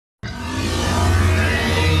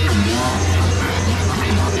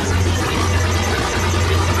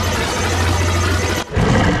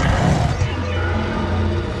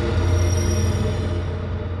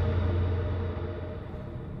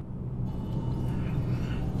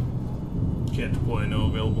Can't deploy no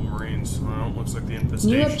available Marines. Well, looks like the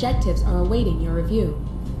infestation. New objectives are awaiting your review.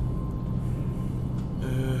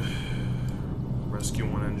 Rescue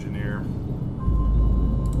one engineer.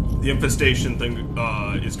 The infestation thing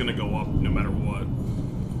is going to go up no matter what.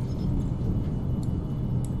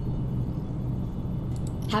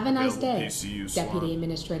 Have a nice day, PCU Deputy slot.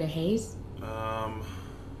 Administrator Hayes.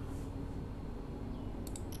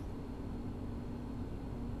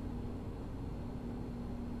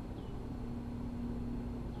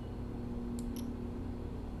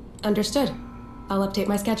 Understood. I'll update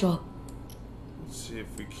my schedule. Let's see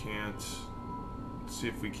if we can't. Let's see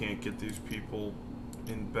if we can't get these people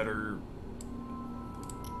in better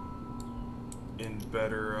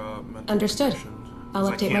mental Understood. condition.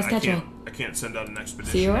 I'll update my schedule. I can't send out an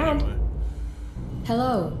expedition. See you around. Anyway.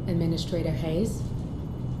 Hello, Administrator Hayes.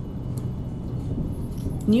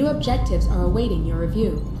 New objectives are awaiting your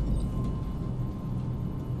review.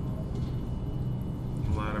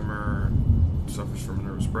 Latimer suffers from a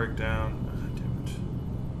nervous breakdown. Damn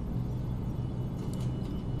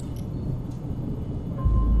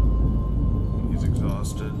it. He's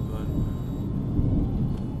exhausted, but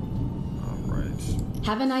alright.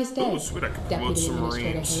 Have a nice day, Oh, sweet, I can promote Deputy some Administrator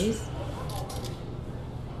Marines. Hayes.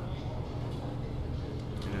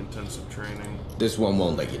 In intensive training. This one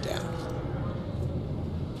won't let you down.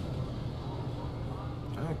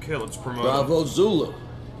 Okay, let's promote. Bravo Zulu.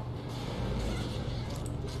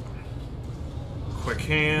 Quick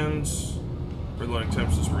hands. Reloading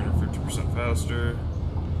times this marine are 50% faster.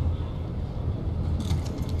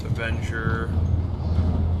 Avenger.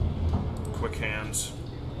 Quick hands.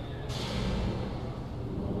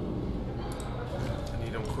 I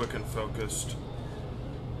need them quick and focused.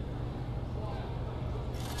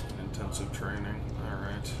 Intensive training.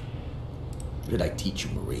 Alright. What did I teach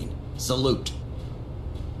you, Marine? Salute.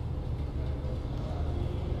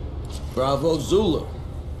 Bravo Zulu.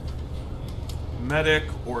 Medic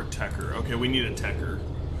or Techer? Okay, we need a Techer.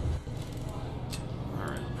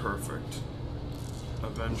 Alright, perfect.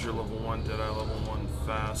 Avenger level 1, Deadeye level 1,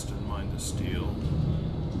 fast, and Mind of Steel.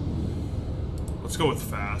 Let's go with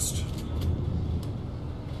fast.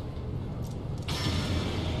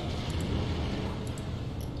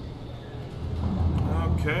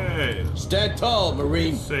 Okay. Stand tall,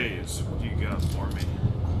 Marine. Saves. What do you got for me?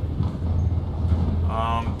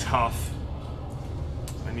 Tough.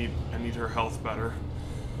 I need her health better.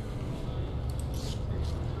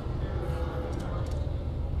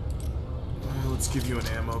 Let's give you an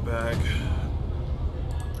ammo bag.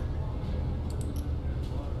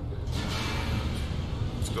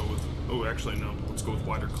 Let's go with. Oh, actually no. Let's go with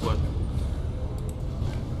wider clip.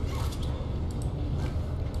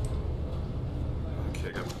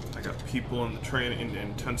 Okay, I got people in the in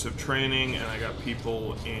intensive training, and I got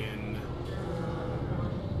people in.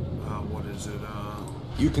 What is it?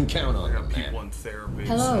 You can count on I got it, people man. in therapy.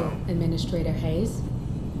 Hello, So Administrator Hayes.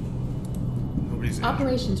 nobody's in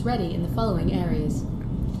Operations ready in the following areas.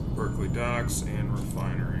 Berkeley Docks and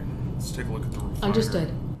Refinery. Let's take a look at the refinery.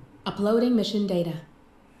 Understood. Uploading mission data.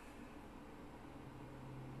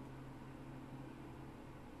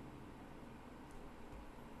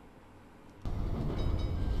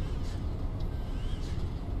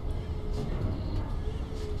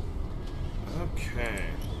 Okay.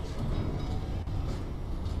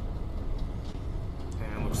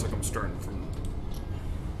 And it looks like I'm starting from.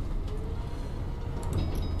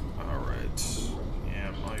 Alright.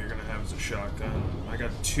 Yeah, all you're gonna have is a shotgun. I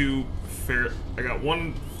got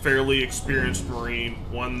one fairly experienced Marine,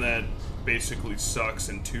 one that basically sucks,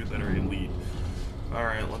 and two that are elite.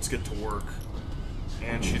 Alright, let's get to work.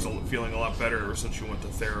 And she's feeling a lot better ever since she went to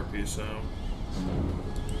therapy, so.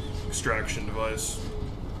 Extraction device.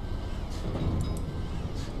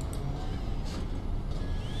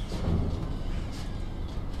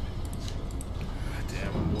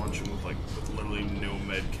 Damn, I'm launching with literally no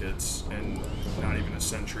med kits and not even a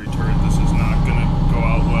sentry turret. This is not gonna go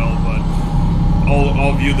out well, but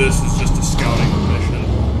I'll view this as just a scouting mission.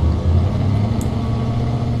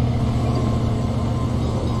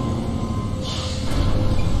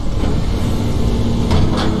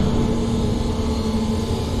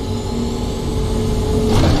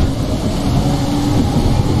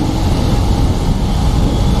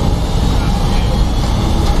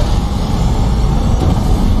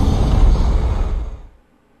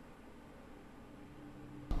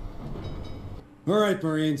 Alright,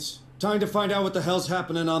 Marines. Time to find out what the hell's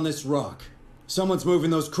happening on this rock. Someone's moving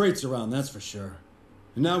those crates around, that's for sure.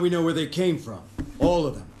 And now we know where they came from. All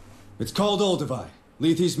of them. It's called Olduvai,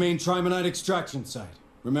 Lethe's main trimonite extraction site.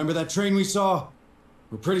 Remember that train we saw?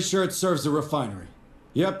 We're pretty sure it serves the refinery.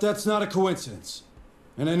 Yep, that's not a coincidence.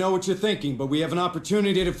 And I know what you're thinking, but we have an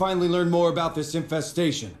opportunity to finally learn more about this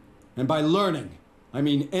infestation. And by learning, I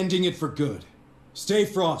mean ending it for good. Stay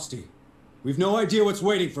frosty. We've no idea what's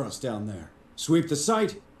waiting for us down there. Sweep the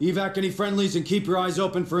site, evac any friendlies, and keep your eyes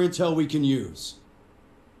open for intel we can use.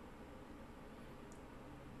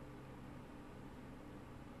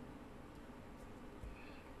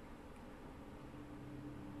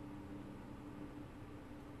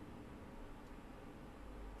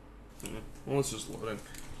 Well, let's just load in.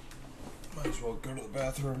 Might as well go to the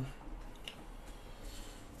bathroom.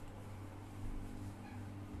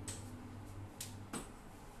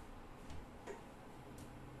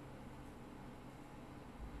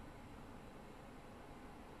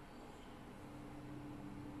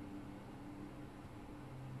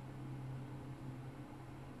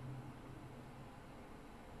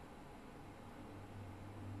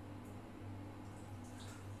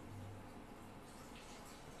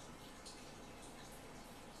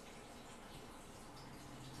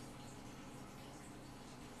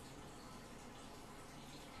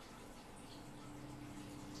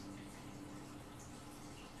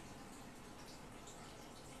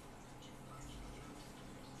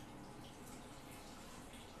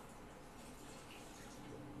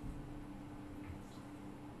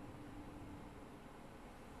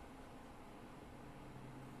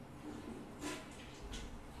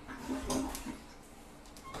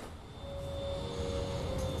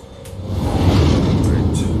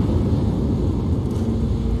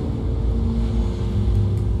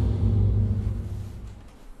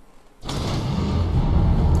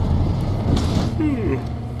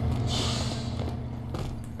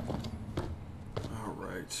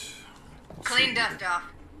 Clean dust off.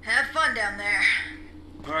 Have fun down there.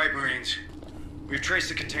 All right, Marines. We've traced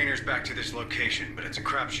the containers back to this location, but it's a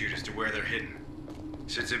crapshoot as to where they're hidden.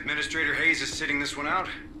 Since Administrator Hayes is sitting this one out,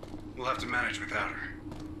 we'll have to manage without her.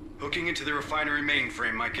 Hooking into the refinery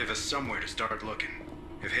mainframe might give us somewhere to start looking.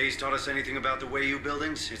 If Hayes taught us anything about the Wayu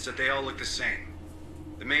buildings, it's that they all look the same.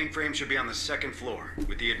 The mainframe should be on the second floor,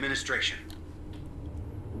 with the administration.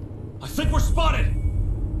 I think we're spotted!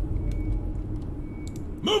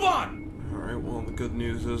 Move on! Alright, well, the good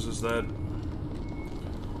news is that...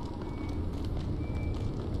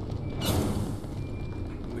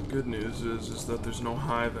 The good news is that there's no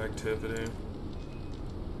hive activity.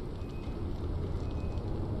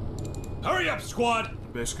 Hurry up, squad!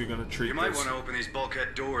 I'm basically gonna treat You might this... want to open these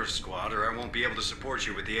bulkhead doors, squad, or I won't be able to support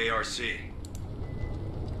you with the ARC.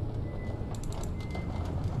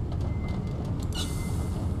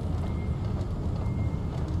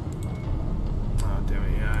 Oh, damn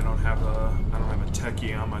it, yeah, I don't have a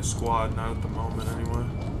techie on my squad, not at the moment anyway.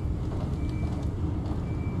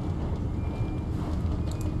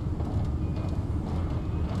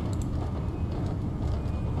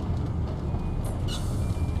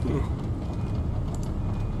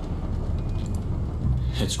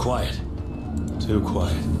 It's quiet. Too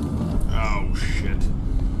quiet. Oh, shit.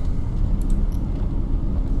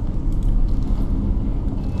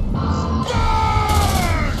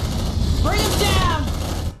 Bring him down!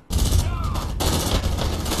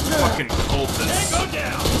 Fucking cultists. Go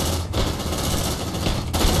down!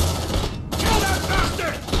 Kill that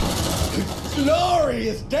bastard!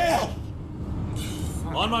 Glorious death!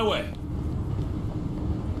 On my way.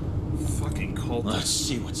 Fucking cultists. Let's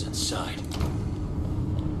see what's inside.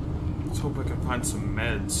 Let's hope I can find some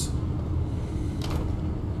meds.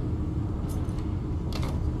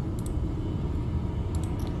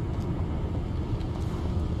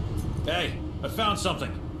 Hey, I found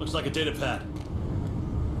something. Looks like a data pad.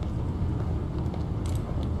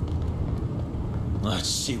 Let's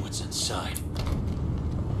see what's inside.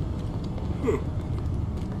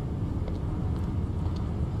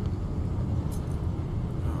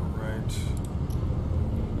 Alright.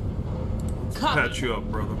 Copy. Patch you up,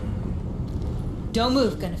 brother. Don't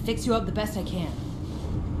move. Gonna fix you up the best I can.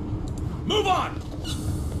 Move on!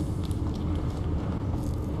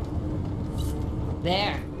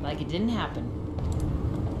 There. Like it didn't happen.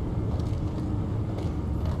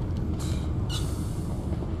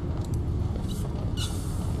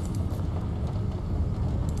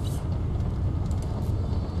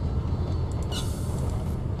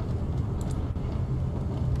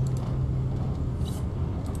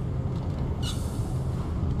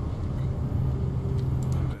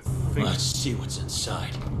 Let's see what's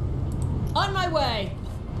inside. On my way!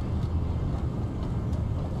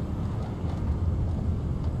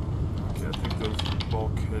 Okay, I think those are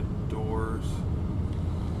bulkhead doors.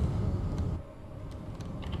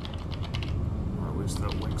 Or at least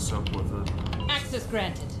that links up with it. Access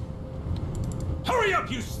granted. Hurry up,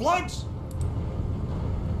 you slugs!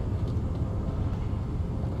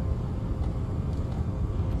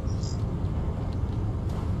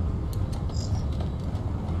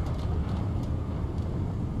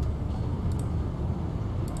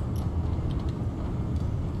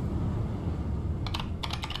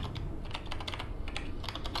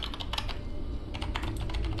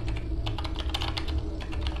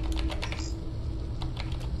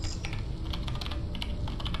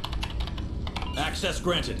 Access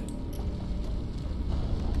granted.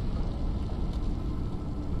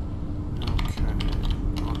 Okay,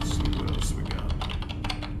 let's see what else we got.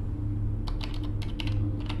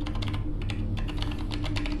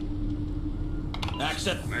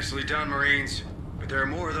 Access. Nicely done, Marines. But there are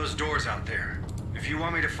more of those doors out there. If you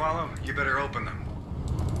want me to follow, you better open them.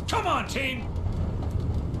 Come on, team!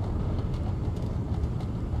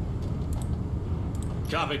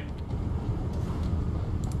 Copy.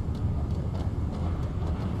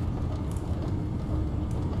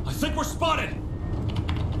 I think we're spotted!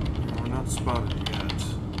 We're not spotted yet.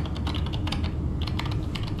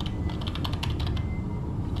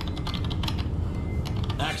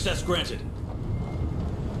 Access granted.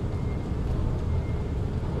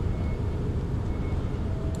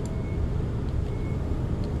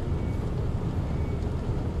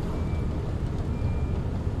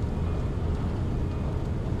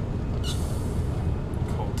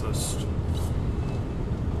 Cultist.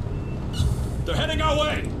 They're heading our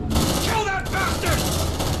way! Kill that bastard!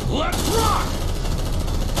 Let's rock!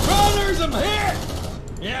 Brothers, I'm here!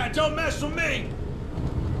 Yeah, don't mess with me!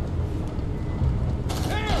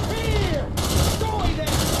 Here! Destroy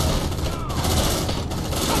them!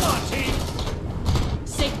 Come on, team!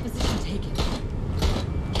 Safe position taken.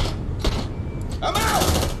 I'm out!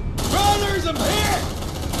 Brothers, I'm here!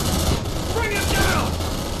 Bring him down!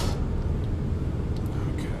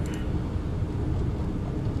 Okay.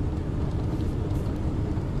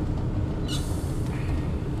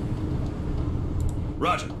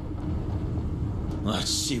 Roger. Let's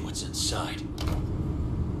see what's inside.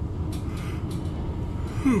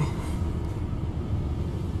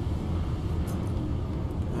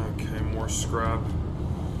 Okay, more scrap.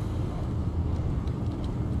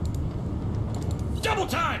 Double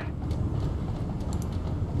time!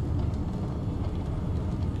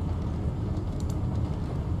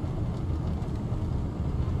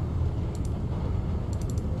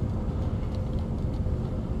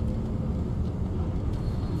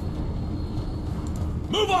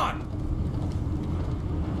 Move on!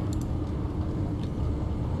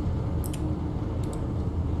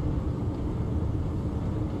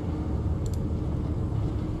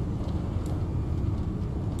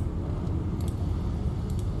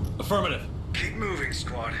 Affirmative. Keep moving,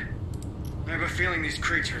 squad. I have a feeling these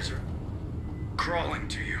creatures are crawling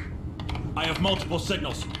to you. I have multiple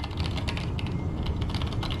signals.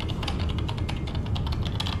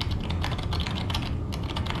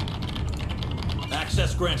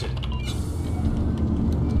 Access granted.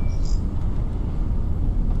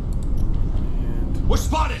 We're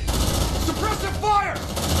spotted! Suppressive fire!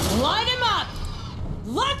 Light him up!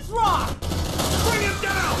 Let's rock! Bring him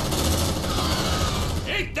down!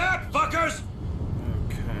 Eat that, fuckers!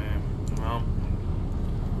 Okay, well.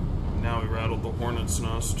 Now we rattled the hornet's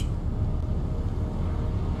nest.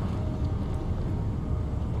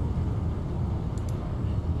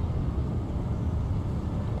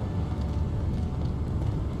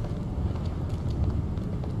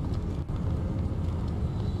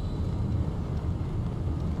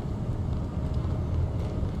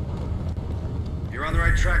 You're on the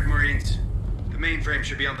right track, Marines. The mainframe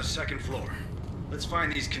should be on the second floor. Let's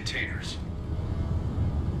find these containers.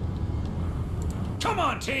 Come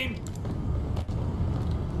on, team!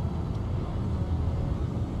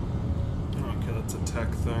 Okay, that's a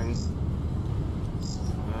tech thing.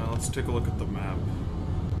 Let's take a look at the map.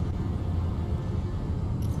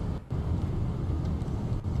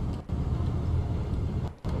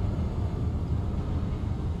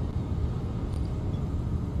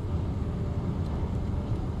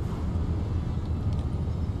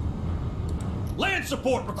 Land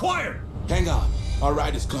support required! Hang on. Our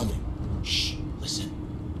ride is coming. Shh. Listen.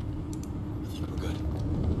 I think we're good.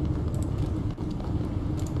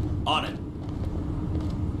 On it.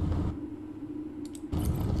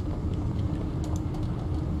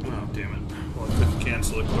 Oh, damn it. Well, I couldn't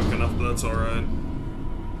cancel it quick enough, but that's alright.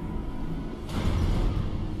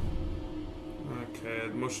 Okay,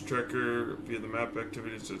 the motion tracker via the map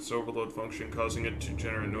activates its overload function, causing it to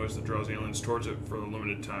generate noise that draws aliens towards it for a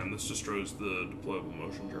limited time. This destroys the deployable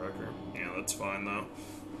motion tracker. Yeah, that's fine, though.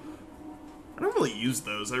 I don't really use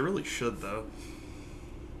those. I really should, though.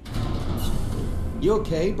 You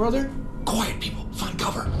okay, brother? Quiet, people. Find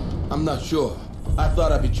cover. I'm not sure. I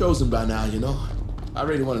thought I'd be chosen by now, you know? I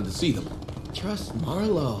really wanted to see them. Trust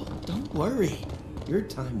Marlowe. Don't worry. Your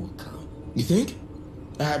time will come. You think?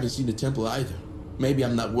 I haven't seen the temple either. Maybe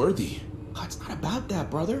I'm not worthy. Oh, it's not about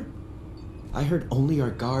that, brother. I heard only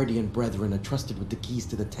our guardian brethren are trusted with the keys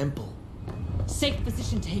to the temple. Safe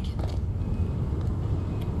position taken.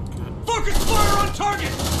 Focus fire on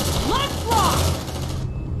target! Let's rock!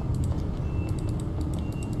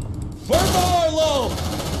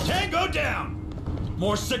 Tango down!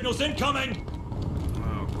 More signals incoming!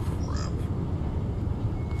 Oh, crap.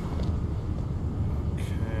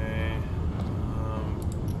 Okay.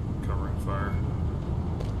 Covering fire.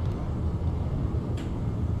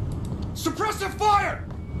 Suppressive fire!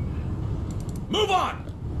 Move on!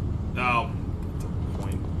 Oh, that's a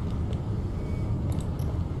point.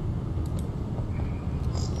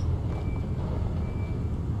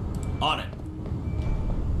 On it.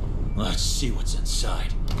 Let's see what's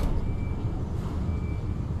inside.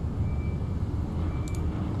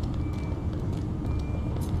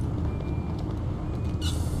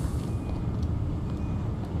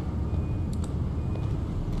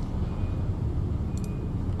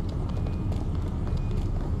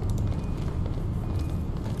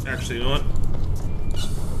 Actually, you know what?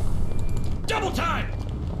 Double time!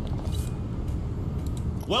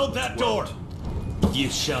 Weld that door! You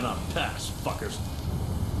shall not pass, fuckers.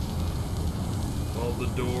 Weld the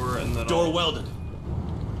door and then Door I'll... welded.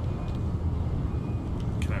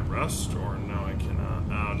 Can I rest or no? I cannot.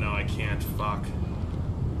 Oh no, I can't. Fuck.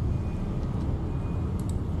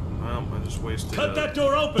 Well, I just wasted. Cut that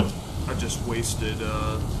door open! I just wasted.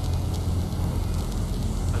 I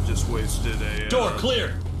just wasted a. Door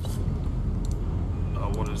clear!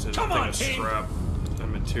 What is it? Come I think on, of team! scrap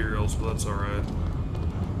and materials, but that's all right.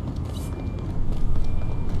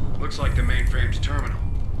 Looks like the mainframe's terminal.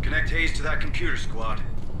 Connect Hayes to that computer, squad.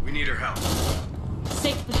 We need her help.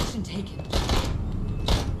 Safe position taken.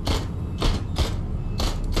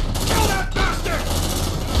 Kill that bastard!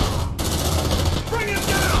 Bring him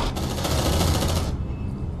down!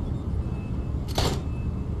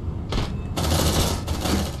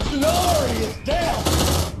 Glory is down!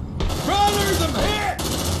 Brothers, I'm hit!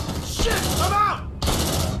 Shit, I'm out!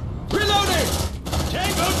 Reloading!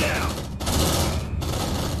 Tango down!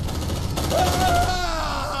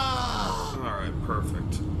 All right,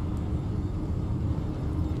 perfect.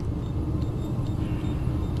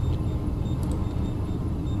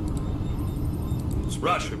 It's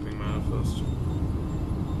Roger. shipping manifest.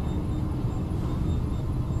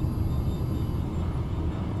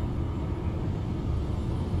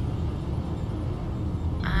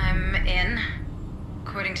 I'm in.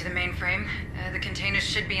 According to the mainframe, the containers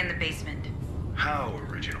should be in the basement. How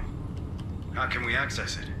original? How can we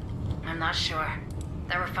access it? I'm not sure.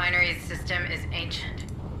 That refinery's system is ancient.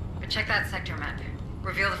 But check that sector map.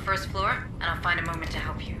 Reveal the first floor, and I'll find a moment to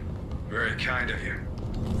help you. Very kind of you.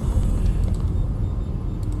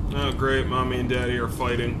 Oh, great. Mommy and Daddy are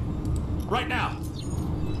fighting. Right now!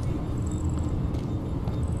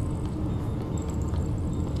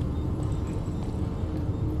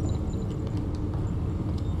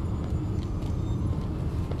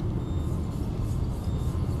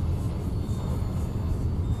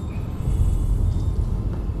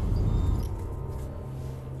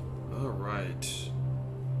 All right.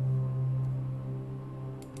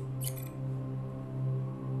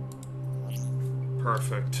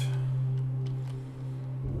 Perfect.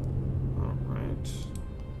 All right.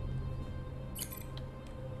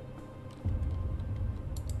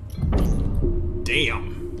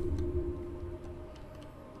 Damn.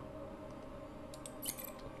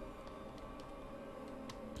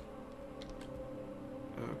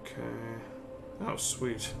 Okay. Oh,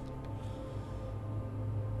 sweet.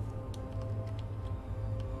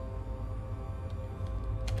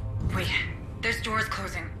 Wait, there's doors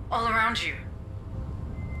closing all around you.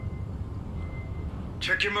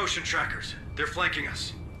 Check your motion trackers. They're flanking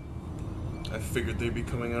us. I figured they'd be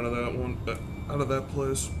coming out of that one, out of that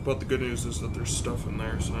place. But the good news is that there's stuff in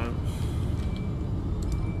there, so.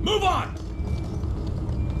 Move on!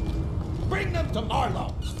 Bring them to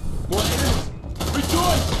Marlowe! More enemies!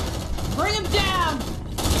 Rejoice! Bring him down!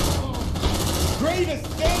 Grade us,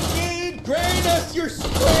 David! Grade us your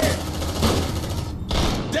strength!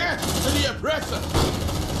 Death to the oppressor!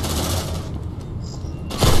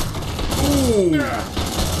 Ooh!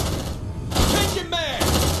 Attention, man!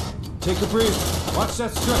 Take a breath. Watch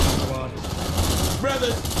that stretch, squad.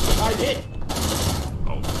 Brothers, I hit!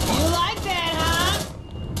 Oh, You fuck. like that, huh?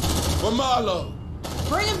 For Marlowe!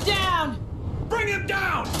 Bring him down! Bring him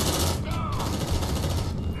down!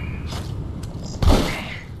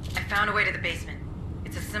 Okay, I found a way to the basement.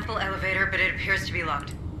 It's a simple elevator, but it appears to be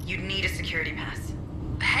locked. You'd need a security pass.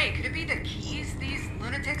 Hey, could it be the keys these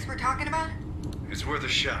lunatics were talking about? It's worth a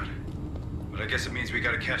shot. But I guess it means we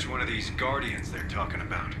gotta catch one of these guardians they're talking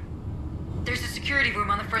about. There's a security room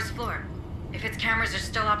on the first floor. If its cameras are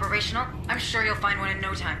still operational, I'm sure you'll find one in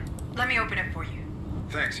no time. Let me open it for you.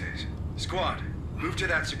 Thanks, Hayes. Squad, move to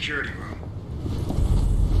that security room.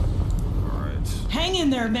 Hang in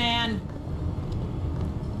there, man!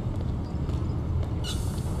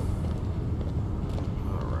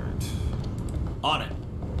 On it.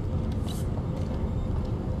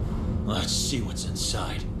 Let's see what's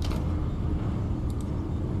inside.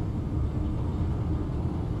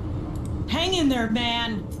 Hang in there,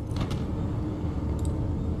 man!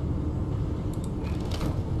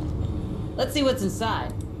 Let's see what's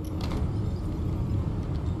inside.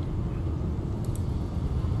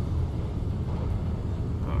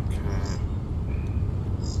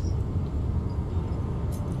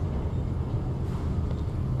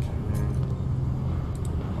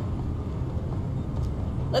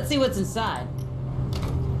 Let's see what's inside.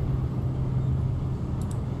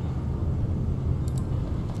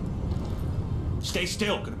 Stay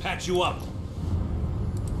still, gonna patch you up.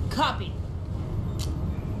 Copy.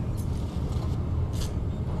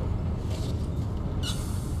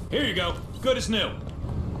 Here you go, good as new.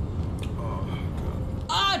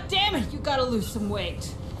 Ah, damn it, you gotta lose some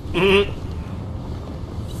weight. Hang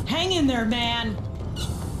in there, man.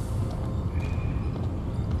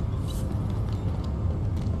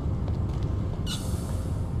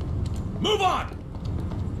 Move on!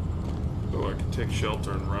 Oh, I can take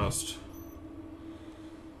shelter and rest.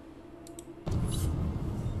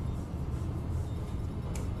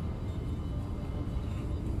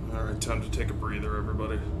 Alright, time to take a breather,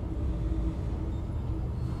 everybody.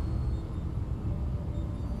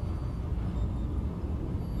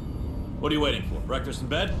 What are you waiting for? Breakfast in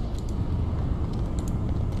bed?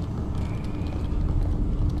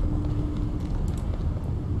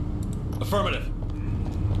 Affirmative.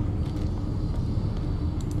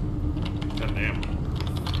 Goddamn.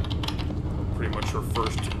 Pretty much her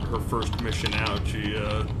first mission out. She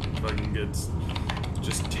fucking gets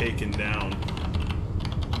just taken down.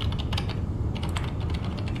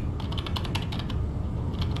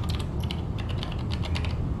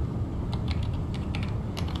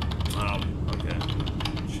 Okay.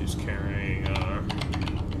 She's carrying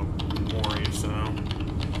Mori, so.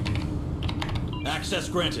 Access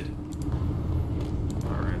granted.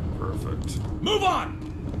 Alright, perfect. Move on!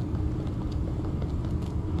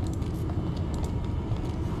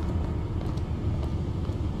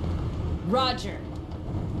 Roger.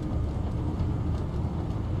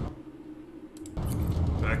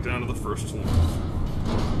 Back down to the first floor.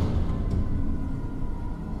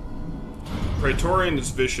 Praetorian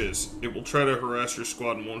is vicious. It will try to harass your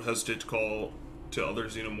squad and won't hesitate to call to other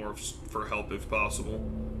xenomorphs for help if possible.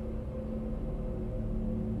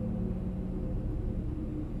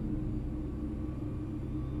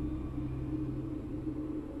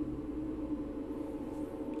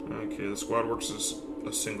 Okay, the squad works as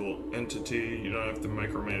a single entity. You don't have to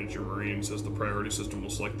micromanage your Marines, as the priority system will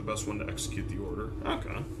select the best one to execute the order.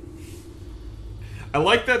 Okay. I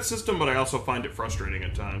like that system, but I also find it frustrating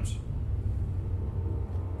at times.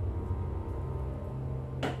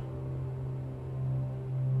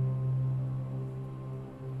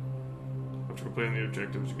 After completing the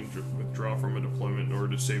objectives, you can withdraw from a deployment in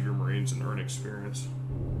order to save your Marines and earn experience.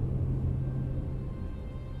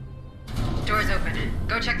 Doors open.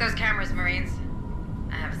 Go check those cameras, Marines.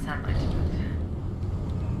 I have a satellite to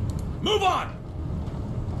move. Move on!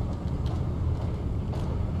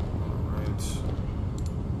 Alright.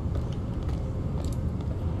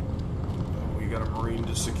 We got a Marine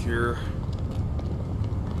to secure.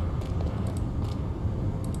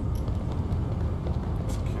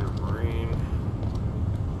 Secure Marine.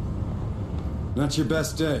 Not your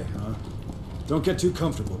best day, huh? Don't get too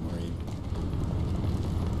comfortable, Marine.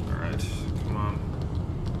 Alright, come on.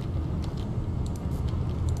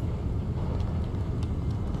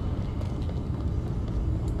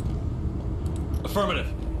 Affirmative.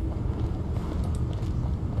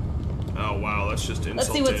 Oh wow, that's just insult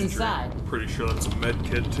Let's see what's to injury. inside. I'm pretty sure that's a med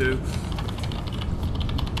kit too.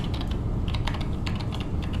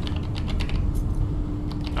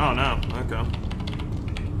 Oh no, okay.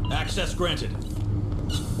 Access granted.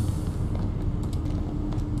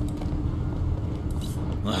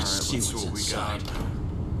 Let's see what's inside.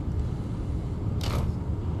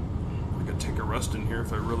 I could take a rest in here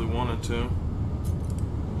if I really wanted to.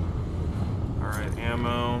 Alright,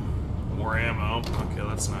 ammo. More ammo. Okay,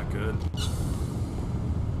 that's not good.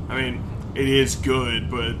 I mean, it is good,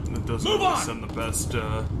 but it doesn't really send the best,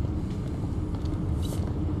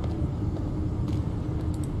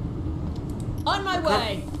 On my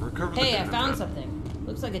way! recover the Hey, I data found pad. something.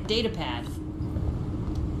 Looks like a data pad.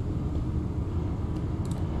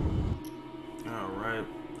 Alright,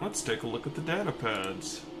 let's take a look at the data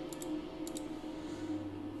pads.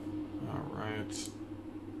 Alright.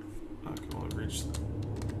 I can only reach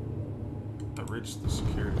the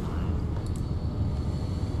security room.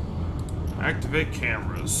 Activate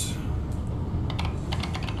cameras.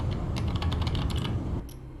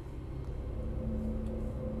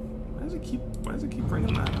 Why does it keep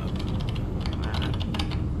bringing that up?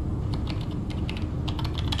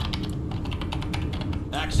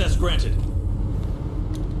 Access granted.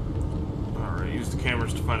 Alright, use the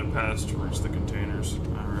cameras to find a path to reach the containers.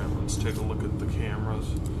 Alright, let's take a look at the cameras.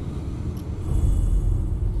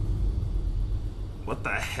 What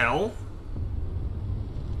the hell?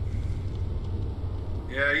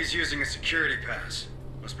 Yeah, he's using a security pass.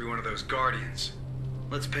 Must be one of those guardians.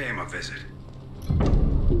 Let's pay him a visit.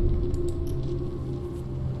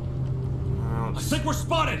 I think we're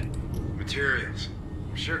spotted! Materials.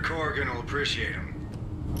 I'm sure Corrigan will appreciate them.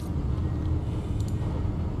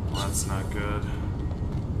 Well, that's not good.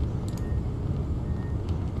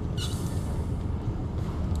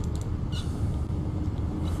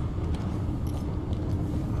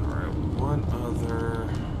 Alright, what other...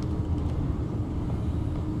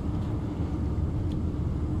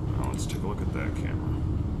 Oh, let's take a look at that camera.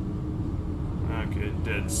 Okay,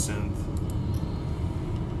 dead synth.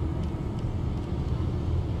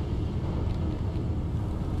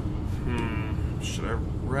 Should I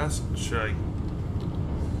rest? Should I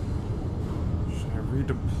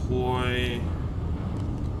redeploy?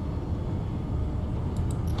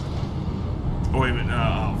 Oh wait a minute!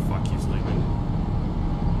 Oh fuck, he's leaving.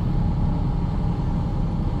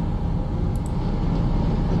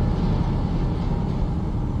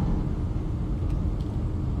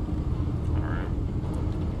 All right,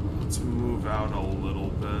 let's move out a little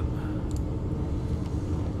bit.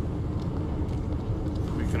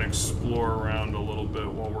 We can explore around a little bit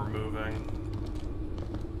while we're moving.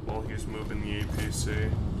 While he's moving the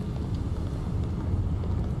APC.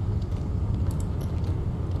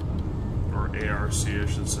 Or ARC, I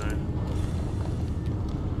should say.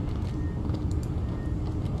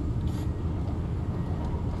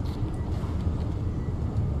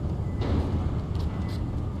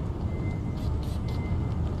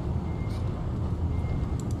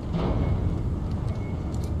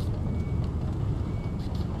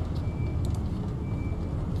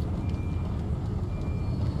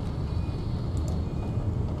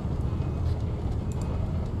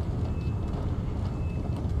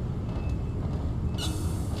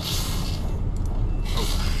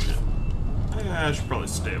 I should probably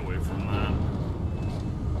stay away from that.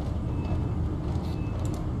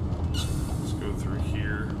 Let's go through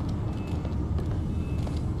here.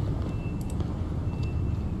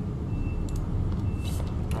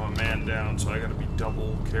 Oh, a man down, so I gotta be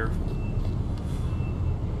double careful.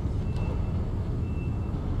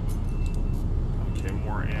 Okay,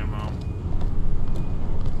 more ammo.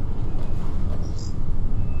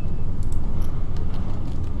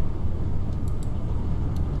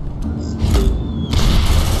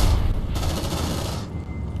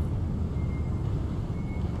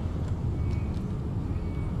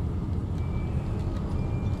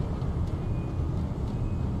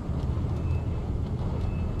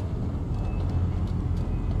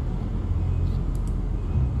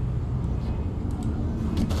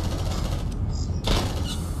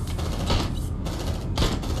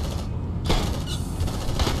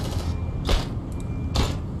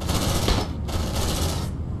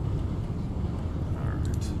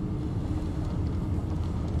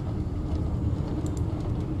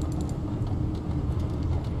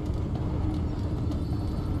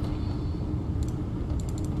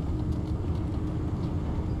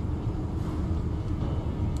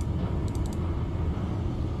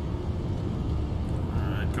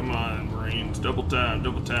 Double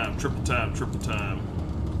time, triple time, triple time.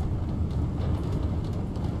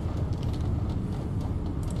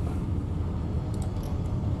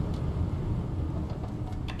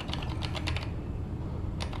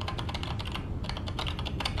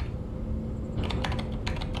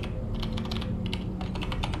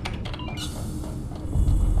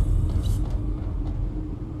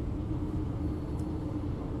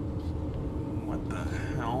 What the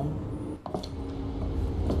hell?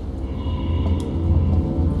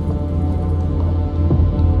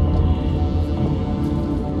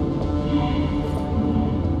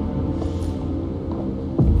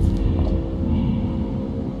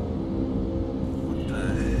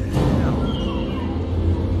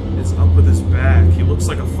 Looks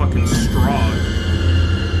like a fucking Strog.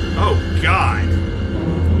 Oh god.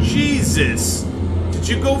 Jesus. Did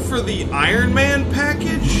you go for the Iron Man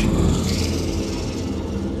package?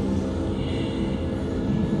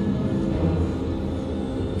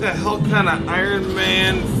 The hell kind of Iron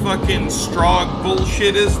Man fucking Strog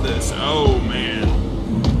bullshit is this? Oh man.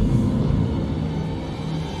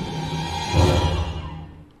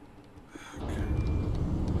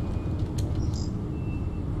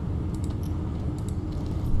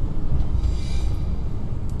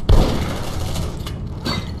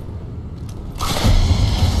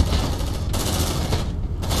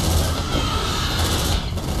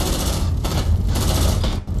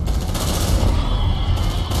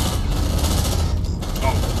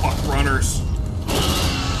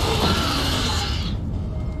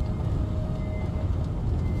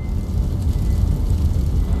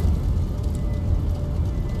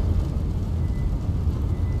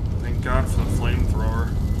 thank God for the flamethrower.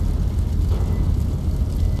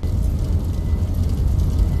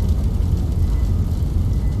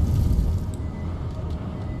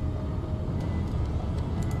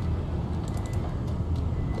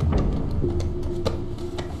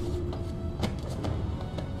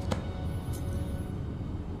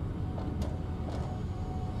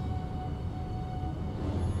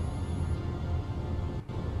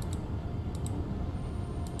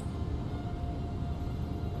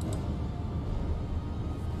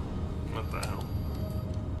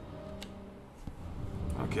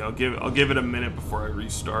 Okay, I'll give it a minute before I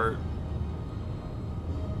restart.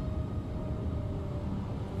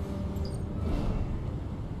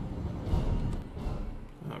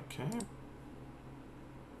 Okay.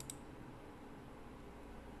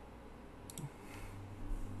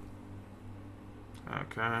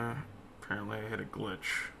 Okay. Apparently I hit a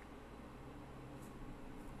glitch.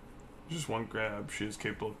 Just one grab. She is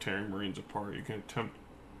capable of tearing Marines apart.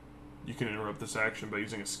 You can interrupt this action by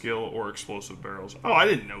using a skill or explosive barrels. Oh, I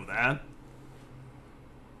didn't know that.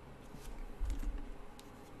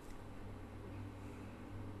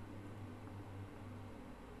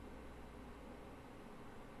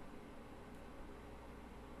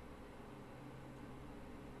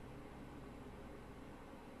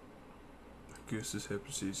 Goose's hip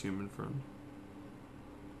to see his human friend.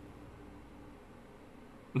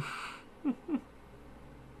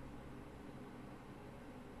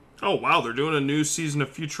 Oh, wow, they're doing a new season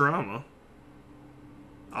of Futurama.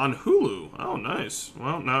 On Hulu. Oh, nice.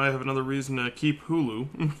 Well, now I have another reason to keep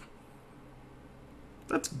Hulu.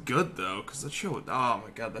 That's good, though, because that show... Oh,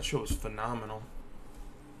 my God, that show was phenomenal.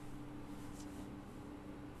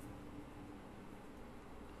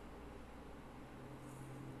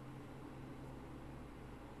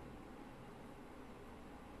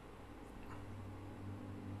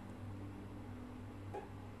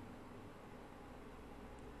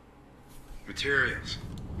 Materials.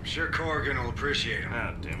 I'm sure Corrigan will appreciate them.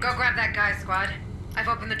 Ah, damn it. Go grab that guy, squad. I've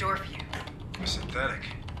opened the door for you. A synthetic.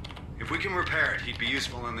 If we can repair it, he'd be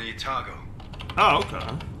useful in the Itago. Oh, okay.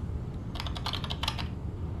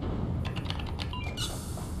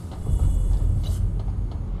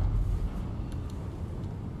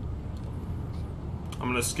 I'm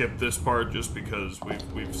gonna skip this part just because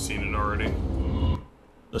we've seen it already.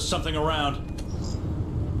 There's something around.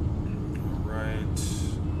 Right.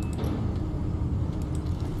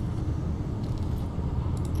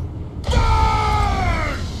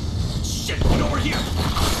 Shit, get over here!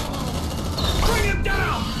 Bring him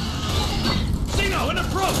down! Xeno, an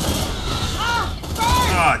approach!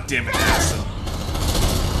 Ah, damn it, Acid.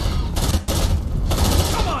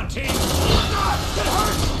 Come on, team! Ah, it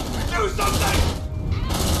hurts! Do something!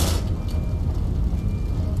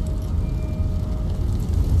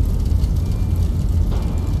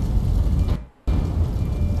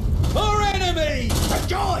 More enemies!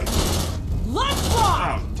 Joy! Let's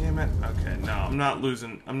rock! Oh, damn it. Okay, no, I'm not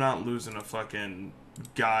losing a fucking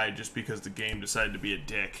guy just because the game decided to be a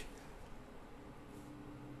dick.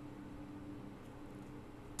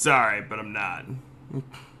 Sorry, but I'm not.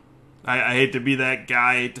 I hate to be that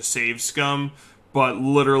guy, I hate to save scum, but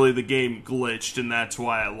literally the game glitched and that's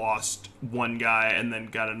why I lost one guy and then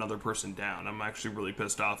got another person down. I'm actually really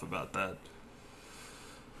pissed off about that.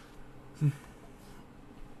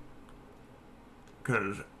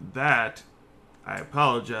 Because that, I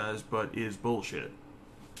apologize, but is bullshit.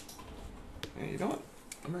 Hey, you know what?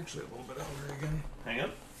 I'm actually a little bit hungry again. Hang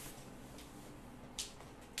on.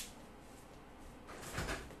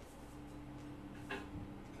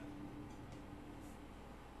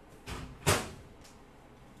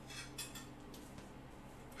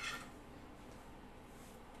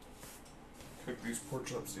 Cooked these pork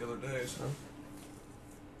chops the other day, so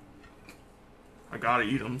I gotta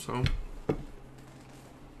eat them, so.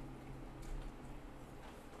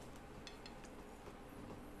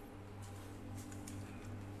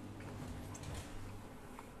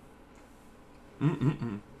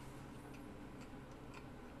 Mm-mm-mm.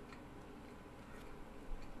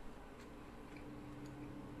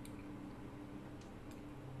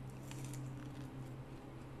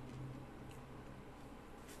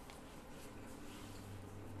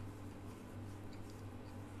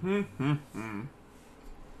 Mm-hmm.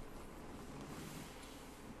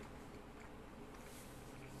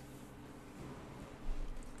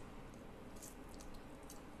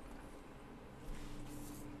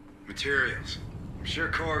 Materials. I'm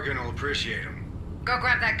sure Corrigan will appreciate them. Go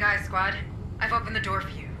grab that guy, squad. I've opened the door for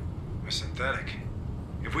you. A synthetic.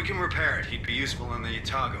 If we can repair it, he'd be useful in the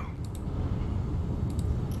Itago.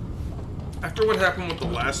 After what happened with the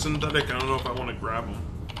last synthetic, I don't know if I want to grab him.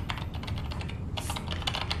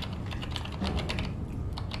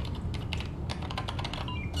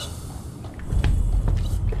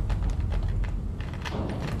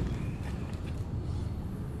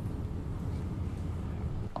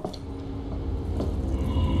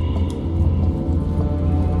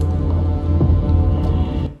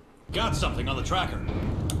 got something on the tracker.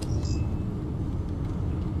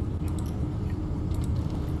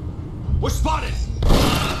 We're spotted!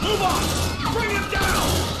 Move on! Bring him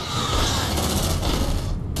down!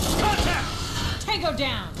 Contact! Tango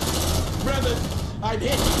down! Brother, I'm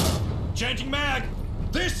hit. Changing mag!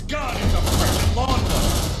 This gun is a freaking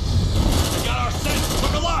lawnmower! They got our scent!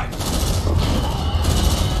 Look alive!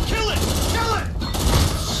 Kill it! Kill it!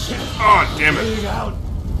 Shit! Oh, damn it. Bleeding out!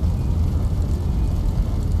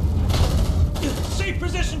 Safe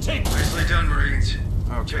position take! Nicely done, Marines.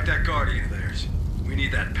 Okay. Check that Guardian of theirs. We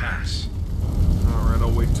need that pass. Alright,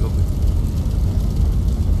 I'll wait till the...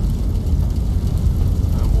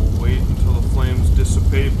 I will wait until the flames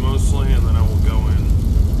dissipate mostly, and then I will go in.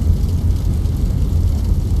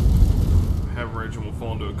 Hemorrhage and will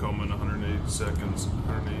fall into a coma in 180 seconds.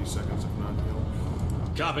 180 seconds if not healed.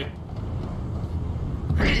 Copy.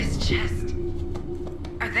 Look at his chest.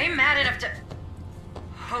 Are they mad enough to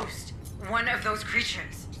host one of those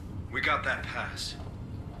creatures? We got that pass.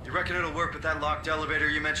 You reckon it'll work with that locked elevator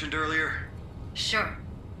you mentioned earlier? Sure.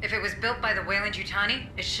 If it was built by the Weyland-Yutani,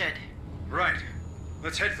 it should. Right.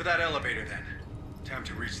 Let's head for that elevator then. Time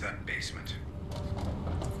to reach that basement.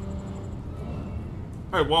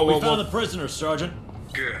 Alright, whoa, We found the prisoners, Sergeant.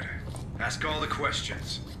 Good. Ask all the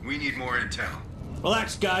questions. We need more intel.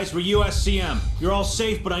 Relax, guys. We're USCM. You're all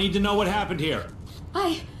safe, but I need to know what happened here.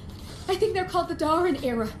 I think they're called the Darwin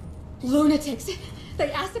era. Lunatics.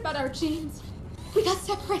 They asked about our genes. We got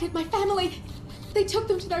separated, my family. They took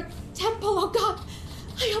them to their temple. Oh God,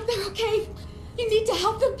 I hope they're okay. You need to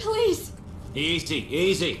help them, please. Easy,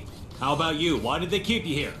 easy. How about you? Why did they keep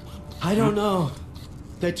you here? I don't know.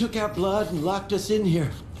 They took our blood and locked us in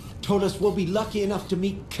here. Told us we'll be lucky enough to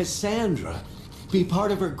meet Cassandra. Be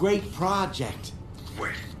part of her great project.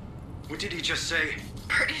 Wait. What did he just say?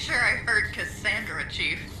 Pretty sure I heard Cassandra,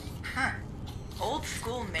 Chief. Huh. Old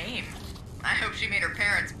school name. I hope she made her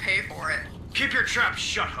parents pay for it. Keep your trap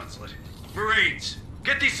shut, Hunslet. Marines,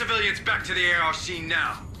 get these civilians back to the ARC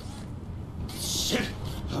now. Shit,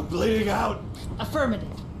 I'm bleeding out. Affirmative.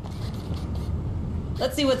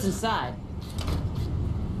 Let's see what's inside.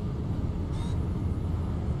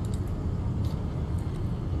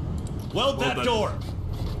 Weld that door!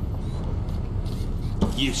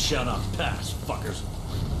 You shall not pass, fuckers.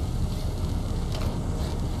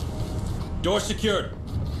 Door secured.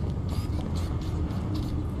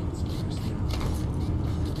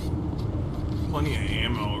 Plenty of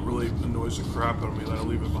ammo. It really annoys the crap out of me that I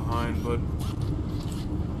leave it behind, but...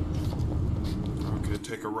 Okay,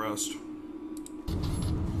 take a rest.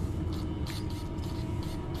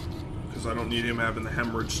 Because I don't need him having the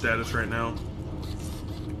hemorrhage status right now.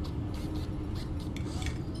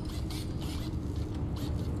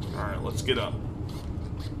 Alright, let's get up.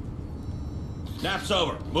 Nap's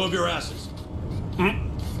over. Move your asses.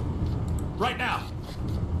 Right now.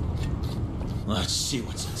 Let's see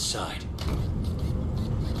what's inside.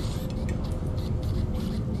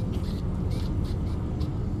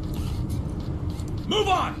 Move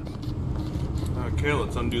on! Okay,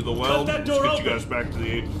 let's undo the weld. Cut that Let's door get you open. guys back to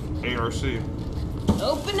the ARC.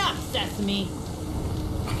 Open up, Sesame.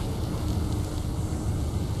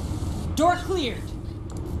 Door cleared.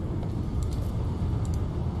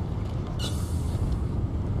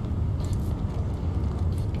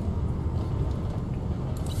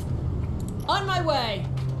 On my way.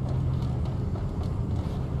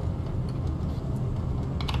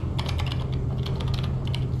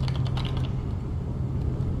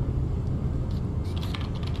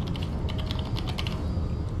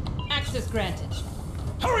 Access granted.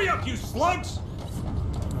 Hurry up, you slugs!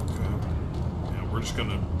 Okay. Yeah, we're just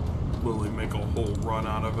gonna literally make a whole run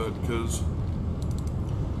out of it, because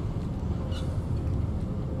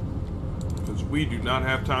we do not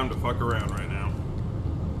have time to fuck around right now.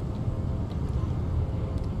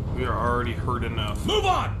 We are already hurt enough. Move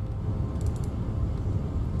on!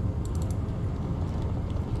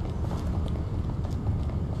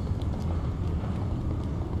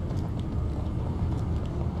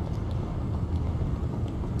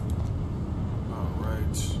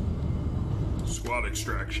 Alright. Squad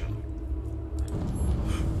extraction.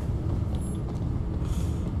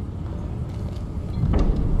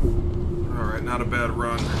 Alright, not a bad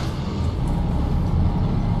run.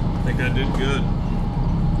 I think I did good.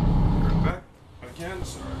 Right back again,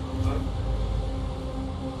 sorry about that.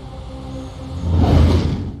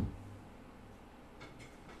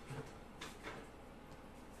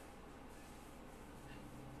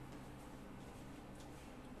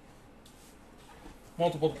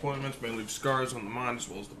 Multiple deployments may leave scars on the mind as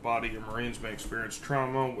well as the body. Your Marines may experience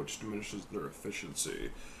trauma, which diminishes their efficiency.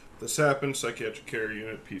 If this happens, psychiatric care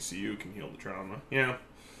unit, PCU, can heal the trauma. Yeah.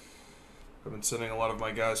 I've been sending a lot of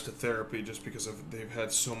my guys to therapy just because they've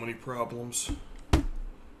had so many problems.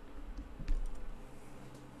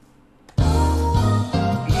 I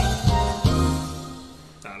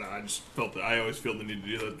don't know, I just felt that I always feel the need to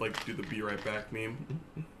do that, like do the be right back meme.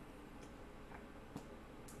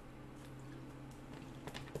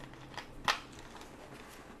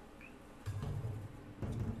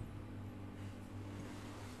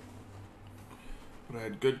 But I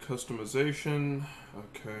had good customization.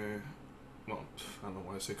 Okay. Well, I don't know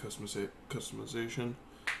why I say customization.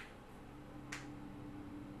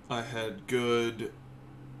 I had good,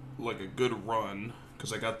 like a good run,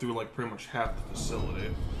 because I got through like pretty much half the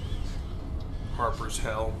facility. Harper's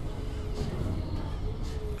hell.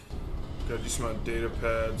 Got a decent amount of data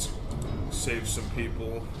pads. Save some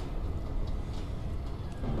people.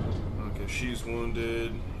 Okay, she's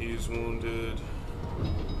wounded. He's wounded.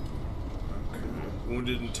 Okay,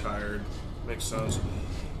 wounded and tired. Makes sense.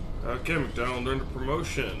 Okay, McDonald earned a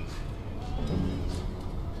promotion.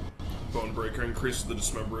 Bonebreaker increases the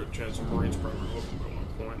dismemberate chance of Marines' primary weapon by 1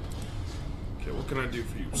 point. Okay, what can I do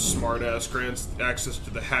for you? Smartass grants access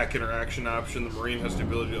to the hack interaction option. The Marine has the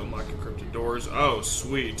ability to unlock encrypted doors. Oh,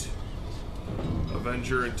 sweet.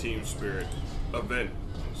 Avenger and Team Spirit. Well,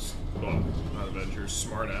 not Avengers.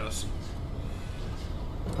 Smartass.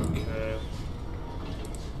 Okay.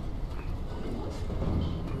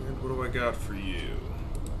 And what do I got for you?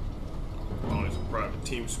 Oh, he's a private.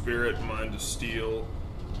 Team Spirit, Mind of Steel.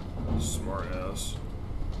 Smartass.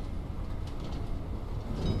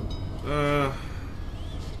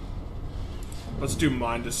 Let's do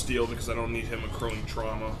Mind of Steel because I don't need him accruing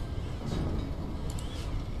trauma.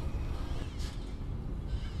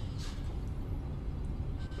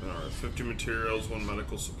 Alright, 50 materials, 1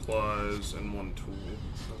 medical supplies, and 1 tool.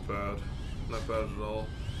 Not bad. Not bad at all.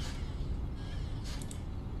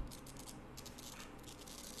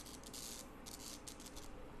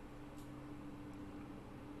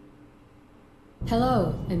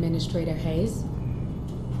 Hello, Administrator Hayes.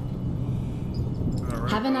 All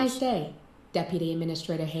right, Have a nice day, Deputy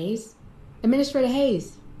Administrator Hayes. Administrator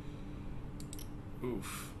Hayes.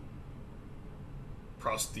 Oof.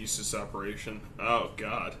 Prosthesis operation. Oh,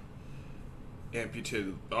 God.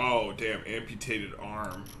 Amputated. Oh, damn. Amputated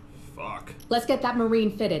arm. Fuck. Let's get that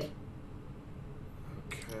Marine fitted.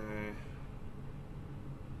 Okay.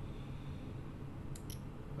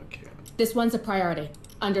 I can't. This one's a priority.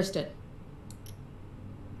 Understood.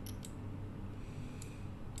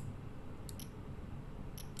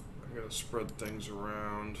 I gotta spread things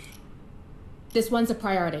around. This one's a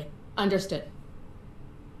priority. Understood.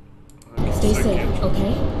 Stay safe,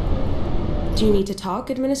 okay? Do you need to talk,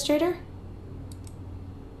 Administrator?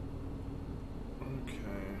 Okay.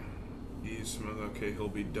 Eastman, okay, he'll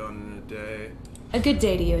be done in a day. A good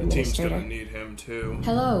day to you, The team's Administrator. gonna need him too.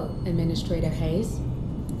 Hello, Administrator Hayes.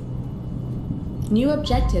 New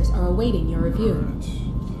objectives are awaiting your review. Alright,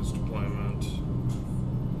 this deployment.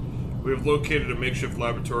 We have located a makeshift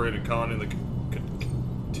laboratory in a colony that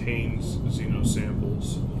contains Xenos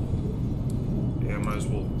samples. Yeah, might as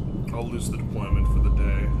well. I'll lose the deployment for the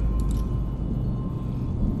day.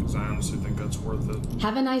 Because I honestly think that's worth it.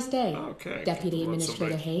 Have a nice day, Okay. Deputy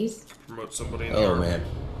Administrator Hayes. Promote somebody in the Oh, army. man.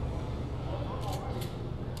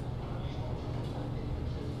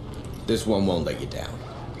 This one won't let you down.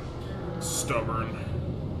 Stubborn.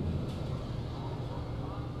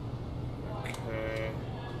 Okay.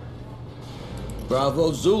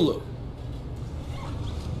 Bravo Zulu.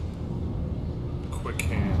 Quick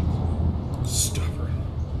hand. Stubborn.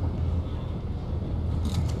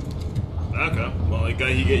 Okay. Well,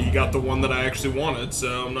 he got the one that I actually wanted,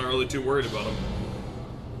 so I'm not really too worried about him.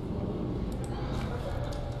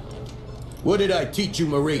 What did I teach you,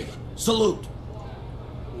 Marine? Salute.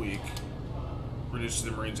 Weak. Reduces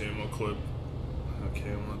the Marine's ammo clip.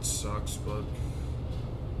 Okay, well that sucks, but...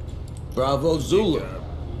 Bravo Zulu.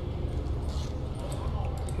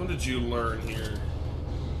 What did you learn here?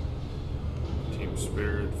 Team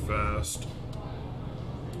Spirit, Fast.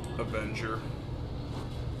 Avenger.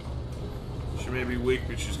 She may be weak,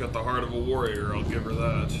 but she's got the heart of a warrior, I'll give her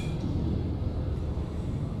that.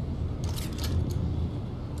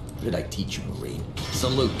 What did I teach you, Marine?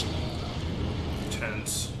 Salute.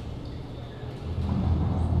 Tense.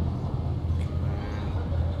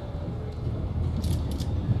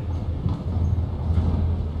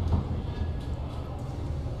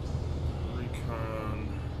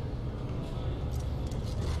 Recon.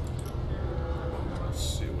 Let's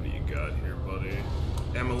see, what do you got here, buddy?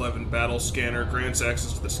 M11 Battle Scanner grants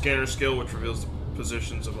access to the scanner skill, which reveals the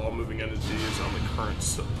positions of all moving entities on the current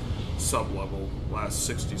sub-level. Last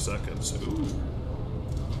 60 seconds. Ooh.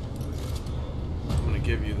 I'm gonna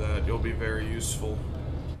give you that. You'll be very useful.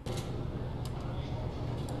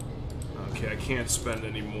 Okay, I can't spend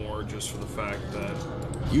any more just for the fact that...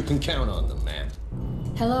 You can count on them, man.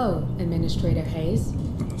 Hello, Administrator Hayes.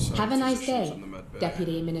 Have a nice physicians day, in the med bay.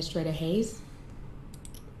 Deputy Administrator Hayes.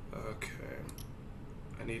 Okay.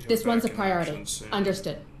 I need him This one's a back in priority. action soon.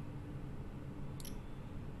 Understood.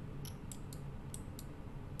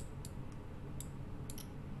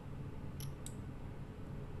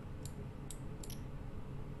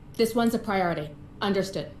 This one's a priority.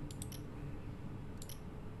 Understood.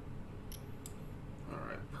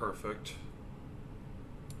 Alright, perfect.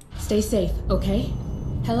 Stay safe, okay?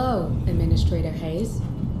 Hello, Administrator Hayes.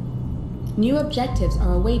 New objectives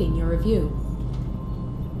are awaiting your review.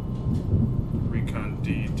 Recon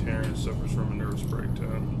D, Terrence suffers from a nervous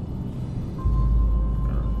breakdown.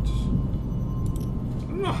 Alright.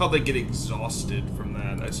 I don't know how they get exhausted from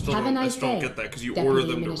that. I still Have a don't, nice I still don't day, get that, because you Deputy order them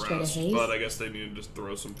to Administrator rest, Hayes. but I guess they need to just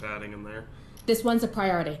throw some padding in there. This one's a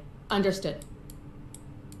priority. Understood.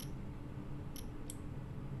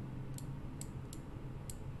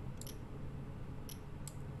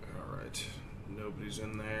 Alright. Nobody's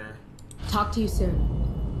in there. Talk to you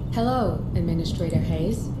soon. Hello, Administrator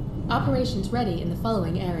Hayes. Operations ready in the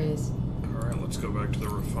following areas. Alright, let's go back to the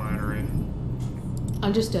refinery.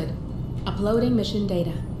 Understood. Uploading mission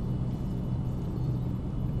data.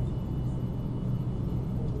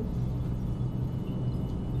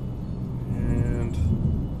 And...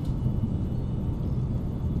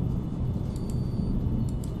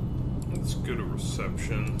 let's go to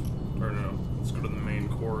reception. Or no, let's go to the main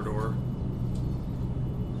corridor.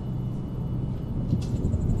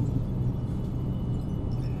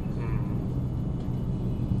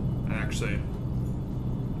 Actually,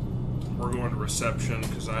 we're going to reception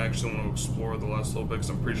because I actually want to explore the last little bit because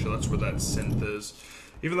I'm pretty sure that's where that synth is.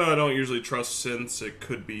 Even though I don't usually trust synths, it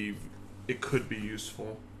could be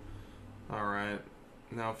useful. All right,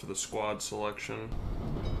 now for the squad selection.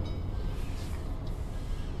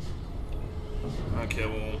 Okay,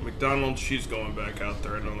 well, McDonald, she's going back out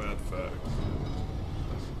there. I know that fact.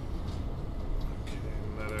 Okay,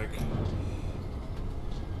 medic.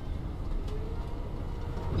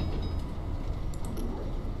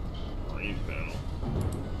 Marine panel.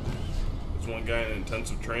 Is one guy in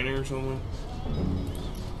intensive training or something?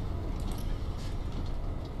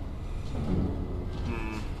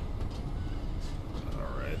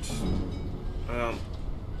 Alright.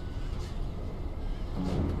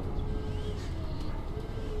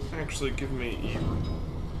 Actually, give me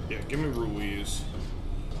give me Ruiz.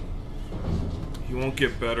 He won't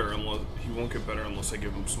get better unless I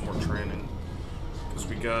give him some more training. Because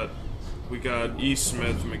we got E.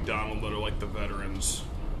 Smith and McDonald that are like the veterans.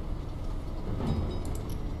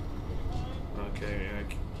 Okay,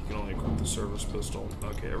 you can only equip the service pistol.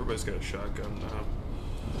 Okay, everybody's got a shotgun now.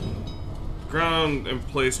 Ground and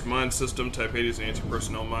placed mine system. Type 80 is an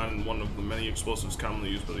anti-personnel mine and one of the many explosives commonly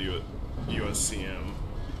used by the USCM.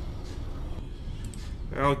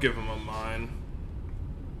 I'll give him a mine.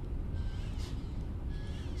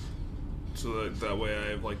 So that way I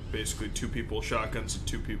have like basically 2 people with shotguns and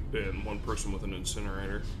 2 people and 1 person with an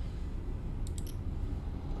incinerator.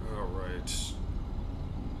 Alright.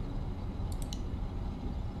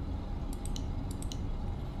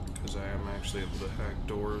 Because I am actually able to hack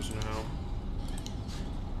doors now.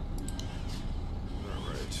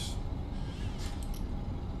 Alright.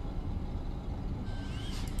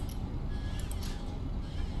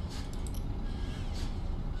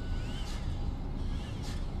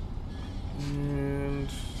 And...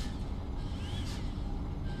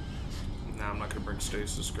 nah, I'm not gonna bring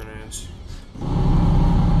stasis grenades.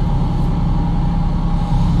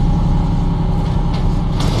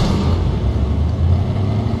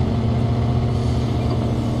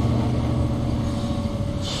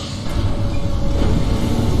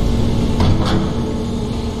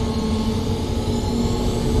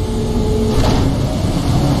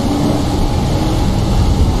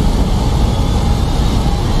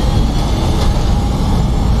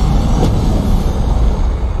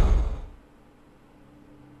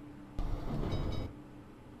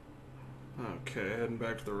 Okay, heading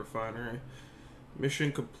back to the refinery.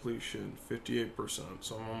 Mission completion, 58%,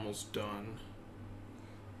 so I'm almost done.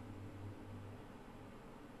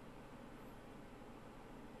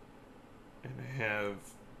 And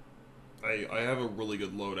I have a really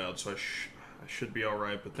good loadout, so I should be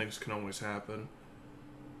alright, but things can always happen.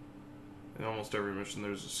 In almost every mission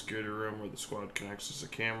there's a security room where the squad can access a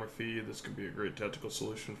camera feed. This could be a great tactical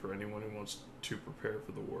solution for anyone who wants to prepare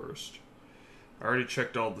for the worst. I already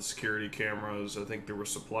checked all the security cameras. I think there were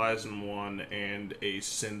supplies in one and a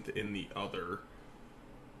synth in the other.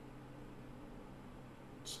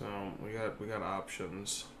 So we got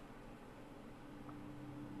options.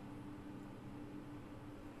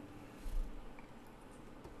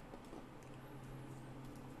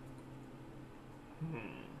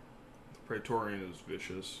 Praetorian is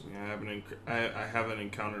vicious. Yeah, I haven't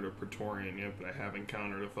encountered a Praetorian yet, but I have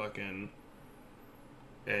encountered a fucking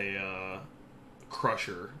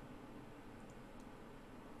Crusher.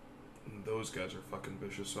 And those guys are fucking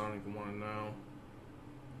vicious, so I don't even want to know.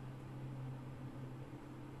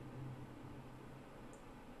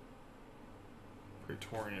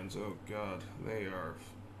 Praetorians, oh god, they are...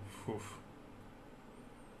 Oof.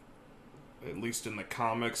 At least in the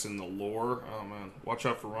comics and the lore. Oh man. Watch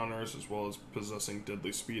out for runners, as well as possessing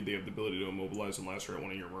deadly speed. They have the ability to immobilize and lacerate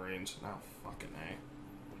one of your Marines. Oh, fucking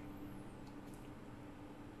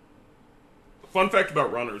A. Fun fact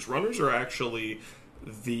about runners. Runners are actually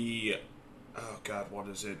the... Oh god, what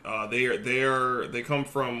is it? They come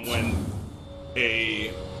from when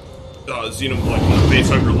a Xenos, like,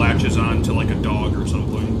 facehugger latches on to like a dog or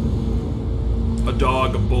something. A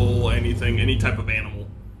dog, a bull, anything, any type of animal.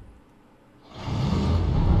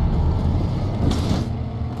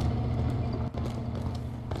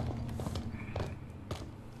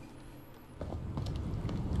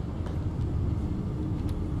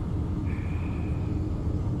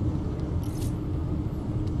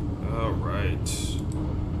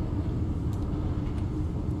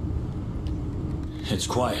 It's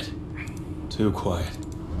quiet. Too quiet.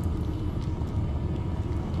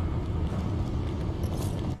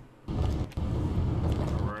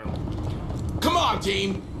 Come on,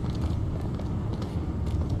 team!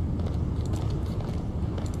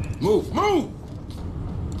 Move, move!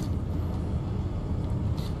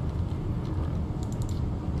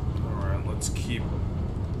 Alright, let's keep...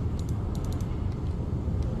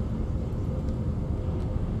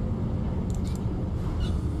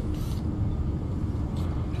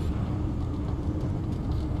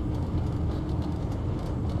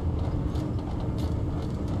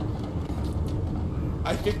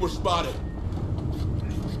 I think we're spotted.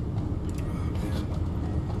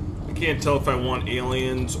 I can't tell if I want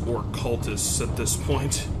aliens or cultists at this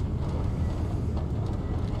point.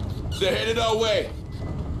 They're headed our way.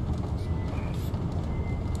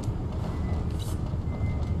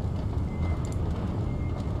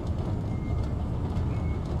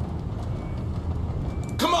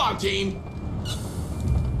 Come on, team.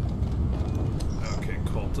 Okay,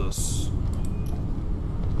 cultists.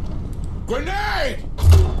 Grenade!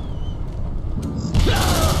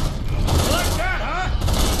 Like that, huh?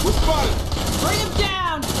 We're spotted! Bring him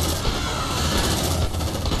down!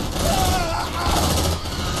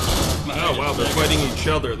 Oh wow, they're fighting each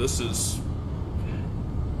other. This is,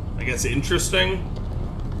 I guess, interesting.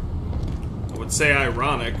 I would say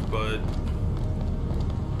ironic, but...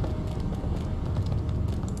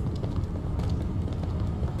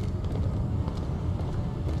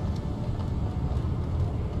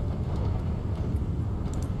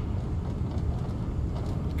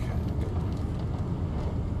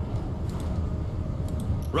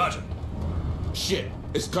 Roger. Shit,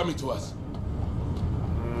 it's coming to us.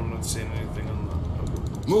 I'm not seeing anything on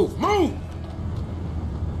the... Move, move!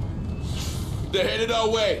 They're headed our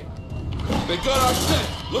way. They got our scent.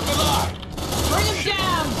 Look alive. Bring him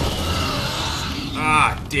down!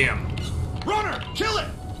 Ah, damn. Runner, kill it!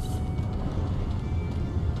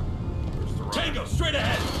 Where's the runner? Tango, straight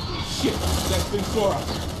ahead. Shit, that thing for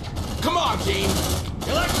us. Come on, team.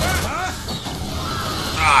 You like that, huh?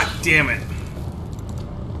 Ah, damn it.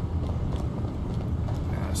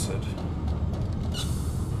 Acid.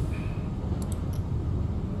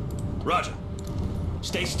 Roger.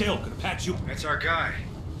 Stay still. Gonna patch you. That's our guy.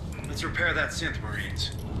 Let's repair that synth,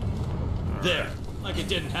 Marines. There. Like it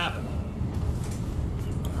didn't happen.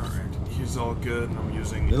 Alright, he's all good, and I'm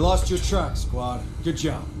using... They lost your track, squad. Good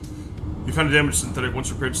job. You found a damaged synthetic. Once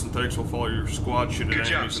repaired, synthetics will follow your squad, shoot at Good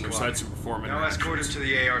job, enemies in their squad. sights and perform Now escort him to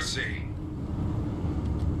the ARC.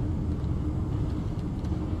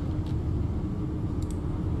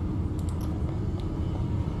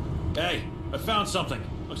 Hey, I found something.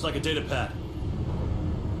 Looks like a data pad.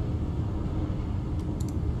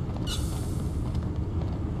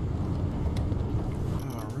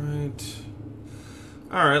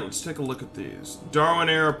 Alright, let's take a look at these.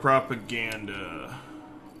 Darwin-era propaganda.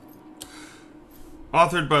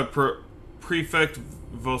 Authored by Prefect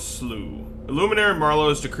Voslu. Illuminary Marlowe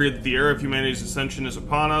has decreed that the era of humanity's ascension is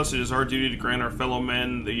upon us. It is our duty to grant our fellow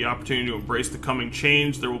men the opportunity to embrace the coming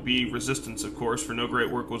change. There will be resistance, of course, for no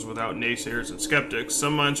great work was without naysayers and skeptics.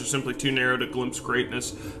 Some minds are simply too narrow to glimpse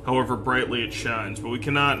greatness, however brightly it shines. But we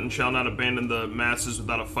cannot and shall not abandon the masses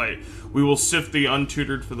without a fight. We will sift the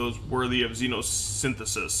untutored for those worthy of Xenos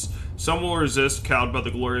synthesis. Some will resist, cowed by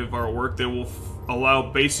the glory of our work. They will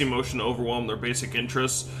allow base emotion to overwhelm their basic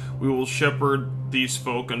interests. We will shepherd these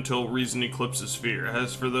folk until reason eclipses fear.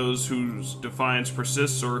 As for those whose defiance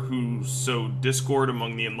persists or who sow discord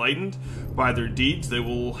among the enlightened, by their deeds they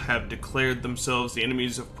will have declared themselves the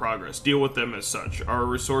enemies of progress. Deal with them as such. Our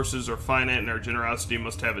resources are finite and our generosity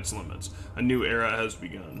must have its limits. A new era has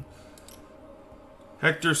begun.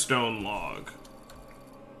 Hector Stone log.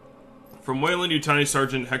 From Wayland Yutani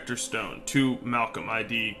Sergeant Hector Stone to Malcolm,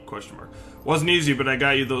 ID ? Wasn't easy, but I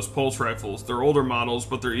got you those pulse rifles. They're older models,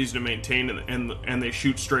 but they're easy to maintain and they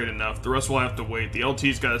shoot straight enough. The rest will have to wait. The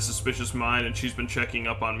LT's got a suspicious mind, and she's been checking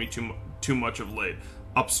up on me too much of late.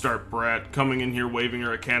 Upstart brat, coming in here waving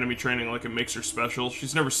her academy training like it makes her special.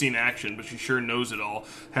 She's never seen action, but she sure knows it all.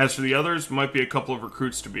 As for the others, might be a couple of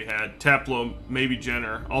recruits to be had. Taplow, maybe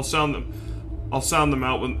Jenner. I'll sound them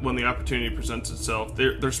out when the opportunity presents itself.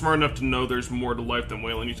 They're smart enough to know there's more to life than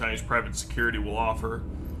Wayland Yutani's private security will offer.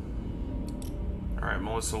 Alright,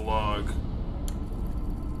 Melissa log.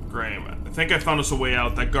 Graham, I think I found us a way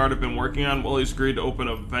out. That guard I've been working on, well, he's agreed to open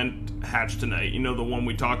a vent hatch tonight. You know, the one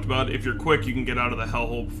we talked about? If you're quick, you can get out of the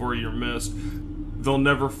hellhole before you're missed. They'll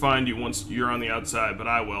never find you once you're on the outside, but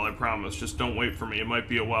I will, I promise. Just don't wait for me. It might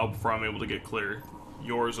be a while before I'm able to get clear.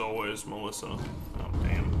 Yours always, Melissa. Oh,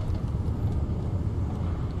 damn.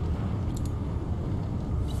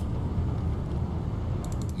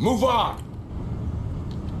 Move on!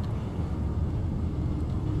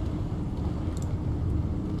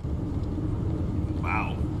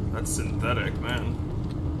 Wow, that's synthetic, man.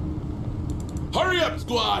 Hurry up,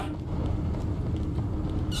 squad!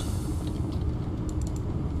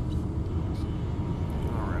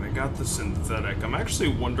 Alright, I got the synthetic. I'm actually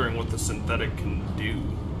wondering what the synthetic can do.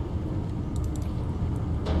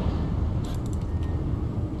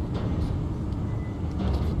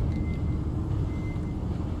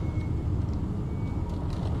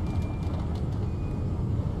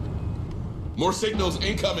 More signals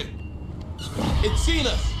incoming. It's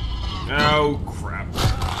Xenos. Oh, crap.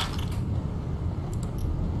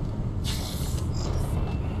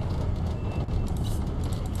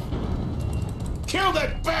 Kill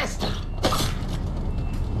that bastard!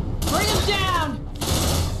 Bring him down!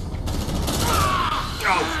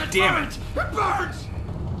 Oh, damn it! It burns!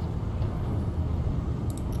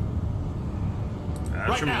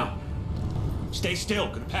 Right now. Stay still.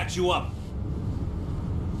 Gonna patch you up.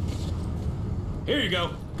 Here you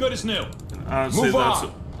go. Good as new.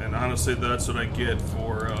 Honestly, that's what I get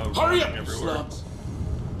for hurry up, everywhere. slums.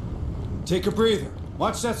 Take a breather.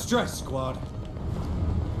 Watch that stress, squad.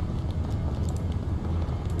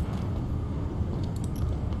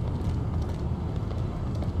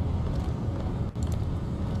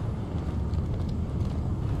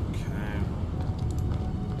 Okay.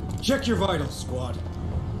 Check your vitals, squad.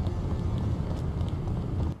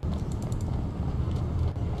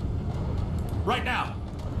 Right now.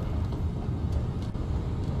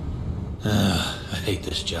 I hate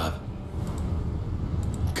this job.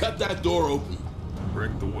 Cut that door open.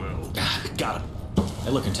 Break the weld. Got him.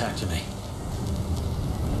 They look intact to me.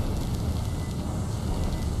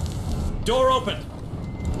 Door open.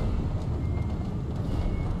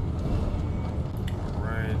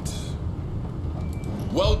 Alright.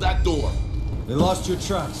 Weld that door. They lost your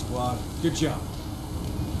track, squad. Good job.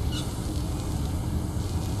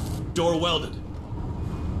 Door welded.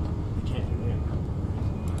 They can't get in.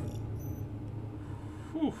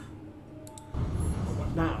 Whew.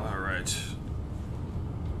 What now? Alright.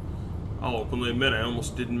 I'll openly admit I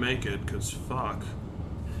almost didn't make it, cause fuck.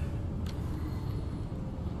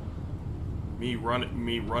 Me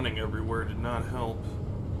running everywhere did not help.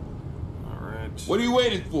 Alright. What are you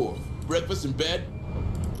waiting for? Breakfast in bed?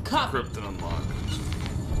 Krypton unlock.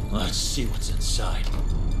 Let's see what's inside.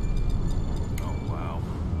 Oh wow.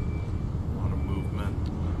 A lot of movement.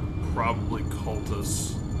 Probably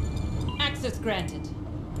cultists. Access granted.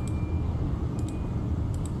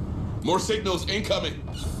 More signals incoming.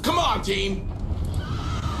 Come on, team.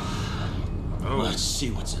 Oh. Let's see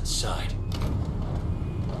what's inside.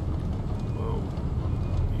 Whoa.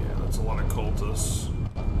 Yeah, that's a lot of cultists.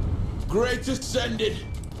 Great Ascended.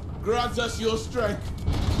 Grant us your strength.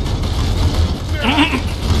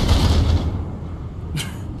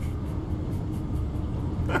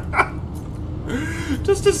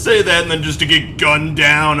 Just Just to say that and then just to get gunned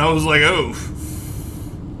down, I was like, oh.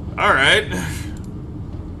 Alright.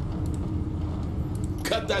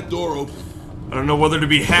 Cut that door open. I don't know whether to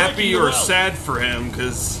be happy or sad for him,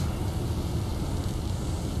 because...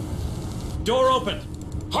 Door open!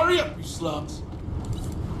 Hurry up, you slugs!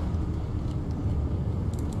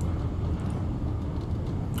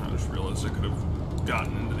 I just realized I could have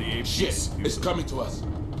gotten into the AP. Shit, it's coming to us.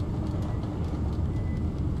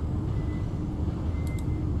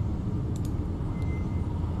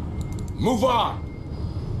 Move on!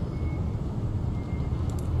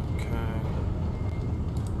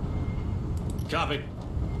 Copy.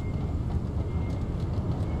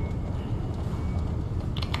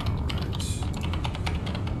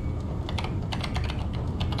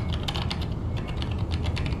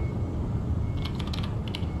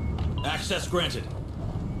 Access granted.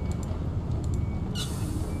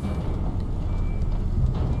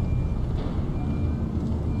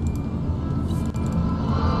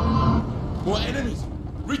 More enemies!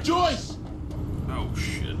 Rejoice! Oh,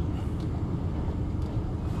 shit.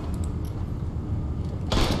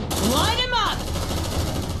 Line him up!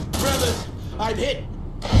 Brothers, I'm hit!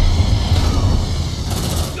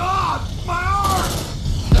 God! My arm!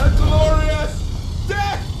 A glorious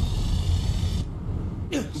death!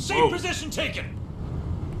 Safe position taken!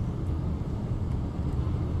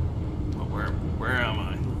 Well, where am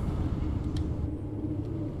I?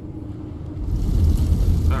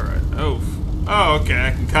 Alright. Oh, okay.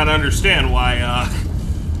 I can kind of understand why,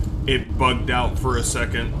 it bugged out for a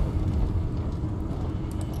second.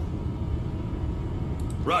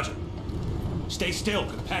 Roger. Stay still.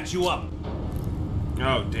 Can patch you up.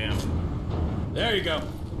 Oh, damn. There you go.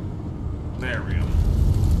 There we go.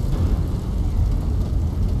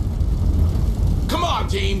 Come on,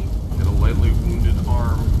 team! Get a lightly wounded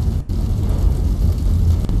arm.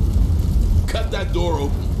 Cut that door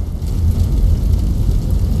open.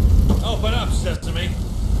 Open up, Sesame.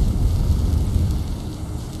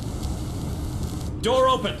 Door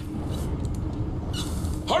open.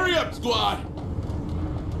 Hurry up, squad!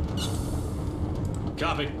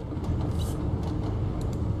 Copy.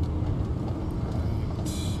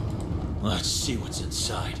 Let's see what's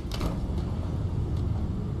inside.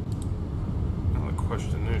 Now the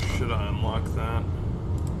question is, should I unlock that?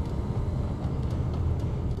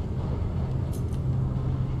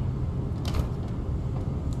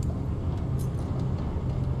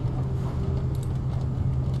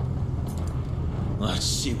 Let's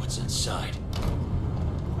see what's inside.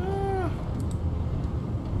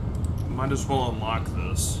 Might as well unlock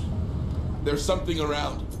this. There's something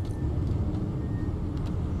around.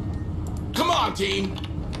 Come on, team!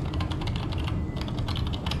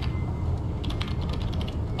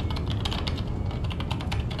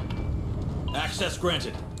 Access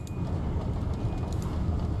granted.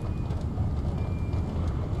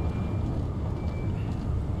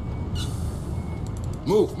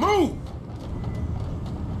 Move, move!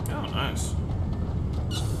 Oh, nice.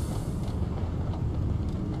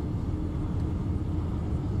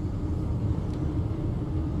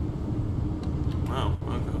 Wow,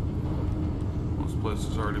 okay. Well, this place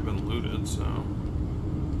has already been looted, so...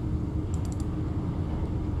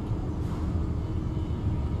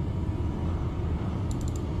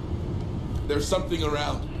 There's something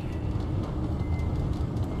around.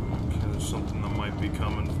 Okay, there's something that might be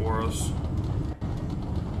coming for us.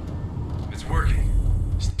 It's working.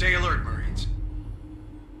 Stay alert, Marines.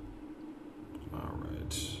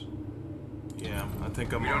 Alright. Yeah, I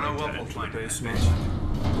think I'm We don't on know what to we'll enter find the in that basement.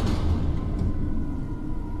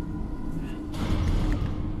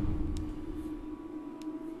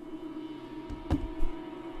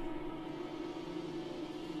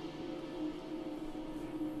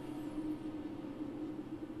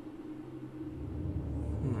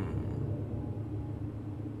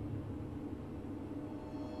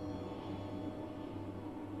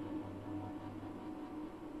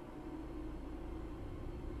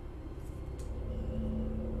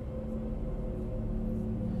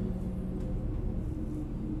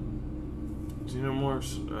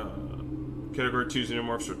 Xenomorphs, Category 2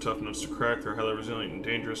 Xenomorphs are tough enough to crack. They're highly resilient and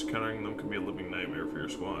dangerous. Countering them can be a living nightmare for your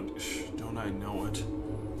squad. Don't I know it?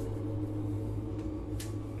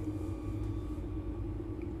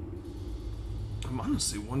 I'm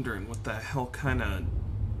honestly wondering what the hell kind of,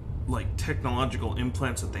 like, technological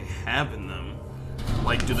implants that they have in them.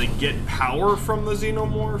 Like, do they get power from the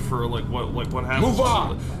Xenomorph, or like what happens? Move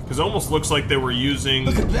on! Because it almost looks like they were using...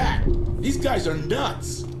 Look at that! These guys are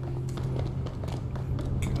nuts!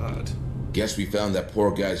 God. Guess we found that poor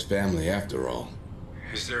guy's family after all.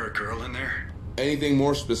 Is there a girl in there? Anything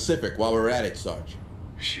more specific while we're at it, Sarge?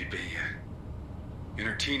 She'd be In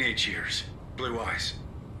her teenage years. Blue eyes.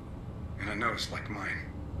 And a nose like mine.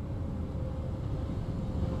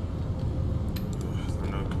 There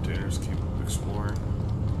are no containers. Keep exploring.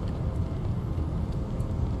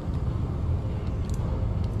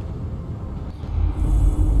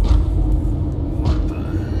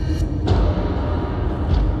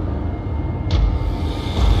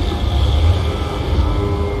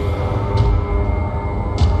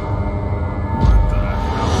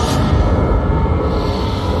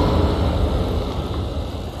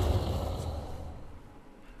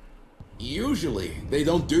 Usually, they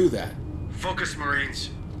don't do that. Focus,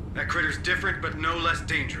 Marines. That critter's different, but no less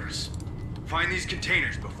dangerous. Find these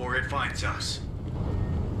containers before it finds us.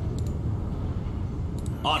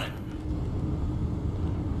 On it.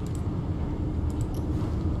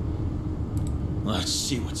 Let's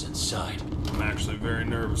see what's inside. I'm actually very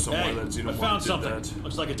nervous on why that Xenomorph I found did something. that.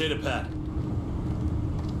 Looks like a data pad.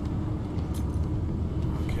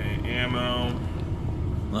 Okay, ammo.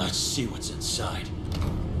 Let's see what's inside.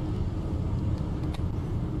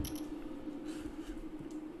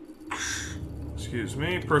 Excuse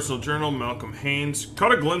me. Personal journal, Malcolm Haynes.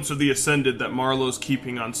 Caught a glimpse of the Ascended that Marlowe's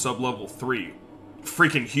keeping on sub-level 3.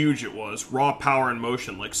 Freaking huge it was. Raw power and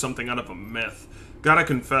motion, like something out of a myth. Gotta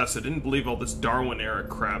confess, I didn't believe all this Darwin-era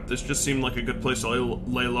crap. This just seemed like a good place to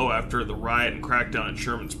lay low after the riot and crackdown in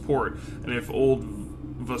Sherman's Port. And if old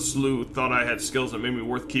Vaslu thought I had skills that made me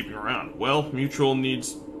worth keeping around. Well, mutual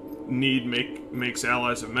makes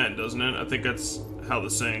allies of men, doesn't it? I think that's how the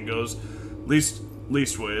saying goes.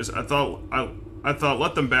 Leastways, I thought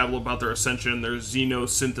let them babble about their ascension, their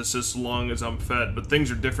xenosynthesis, as long as I'm fed. But things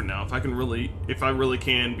are different now. If I really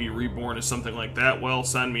can be reborn as something like that, well,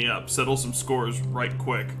 sign me up. Settle some scores right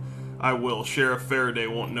quick. I will. Sheriff Faraday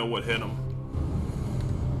won't know what hit him.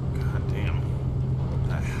 God damn.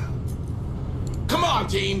 Come on,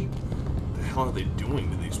 team! What the hell are they doing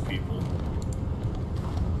to these people?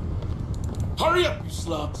 Hurry up, you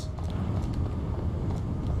slugs!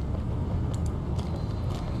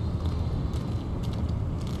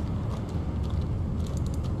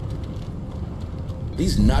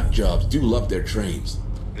 These nut jobs do love their trains.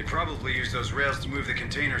 They probably use those rails to move the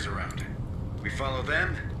containers around. We follow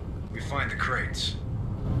them, we find the crates.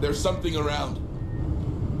 There's something around.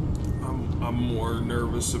 I'm more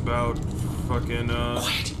nervous about fucking,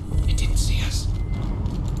 Quiet! It didn't see us.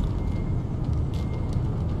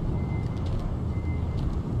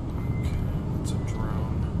 Okay, that's a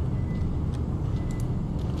drone.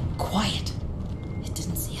 Quiet. It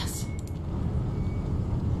didn't see us.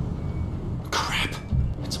 Crap!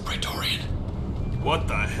 It's a Praetorian. What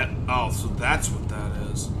the heck? Oh, so that's what that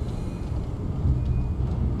is.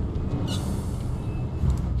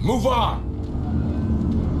 Move on!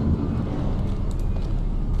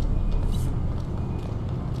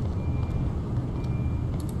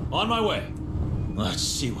 On my way. Let's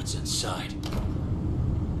see what's inside.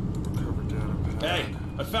 Recover data pad. Hey,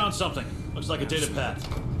 I found something. Looks like a data pad.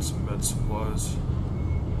 Some med supplies.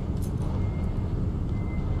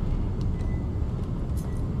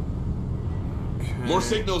 More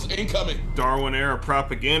signals incoming. Darwin-era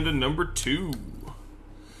propaganda number 2.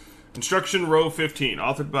 Instruction row 15,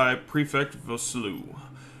 authored by Prefect Voslu.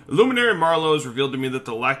 Illuminary Marlowe has revealed to me that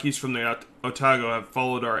the lackeys from the Otago have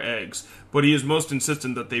followed our eggs, but he is most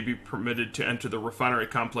insistent that they be permitted to enter the refinery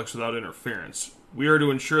complex without interference. We are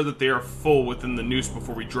to ensure that they are full within the noose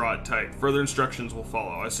before we draw it tight. Further instructions will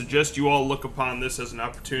follow. I suggest you all look upon this as an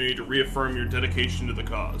opportunity to reaffirm your dedication to the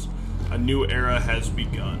cause. A new era has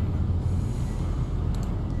begun.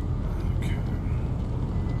 Okay.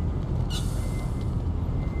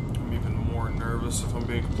 I'm even more nervous if I'm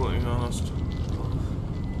being completely honest.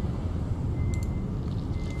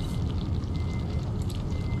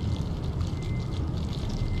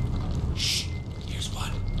 Shh! Here's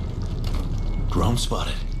one. Drone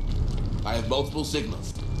spotted. I have multiple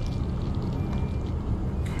signals.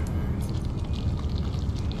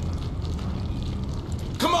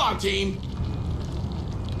 Come on, team!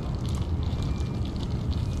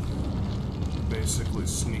 Basically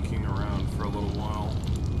sneaking around for a little while.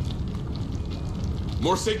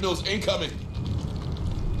 More signals incoming.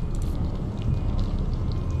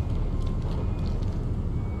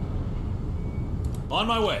 On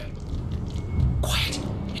my way. Quiet!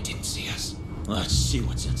 It didn't see us. Let's see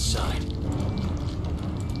what's inside.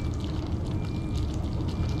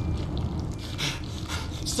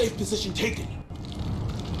 Safe position taken.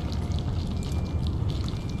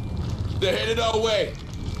 They're headed our way.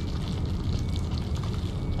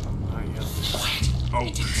 Quiet! Oh,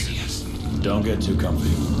 it didn't see us. Don't get too comfy,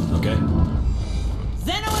 okay?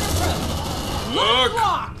 Xeno in approach! Look!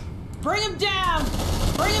 Lock! Bring him down!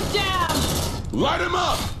 Bring him down! Light him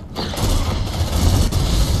up!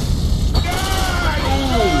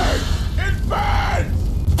 It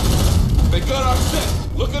burns! They got our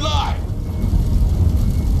scent. Look alive!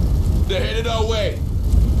 They're headed our way.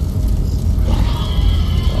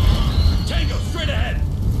 Tango, straight ahead!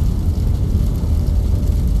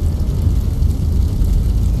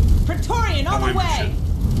 Praetorian, on the way!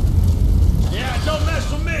 Yeah, don't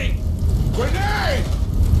mess with me! Grenade!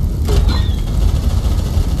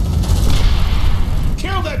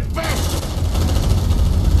 Kill that bastard!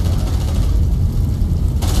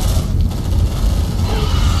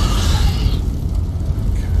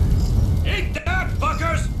 Eat that,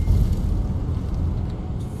 fuckers!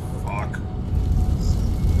 Fuck.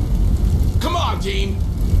 Come on, team!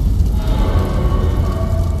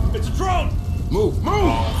 It's a drone! Move, move!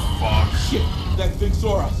 Oh, fuck. Shit, that thing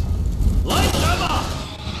saw us. Light them up!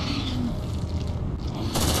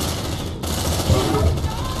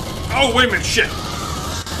 Oh, wait a minute, shit!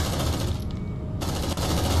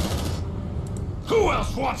 Who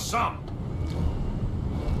else wants some?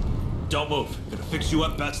 Don't move. Gonna fix you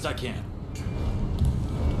up best I can.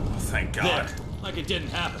 Oh, thank God. There, like it didn't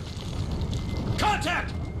happen.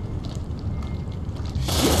 Contact!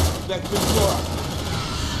 Shit, that thing saw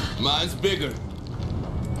us. Mine's bigger.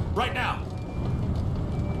 Right now.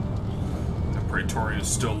 The Praetorian is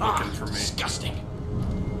still looking for me. Disgusting.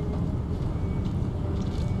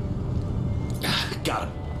 Got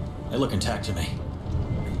him. They look intact to me.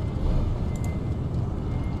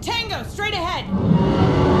 Tango, straight ahead!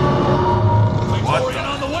 What?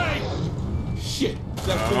 On the way! Shit,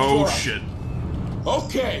 that thing Oh, saw us. shit.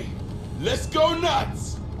 Okay, let's go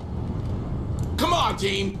nuts! Come on,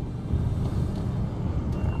 team!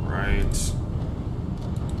 Right.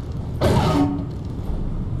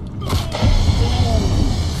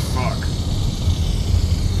 Fuck.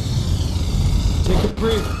 Take a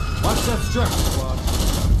breather. Watch that structure, squad.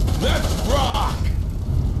 Let's rock!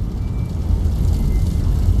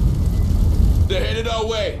 They're headed our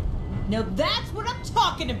way. Now that's what I'm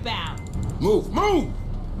talking about! Move, move!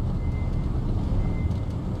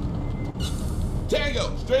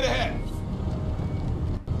 Tango, straight ahead.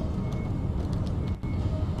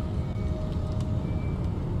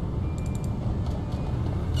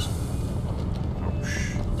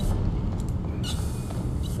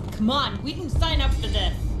 Come on, we can sign up for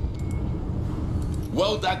this.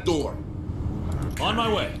 Weld that door. On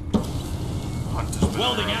my way. Hunt has been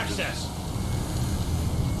Welding interrupted. access.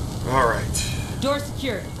 All right. Door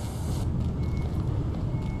secured.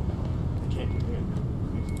 Okay,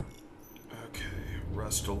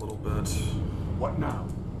 rest a little bit. What now?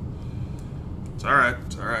 It's all right.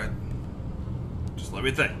 It's all right. Just let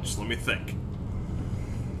me think. Just let me think.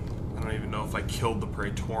 I don't even know if I killed the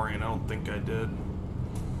Praetorian. I don't think I did.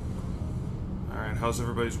 All right. How's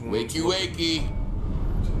everybody's wounds? Wakey, wakey.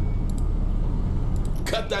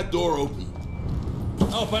 Cut that door open.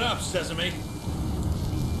 Open up, Sesame.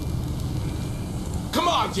 Come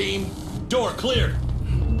on, team. Door cleared.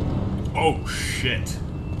 Oh shit.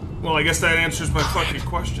 Well, I guess that answers my fucking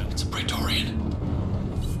question. It's a Praetorian.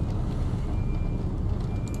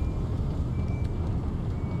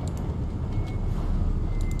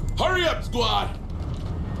 Hurry up, squad!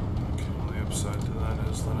 Okay, well, the upside to that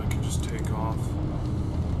is that I can just take off.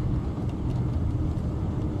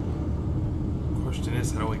 Question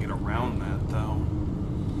is, how do I get around that, though?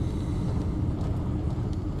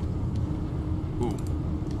 Ooh.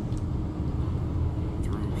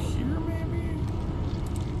 Through here, maybe?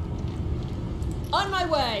 On my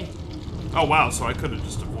way! Oh, wow, so I could have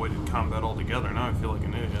just avoided combat altogether. Now I feel like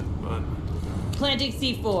an idiot, but... Planting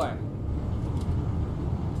C4.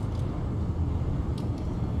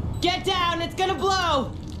 Get down, it's gonna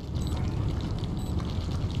blow!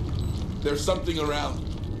 There's something around.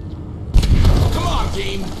 Come on,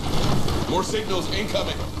 team! More signals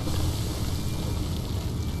incoming.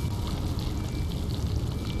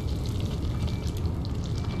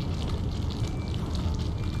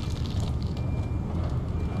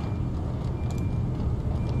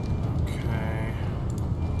 Okay.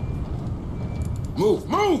 Move,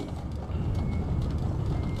 move!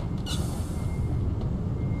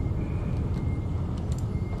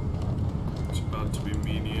 It's about to be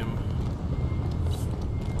medium.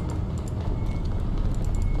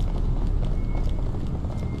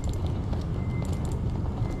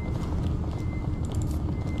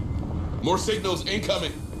 More signals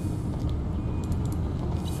incoming.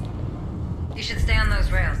 You should stay on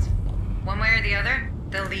those rails. One way or the other,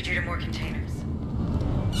 they'll lead you to more containers.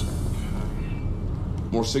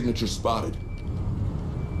 More signatures spotted.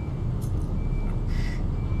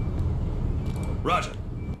 Roger.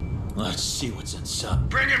 Let's see what's inside.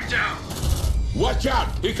 Bring him down! Watch out!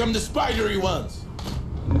 Here come the spidery ones!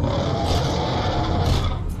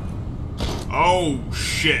 Oh,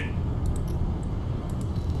 shit.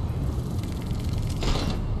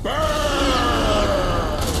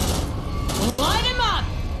 Line him up!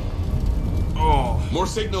 Oh. More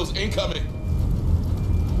signals incoming.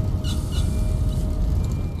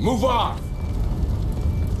 Move on!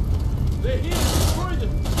 They're here! Destroy them!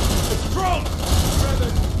 It's drone!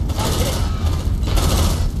 Brother,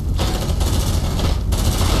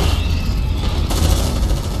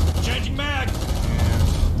 Changing mag!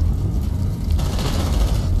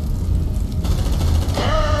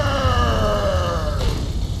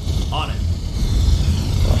 On it.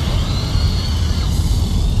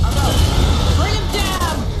 I'm out! Bring him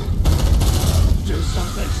down! Do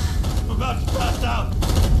something. I'm about to pass out.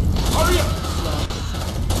 Hurry up!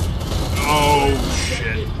 Oh,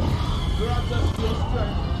 shit. We're out to your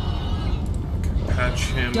strength. Patch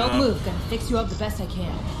him Don't up. move. Gonna fix you up the best I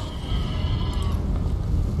can.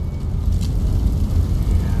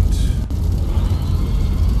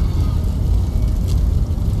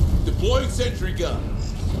 Deploying sentry gun.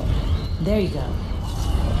 There you go.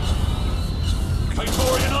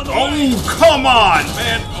 Praetorian on the way! Oh, come on,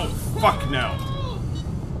 man. Oh, fuck no.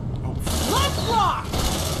 Let's rock!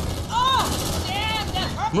 Oh, damn, that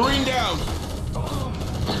hurt! Marine down.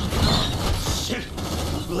 Shit!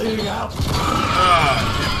 Bleeding out.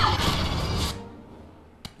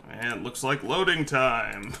 And it looks like loading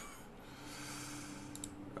time.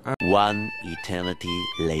 One eternity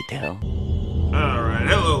later. Alright,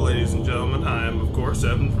 hello ladies and gentlemen. I am, of course,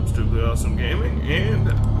 Evan from Stupidly Awesome Gaming,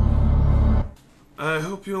 and I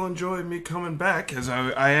hope you'll enjoy me coming back, as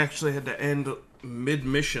I actually had to end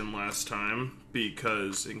mid-mission last time,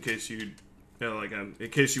 because in case you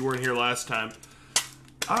weren't here last time,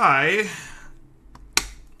 I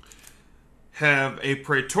have a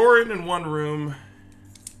Praetorian in one room.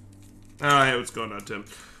 Oh, hey, what's going on, Tim?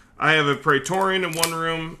 I have a Praetorian in one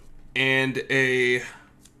room, and a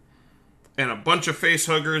bunch of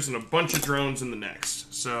facehuggers and a bunch of drones in the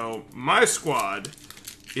next. So my squad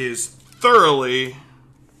is thoroughly,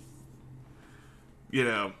 you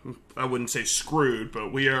know, I wouldn't say screwed,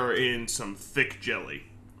 but we are in some thick jelly.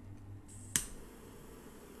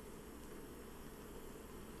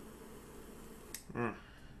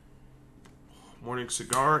 Morning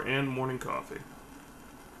cigar and morning coffee.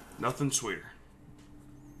 Nothing sweeter.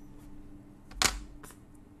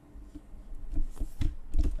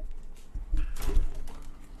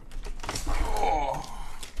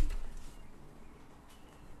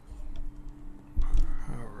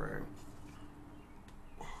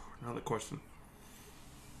 Another question.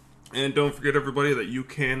 And don't forget, everybody, that you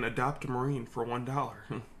can adopt a Marine for $1.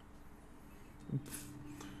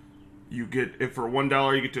 You get, if for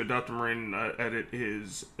 $1 you get to adopt a Marine, edit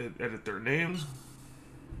their name.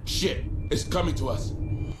 Shit, it's coming to us.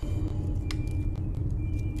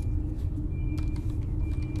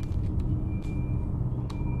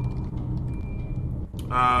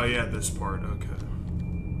 Oh, yeah, this part, okay.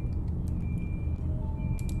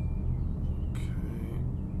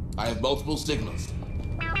 I have multiple signals.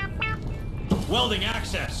 Welding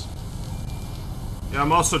access. Yeah,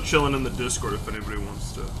 I'm also chilling in the Discord if anybody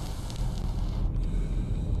wants to.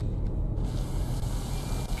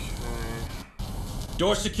 Okay.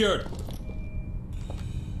 Door secured.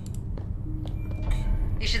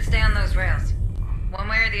 You should stay on those rails. One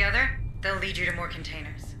way or the other, they'll lead you to more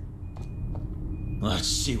containers. Let's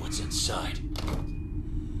see what's inside.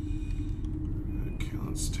 Okay,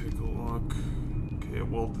 let's take a look. Okay,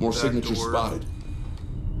 well, More signatures spotted.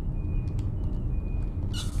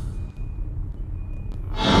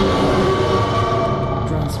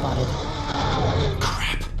 Drone spotted.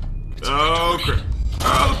 Crap. Oh, crap.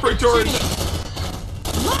 Oh, the Praetorian.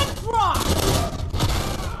 Let's rock!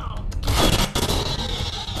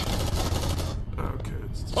 Okay.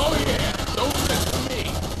 Oh yeah, don't mess with me.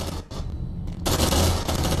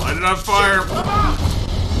 Light it on fire.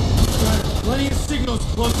 Plenty of signals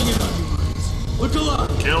closing in on you, Marines. Look alive!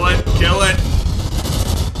 Kill it, kill it.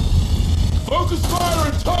 Focus fire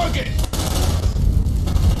and target.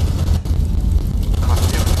 Oh,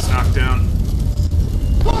 damn, it's knocked down.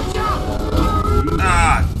 Watch out!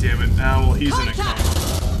 Ah, damn it. Ah, well, he's in a coma.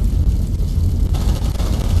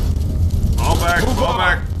 Fall back, fall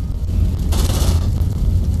back.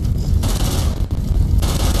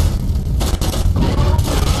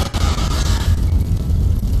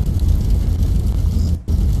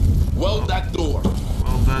 Weld that door.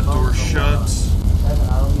 Weld that door shut. Evan,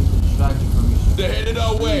 I don't mean to distract you from your They're headed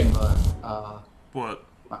our way. but, What?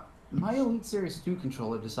 my Elite Series 2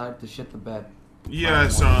 controller decided to shit the bed. Yeah,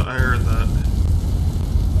 I heard that.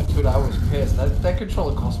 Dude, I was pissed. That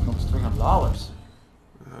controller cost me almost $300.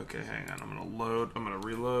 Okay, hang on. I'm gonna load. I'm gonna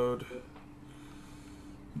reload.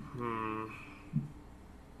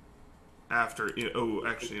 After, oh,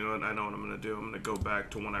 actually, you know what? I know what I'm gonna do. I'm gonna go back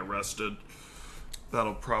to when I rested.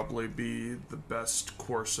 That'll probably be the best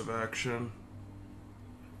course of action.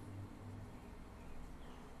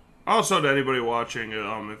 Also, to anybody watching,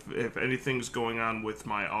 if anything's going on with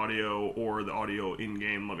my audio or the audio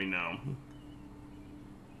in-game, let me know.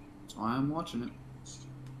 That's why I'm watching it.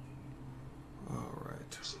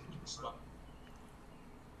 Alright.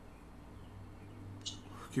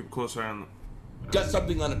 Keep a close eye on the... Got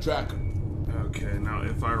something on the tracker. Okay, now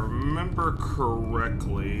if I remember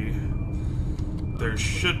correctly, there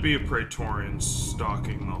should be a Praetorian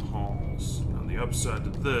stalking the halls. Now the upside to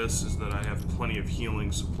this is that I have plenty of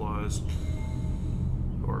healing supplies.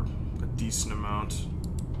 Or a decent amount.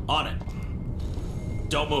 On it.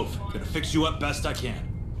 Don't move. Gonna fix you up best I can.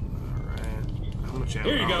 Alright. How much ammo?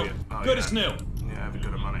 Here you go. Oh, Good yeah. as new. Yeah, I have a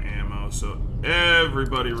good amount of ammo, so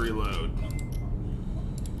everybody reload.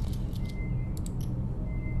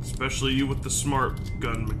 Especially you with the smart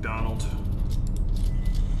gun, McDonald.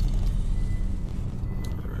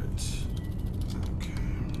 Alright. Okay.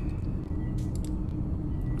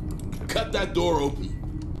 Cut that door open.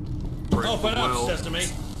 Open up, Sesame.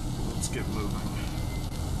 Let's get moving.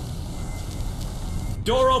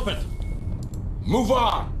 Door open. Move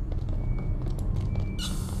on.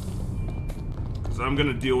 Because I'm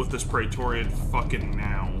gonna deal with this Praetorian fucking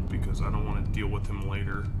now, because I don't want to deal with him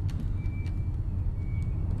later.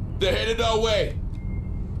 They're headed our way.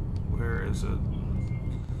 Where is it?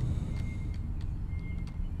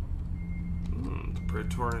 The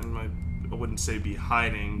Praetorian might, I wouldn't say be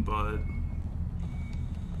hiding, but...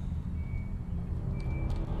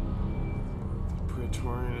 The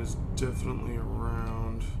Praetorian is definitely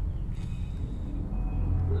around.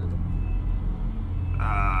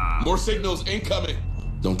 More signals incoming.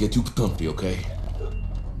 Don't get too comfy, okay?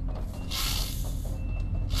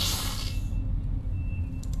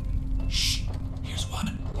 Shh. Here's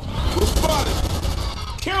one. We're spotted.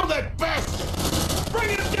 Kill that bastard. Bring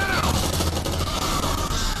him down.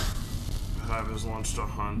 Hive has launched a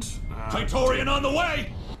hunt. Praetorian on the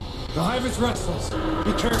way. The Hive is restless.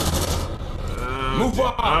 Be careful. Move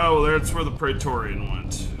on. Oh, that's where the Praetorian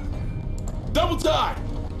went. Double time.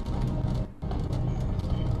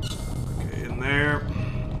 Okay, in there.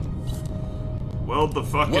 Weld the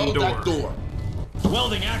fucking Weld door. that door.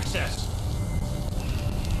 Welding access.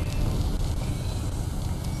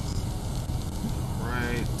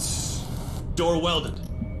 Right. Door welded.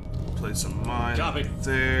 Place a mine Copy.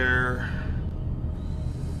 there.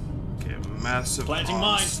 Okay, massive Planting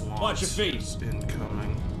mine. onslaught Watch your feet. is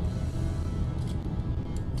incoming.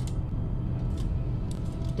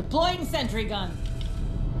 Deploying sentry gun.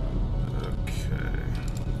 Okay.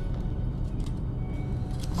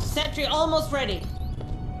 Sentry almost ready.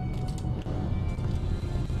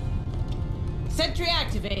 Sentry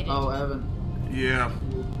activated. Oh, Evan. Yeah.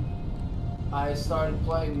 I started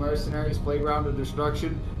playing Mercenaries Playground of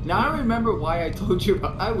Destruction. Now I remember why I told you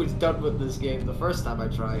about I was done with this game the first time I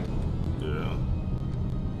tried. Yeah.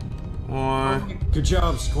 Why? Good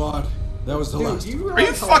job, squad. That was the Dude, last. do you Are you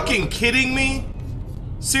realize how fucking long- kidding me?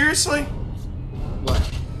 Seriously?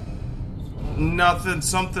 What? Nothing.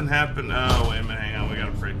 Something happened. Oh, wait a minute. Hang on. We got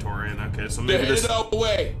a Praetorian. Okay, so They're maybe headed this, our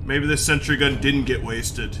way. maybe this sentry gun didn't get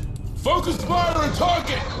wasted. Focus fire on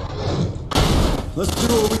target. Let's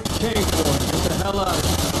do what we came for. Get the hell out of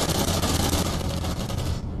here.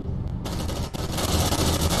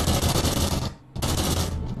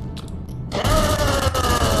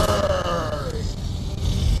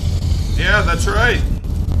 Yeah, that's right.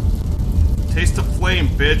 Taste the flame,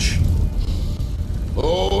 bitch.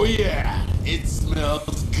 Oh yeah, it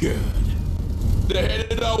smells good. They're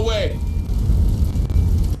headed our way.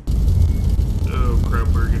 Oh crap,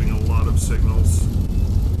 we're getting a lot of signals.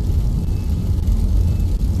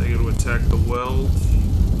 They going to attack the weld.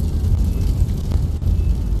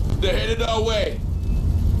 They're headed our way.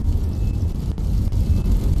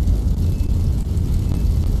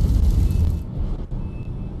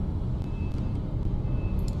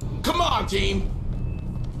 Come on, team.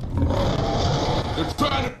 They're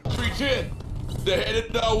trying to reach in. They're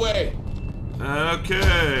headed our way.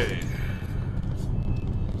 Okay.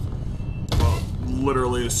 Well,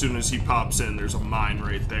 literally as soon as he pops in, there's a mine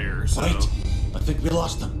right there, so... Wait, I think we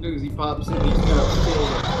lost them. As soon as he pops in, he's gonna kill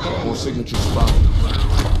them. More signature spot.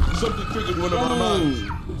 Something triggered one of our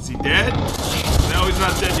mines. Is he dead? No, he's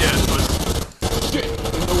not dead yet, but... Shit,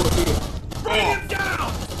 they know we're here. Bring him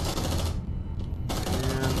down.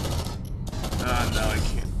 No, I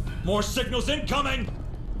can't. More signals incoming.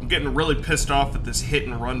 I'm getting really pissed off at this hit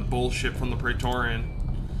and run bullshit from the Praetorian.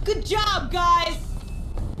 Good job, guys!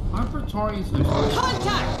 Our Praetorians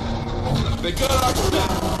Contact! They got our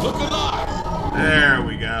ship! Look alive! There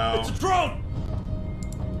we go. It's a drone!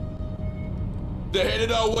 They're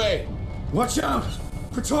headed our way. Watch out!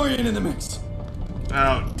 Praetorian in the mix.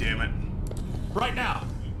 Oh, damn it. Right now.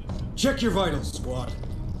 Check your vitals, squad.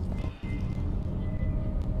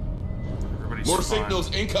 Everybody's More fine.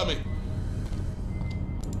 signals incoming.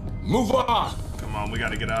 Move on. Come on, we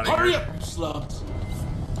gotta get out of Hurry here. up, you slubs.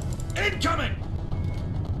 Incoming!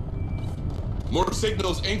 More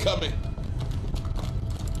signals incoming.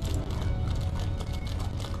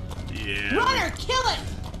 Yeah. Runner, kill it!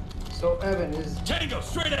 So, Evan, is Tango,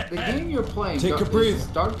 straight ahead! the game you're playing... Take a is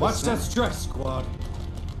breather. Dark Watch Descent? that stress, squad.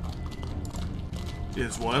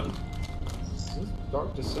 Is what? Is this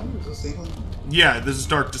Dark Descent or is this the same one? Yeah, this is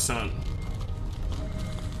Dark Descent.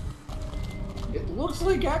 It looks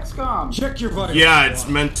like XCOM. Check your vitals. Yeah, squad. it's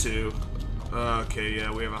meant to. Okay, yeah,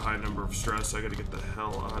 we have a high number of stress. I gotta get the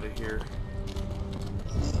hell out of here.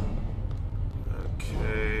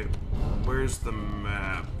 Okay, where's the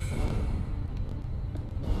map?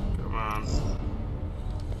 Come on.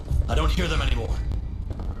 I don't hear them anymore.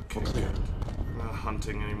 Okay, We're clear. I'm not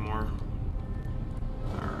hunting anymore.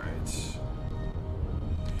 Alright.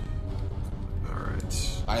 Alright.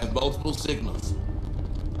 I have multiple signals.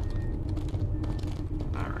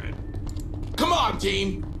 Alright. Come on,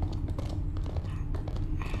 team.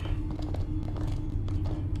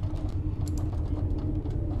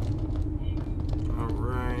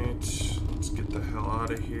 Alright. Let's get the hell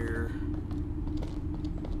out of here.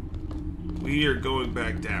 We are going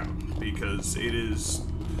back down because it is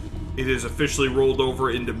officially rolled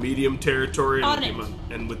over into medium territory,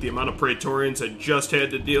 and with the amount of Praetorians I just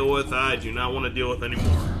had to deal with, I do not want to deal with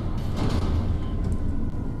anymore.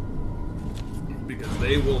 Because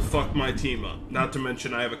they will fuck my team up. Not to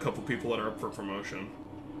mention I have a couple people that are up for promotion.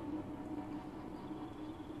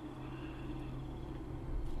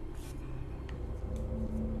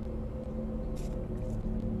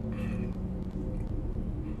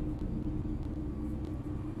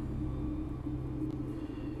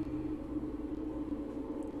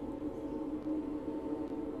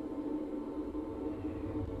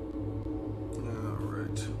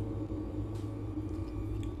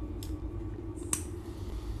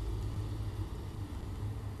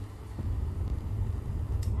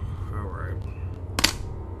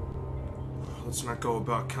 Let's not go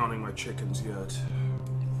about counting my chickens yet.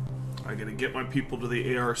 I gotta get my people to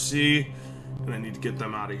the ARC, and I need to get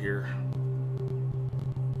them out of here.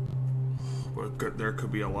 But there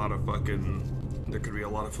could be a lot of fucking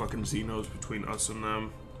Xenos between us and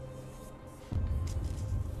them.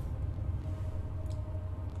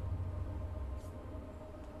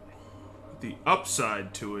 The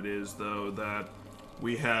upside to it is, though, that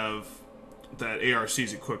we have that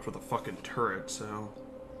ARC's equipped with a fucking turret, so...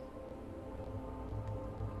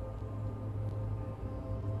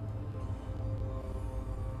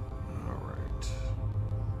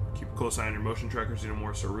 Close eye on your motion trackers, no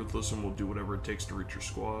more so ruthless, and we'll do whatever it takes to reach your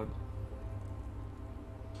squad.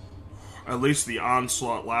 At least the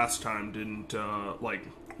onslaught last time didn't,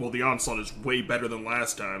 well, the onslaught is way better than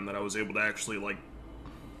last time, that I was able to actually,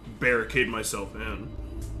 barricade myself in.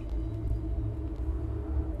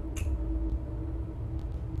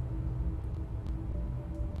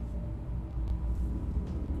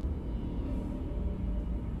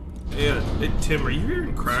 Yeah, hey, Tim, are you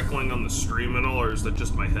hearing crackling on the stream at all, or is that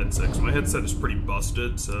just my headset? 'Cause my headset is pretty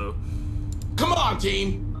busted, so... Come on,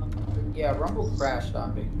 team! Yeah, Rumble crashed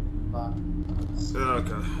on me.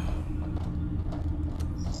 Okay.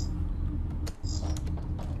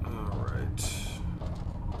 Alright.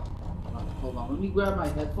 Hold on, let me grab my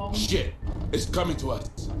headphones. Shit! It's coming to us.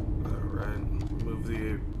 Alright, move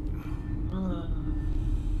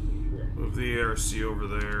the ARC over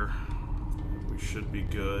there. We should be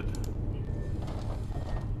good.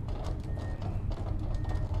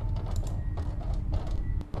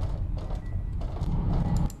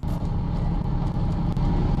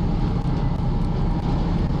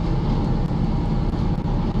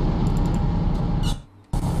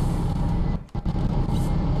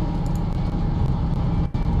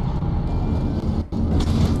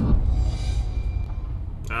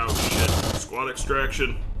 Oh shit, squad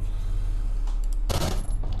extraction.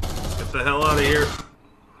 Let's get the hell out of here.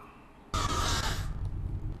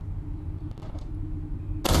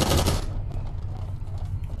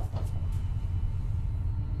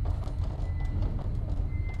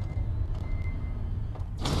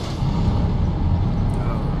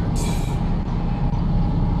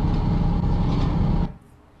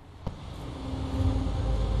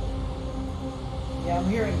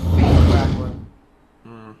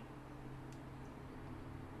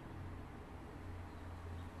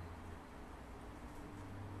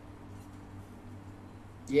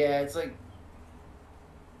 Yeah, it's like...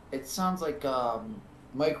 It sounds like,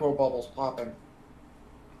 micro bubbles popping.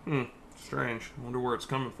 Strange. I wonder where it's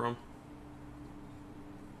coming from.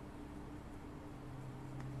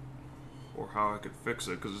 Or how I could fix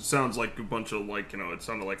it, because it sounds like a bunch of, like, you know, it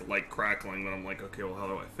sounded like light crackling, but I'm like, okay, well, how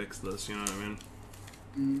do I fix this, you know what I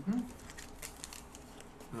mean?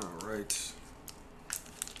 Alright.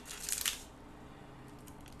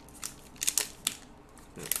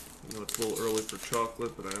 Yeah, I know it's a little early for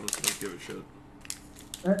chocolate, but I am just gonna give it shit.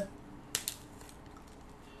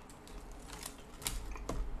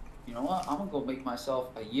 You know what? I'm gonna go make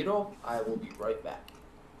myself a gyro. I will be right back.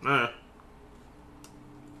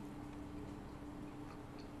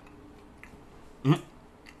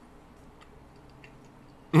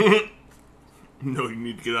 No, you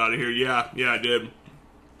need to get out of here. Yeah, I did.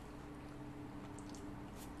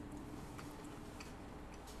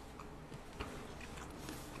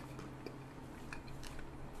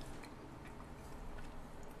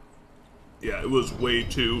 Yeah, it was way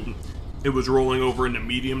too... It was rolling over into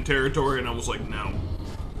medium territory, and I was like, no.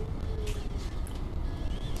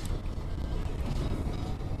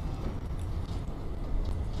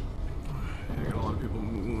 I got a lot of people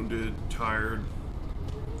wounded, tired.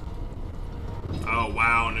 Oh,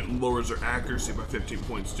 wow, and it lowers their accuracy by 15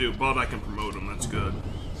 points, too. But I can promote them, that's good.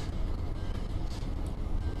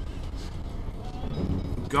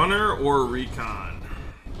 Gunner or recon?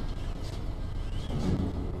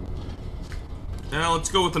 Now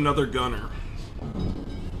let's go with another gunner.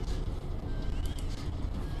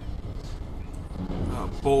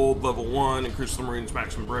 Bold, level 1, increase the Marine's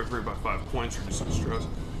maximum bravery by 5 points, reducing stress.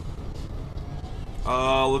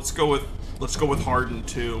 Let's go with hardened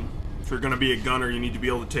too. If you're gonna be a gunner, you need to be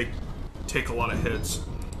able to take a lot of hits.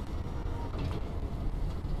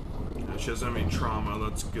 Yeah, she doesn't have any trauma,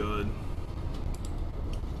 that's good.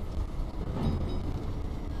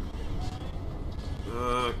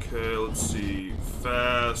 Okay, let's see.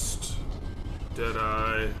 Fast,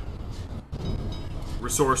 Deadeye,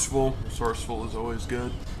 resourceful. Resourceful is always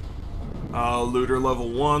good. Looter level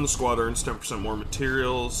 1. The squad earns 10% more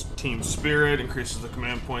materials. Team Spirit increases the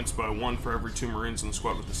command points by 1 for every 2 Marines in the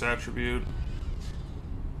squad with this attribute.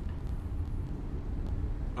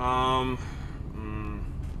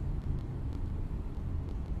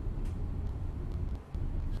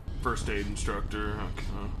 First aid instructor.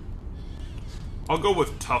 Okay. I'll go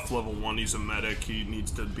with tough level 1. He's a medic. He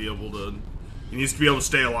needs to be able to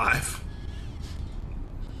stay alive.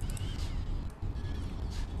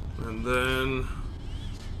 And then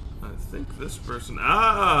I think this person,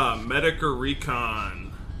 medic or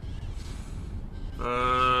recon.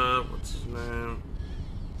 What's his name?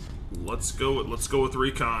 Let's go with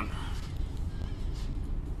recon.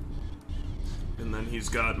 And then he's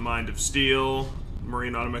got Mind of Steel.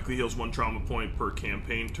 Marine automatically heals 1 trauma point per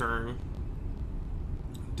campaign turn.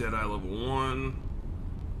 Deadeye level 1.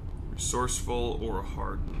 Resourceful or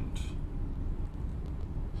hardened.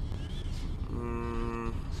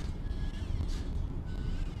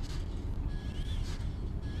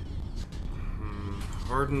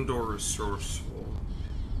 Hardened or resourceful?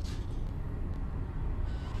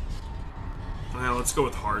 Well, let's go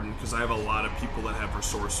with hardened, because I have a lot of people that have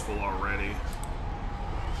resourceful already.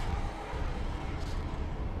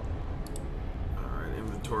 Alright,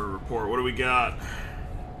 inventory report. What do we got?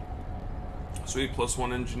 Sweet,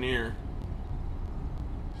 +1 engineer.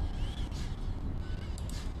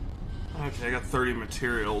 Okay, I got 30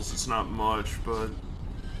 materials. It's not much, but...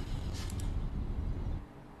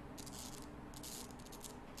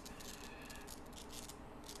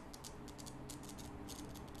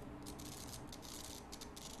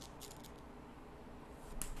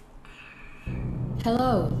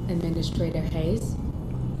 Hello, Administrator Hayes.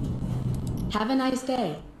 Have a nice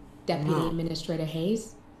day, Deputy Administrator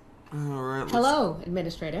Hayes. Alright, Hello,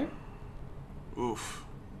 Administrator. Oof.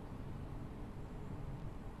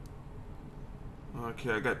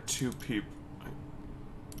 Okay, I got 2 people.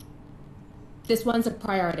 This one's a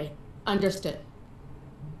priority. Understood.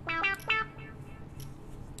 Okay,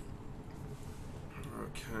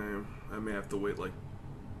 I may have to wait like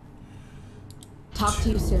Talk to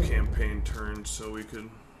you soon. Campaign turn so we could.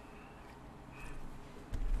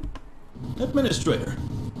 Administrator,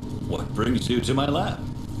 what brings you to my lab?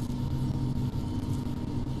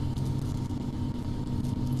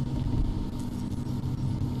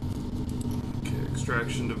 Okay,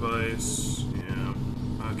 extraction device. Yeah.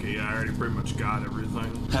 Okay, yeah, I already pretty much got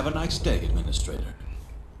everything. Have a nice day, Administrator.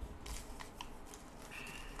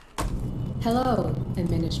 Hello,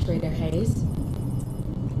 Administrator Hayes.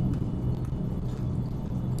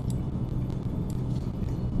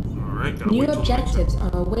 Alright, New objectives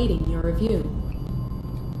are awaiting your review.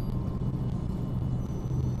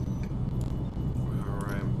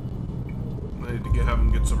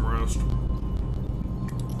 get some rest.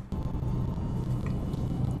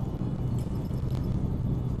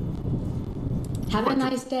 Have a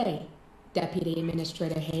nice day, Deputy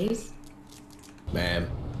Administrator Hayes. Ma'am.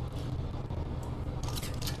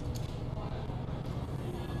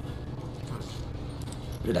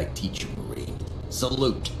 What did I teach you, Marine?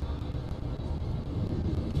 Salute.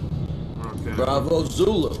 Okay. Bravo,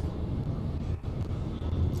 Zulu.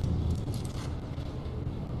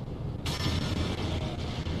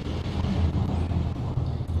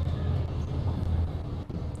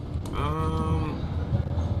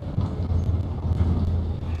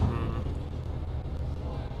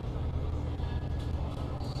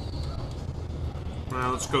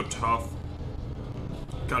 Well, let's go tough.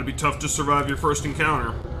 Gotta be tough to survive your first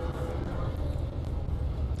encounter.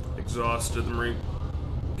 Exhausted, the Marine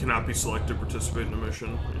cannot be selected to participate in a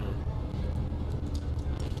mission. Yeah.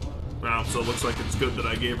 Wow, so it looks like it's good that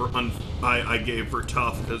I gave her I gave her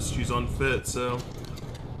tough because she's unfit, so.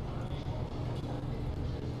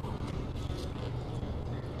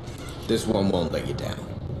 This one won't let you down.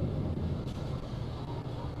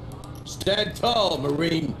 Stand tall,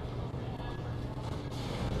 Marine.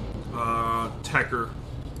 Tecker.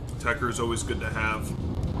 Tecker is always good to have.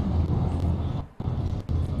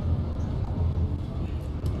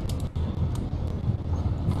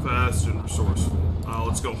 Fast and resourceful.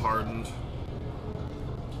 Let's go hardened.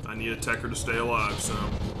 I need a Tecker to stay alive, so.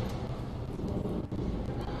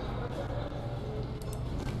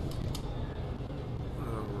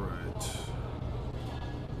 Alright.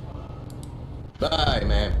 Bye,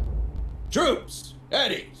 ma'am. Troops!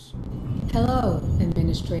 Eddies! Hello,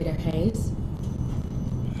 Administrator Hayes.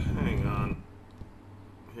 Hang on.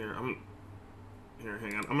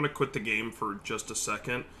 Hang on. I'm gonna quit the game for just a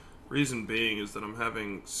second. Reason being is that I'm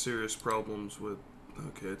having serious problems with...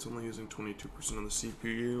 Okay, it's only using 22% of the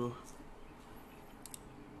CPU.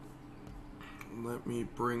 Let me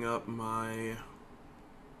bring up my...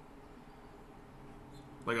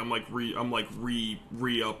 Like, I'm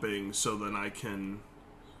re-upping so then I can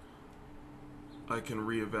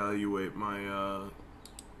reevaluate my,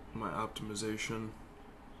 my optimization.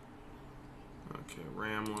 Okay,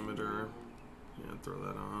 RAM limiter. Yeah, throw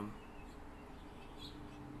that on.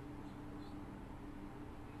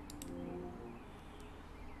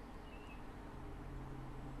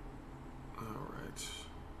 Alright.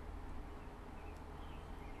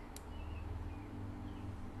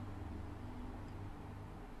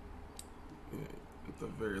 Yeah, at the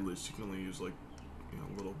very least you can only use like, you know,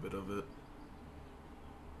 a little bit of it.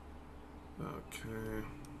 Okay.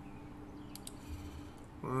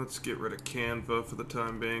 Let's get rid of Canva for the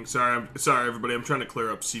time being. Sorry everybody, I'm trying to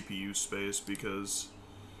clear up CPU space because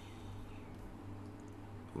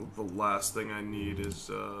the last thing I need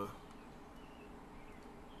is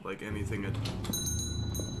like anything that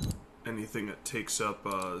takes up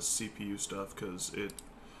CPU stuff, because it,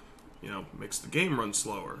 you know, makes the game run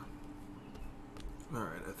slower. All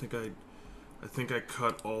right, I think I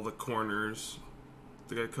cut all the corners. I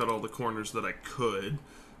think I cut all the corners that I could.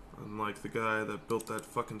 Unlike the guy that built that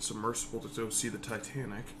fucking submersible to go see the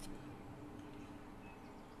Titanic.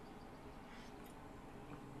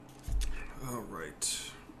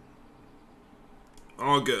 Alright.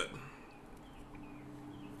 All good.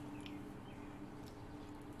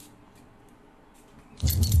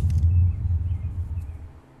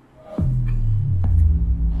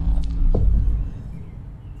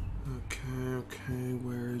 Okay,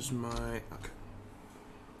 where's my... Okay.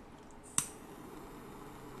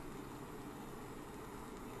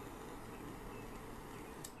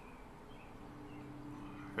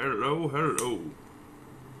 Hello, hello.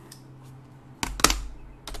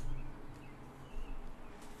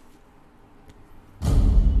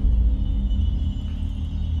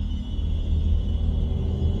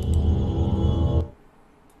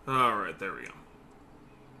 Alright, there we go.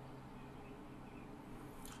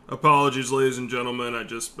 Apologies, ladies and gentlemen,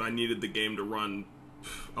 I needed the game to run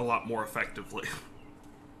a lot more effectively.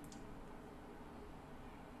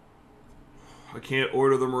 I can't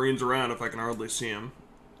order the Marines around if I can hardly see them.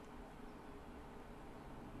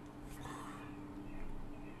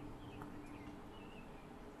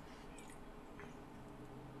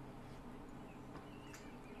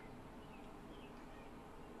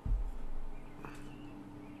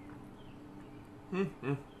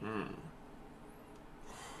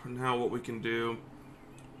 Now what we can do...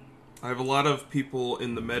 I have a lot of people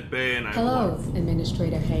in the med bay and I have Hello,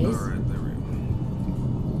 Administrator Hayes. Alright, there we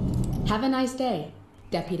go. Have a nice day,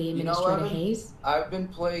 Deputy Administrator Hayes. I've been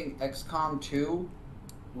playing XCOM 2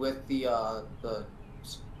 with the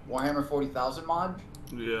Warhammer 40,000 mod.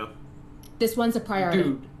 Yeah. This one's a priority.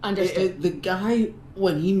 Dude, Understood. the guy,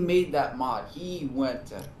 when he made that mod, he went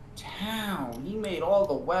to town. He made all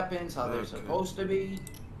the weapons how they're supposed to be.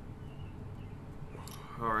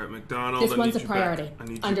 All right, McDonald. This one's a priority. I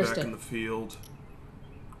need you Understood. back in the field.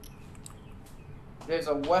 There's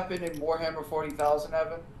a weapon in Warhammer 40,000,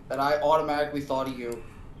 Evan, that I automatically thought of you.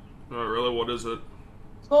 Oh, really? What is it?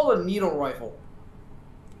 It's called a needle rifle.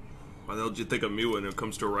 Why the hell did you think of me when it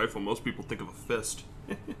comes to a rifle? Most people think of a fist.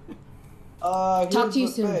 Talk to you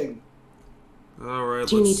soon. All right.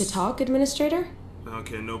 Do you need to talk, Administrator?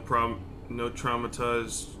 Okay, no problem. No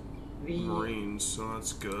traumatized Marines, so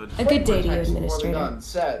that's good. A good day to you, Administrator. Gun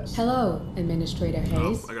says. Hello, Administrator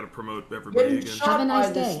Hayes. I gotta promote everybody again. Have a nice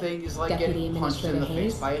by day, this thing is like Deputy getting punched in Administrator the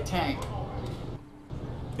face Hayes. by a tank.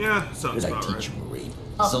 Yeah, sounds Did I about teach right. you, Marine?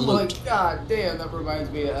 Oh Salute. my god damn, that reminds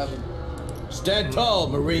me of Evan. Stand tall,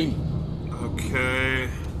 Marine. Okay.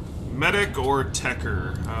 Medic or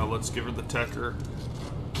Techer? Let's give her the Techer.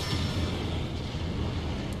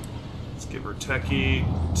 Let's give her Techie.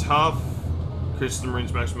 Tough. Increases the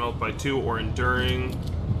Marine's maximum health by 2 or enduring.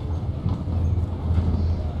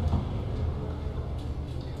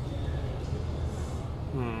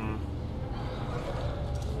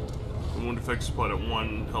 Wound effects applied at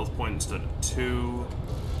 1 health point instead of 2.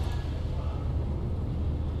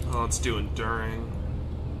 Oh, let's do enduring.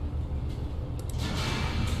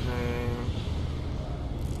 Okay.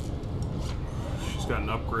 She's got an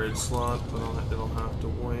upgrade slot, but it'll have to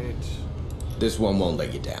wait. This one won't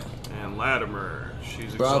let you down. And Latimer,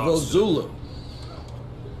 she's Bravo exhausted. Zulu.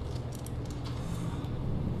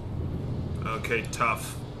 Okay,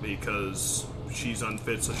 tough, because she's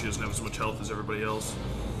unfit, so she doesn't have as much health as everybody else.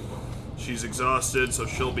 She's exhausted, so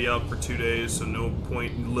she'll be out for 2 days, so no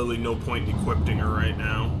point, Lily, no point in equipping her right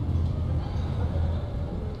now.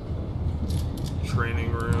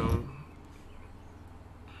 Training room.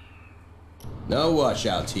 No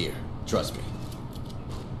washouts here. Trust me.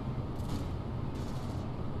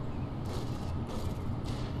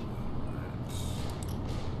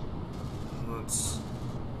 Let's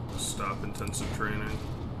stop intensive training.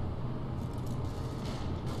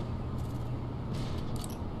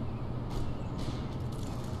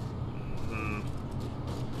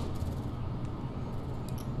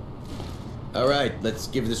 All right, let's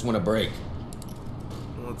give this one a break.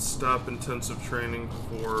 Let's stop intensive training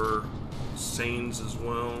for Sanes as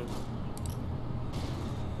well.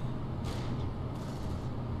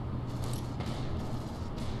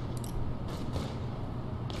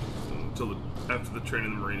 Until after the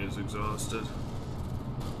training, the Marine is exhausted.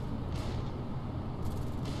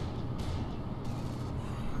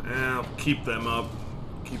 Yeah, I'll keep them up.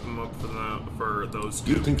 Keep them up for those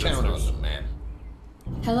two. You can count on them, man.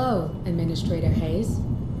 Hello, Administrator Hayes.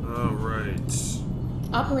 All right.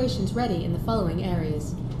 Operations ready in the following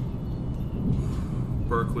areas.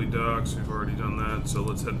 Berkeley docks, we've already done that, so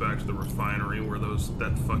let's head back to the refinery where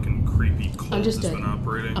that fucking creepy cult has Understood. been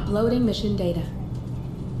operating. Uploading mission data.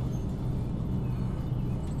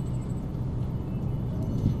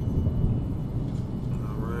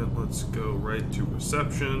 Alright, let's go right to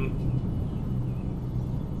reception.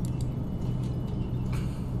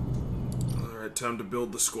 Alright, time to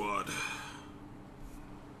build the squad.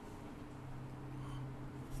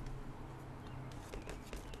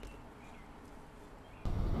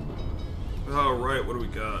 Alright, what do we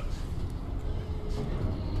got?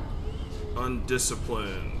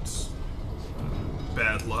 Undisciplined.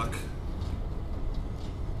 Bad luck.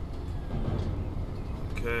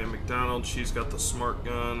 Okay, McDonald, she's got the smart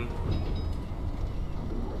gun.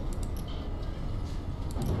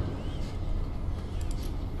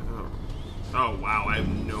 Oh wow, I have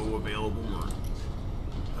no available mark.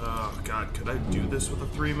 Oh god, could I do this with a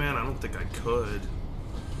 3-man? I don't think I could.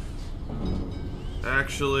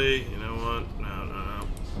 Actually, you know what? No.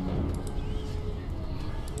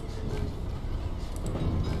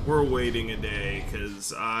 We're waiting a day,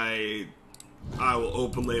 because I will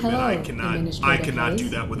openly admit I cannot do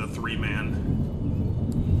that with a 3-man.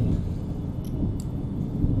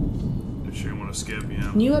 You sure you want to skip?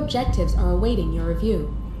 Yeah. New objectives are awaiting your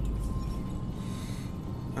review.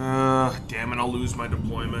 Damn it, I'll lose my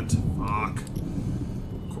deployment. Fuck.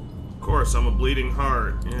 Of course, I'm a bleeding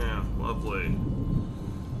heart. Yeah, lovely.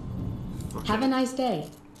 Have a nice day,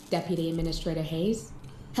 Deputy Administrator Hayes.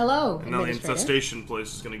 Hello, And now the Administrator. infestation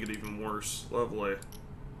place is going to get even worse. Lovely.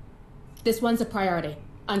 This one's a priority.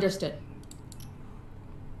 Understood.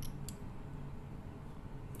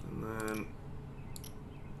 And then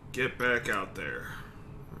get back out there.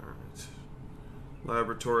 Alright.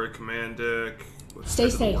 Laboratory, command deck. Let's Stay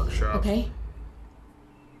head to the safe, workshop. okay?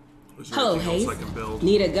 Is there Hello, anything else Hayes. I can build?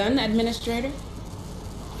 Need a gun, Administrator?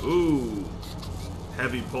 Ooh.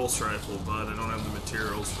 heavy pulse rifle, but I don't have the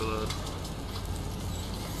materials for that.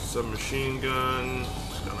 Submachine gun,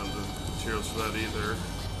 don't have the materials for that either.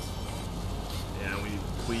 Yeah,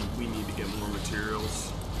 we need to get more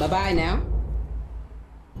materials. Bye-bye now.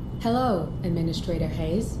 Hello, Administrator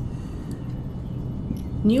Hayes.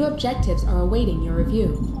 New objectives are awaiting your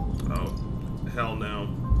review. Oh, hell no.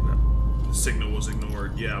 The signal was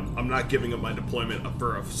ignored. Yeah, I'm not giving up my deployment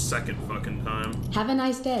for a second fucking time. Have a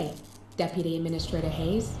nice day, Deputy Administrator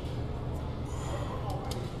Hayes.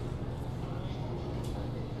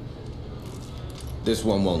 This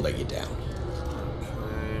one won't let you down.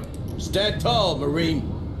 Okay. Stand tall, Marine.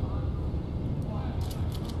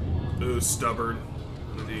 Ooh, stubborn.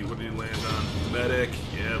 What did he land on? Medic.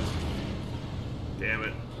 Yep. Damn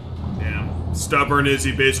it. Damn. Stubborn is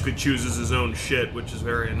he basically chooses his own shit, which is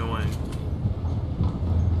very annoying.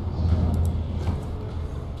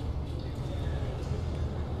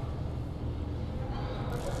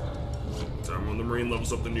 So when the Marine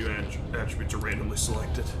levels up, the new attributes are randomly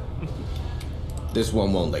selected. This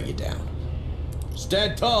one won't let you down.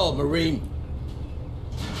 Stand tall, Marine.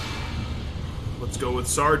 Let's go with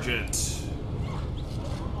Sergeant.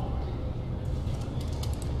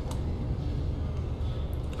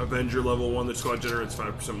 Avenger level 1, the squad generates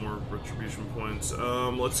 5% more retribution points.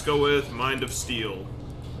 Let's go with Mind of Steel.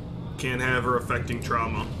 Can't have her affecting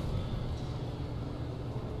trauma.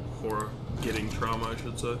 Or getting trauma, I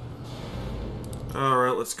should say.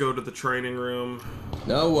 Alright, let's go to the training room.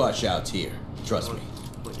 No washouts here. Trust me.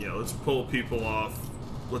 Yeah, let's pull people off.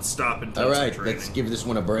 Let's stop and do some Alright, training. let's give this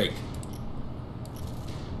one a break.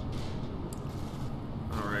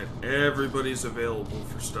 Alright, everybody's available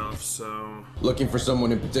for stuff, so... Looking for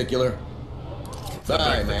someone in particular?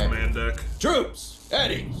 Bye, man. Command deck. Troops!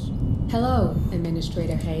 Eddies! Hello,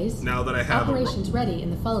 Administrator Hayes. Now that I have operations ready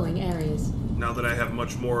in the following areas. Now that I have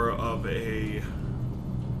much more of a...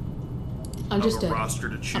 Understood. Of a roster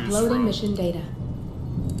to choose Uploading from. mission data.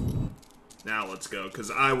 Now let's go,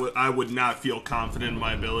 because I would not feel confident in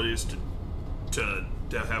my abilities to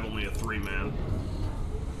have only a 3-man.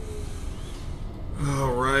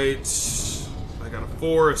 Alright. I got a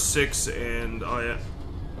 4, a 6, and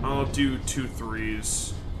I'll do 2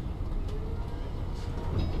 3s.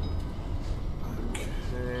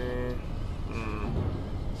 Okay.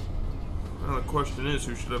 Well, the question is,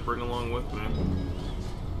 who should I bring along with me?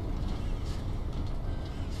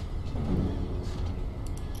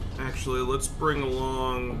 Actually, let's bring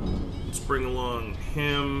along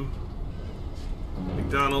him.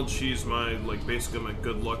 McDonald, she's my, like, basically my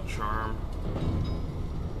good luck charm.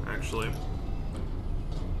 Actually.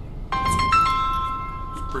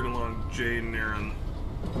 Let's bring along Jay Naren.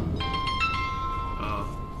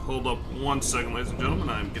 Hold up 1 second, ladies and gentlemen,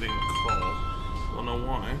 I'm getting a call. I don't know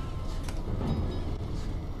why.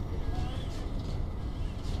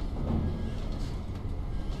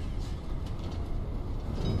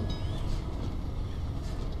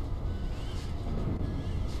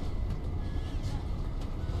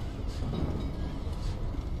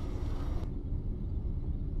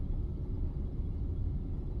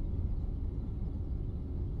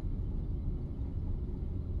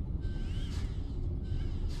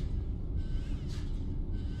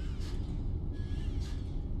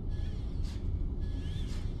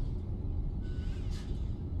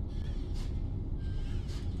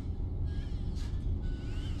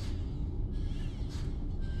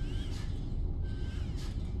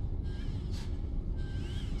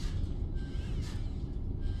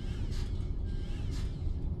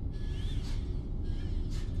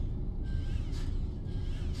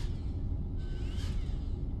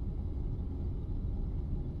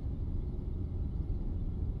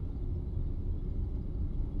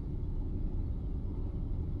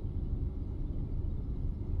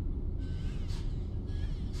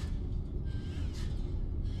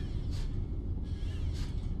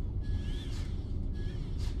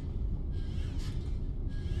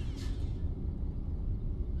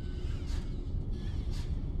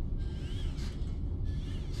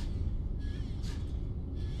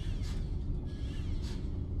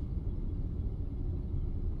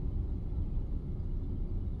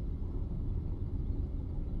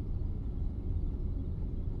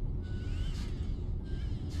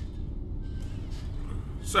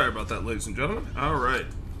 Sorry about that, ladies and gentlemen. Alright.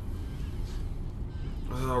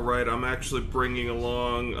 Alright, I'm actually bringing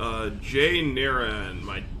along Jay Naren,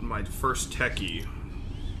 my first techie.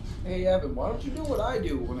 Hey Evan, why don't you do what I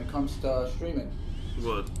do when it comes to streaming?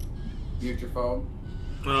 What? Mute your phone.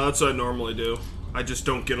 That's what I normally do. I just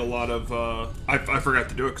don't get a lot of, I forgot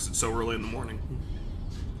to do it because it's so early in the morning.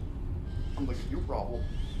 I'm like, your problem.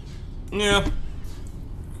 Yeah.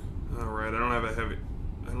 Alright, I don't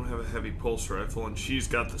have a heavy pulse rifle, and she's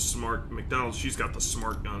got the smart she's got the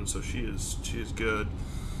smart gun, so she is good.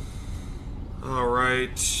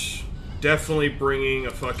 Alright. Definitely bringing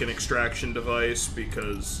a fucking extraction device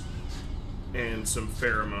and some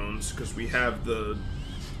pheromones, because we have the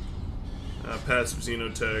passive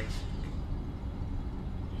xenotech.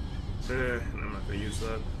 I'm not gonna use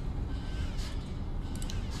that.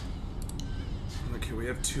 Okay, we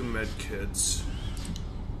have 2 med kits.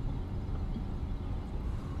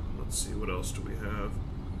 Let's see, what else do we have?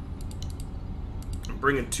 I'm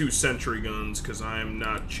bringing 2 sentry guns because I'm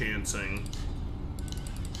not chancing.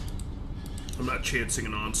 I'm not chancing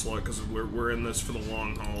an onslaught because we're in this for the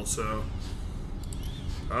long haul. So,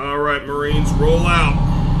 all right, Marines, roll out.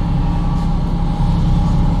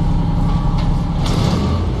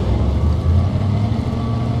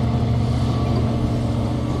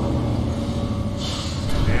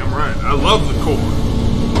 I love the core.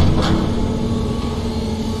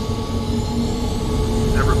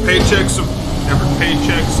 Every paycheck's a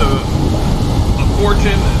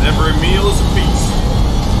fortune, and every meal is a feast.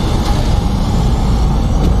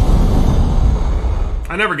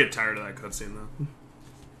 I never get tired of that cutscene, though.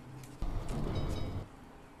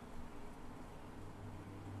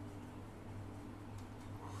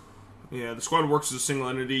 Yeah, the squad works as a single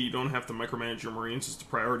entity. You don't have to micromanage your Marines. It's the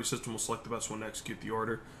priority system will select the best one to execute the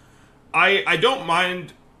order. I don't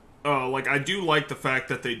mind, like, I do like the fact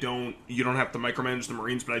that you don't have to micromanage the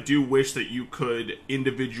Marines, but I do wish that you could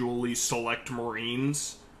individually select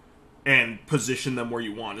Marines and position them where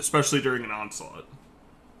you want, especially during an onslaught.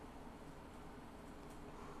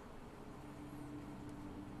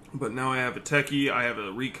 But now I have a techie, I have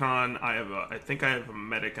a recon, I think I have a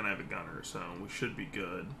medic, and I have a gunner, so we should be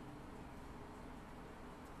good.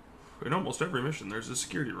 In almost every mission, there's a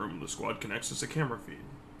security room the squad connects as a camera feed.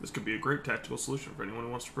 This could be a great tactical solution for anyone who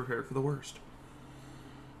wants to prepare for the worst.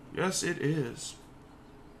 Yes, it is.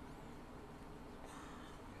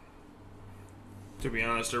 To be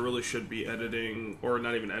honest, I really should be editing, or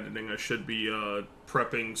not even editing, I should be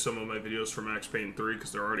prepping some of my videos for Max Payne 3,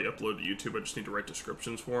 because they're already uploaded to YouTube. I just need to write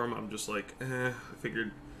descriptions for them. I'm just like, I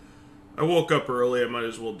figured, I woke up early, I might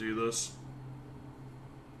as well do this.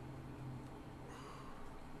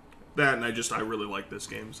 That, and I really like this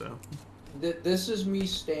game, so. This is me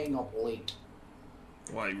staying up late.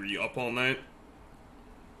 Why, were you up all night?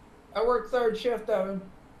 I work 3rd shift, Evan.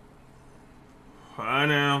 I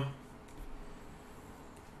know.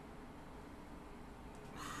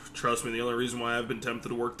 Trust me, the only reason why I've been tempted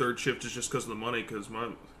to work 3rd shift is just because of the money,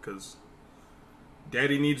 because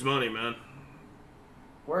Daddy needs money, man.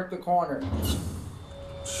 Work the corner.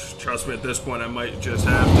 Trust me, at this point, I might just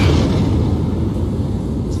have to.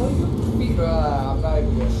 I'm not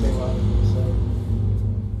even gonna say what I'm gonna say.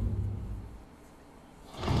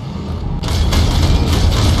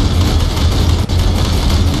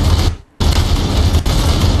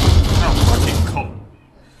 Oh,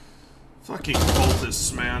 fucking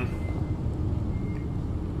cultists, man.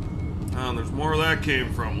 Oh, there's more where that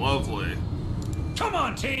came from. Lovely. Come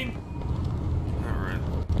on, team. All right.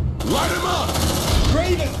 Light him up.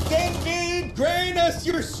 Drain us, David. Drain us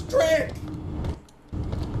your strength.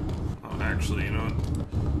 Actually, you know what?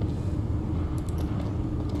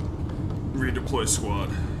 Redeploy squad,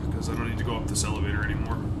 because I don't need to go up this elevator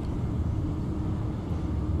anymore.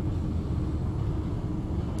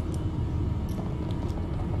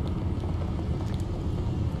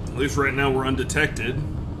 At least right now we're undetected.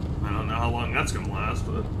 I don't know how long that's gonna last,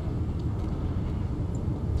 but...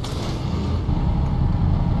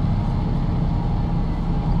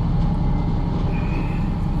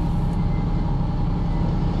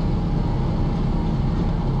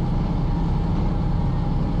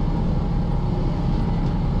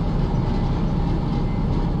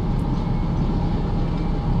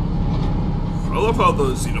 I love how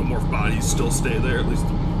those xenomorph bodies still stay there, at least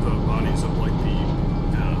the bodies of like the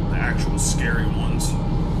actual scary ones.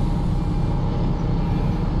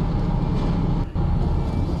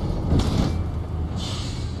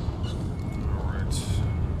 Alright.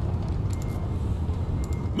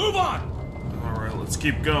 Move on! Alright, let's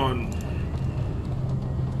keep going.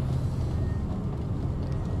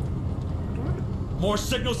 More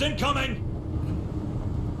signals incoming!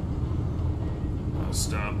 Oh,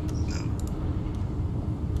 stop.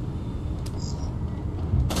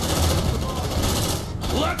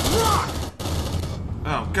 Let's rock!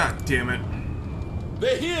 Oh, god damn it.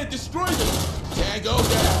 They're here! Destroy them! Tango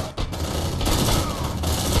down!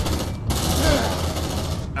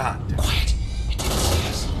 Ah, quiet. It didn't see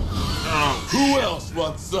us. Oh, who else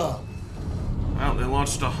wants up? Well, they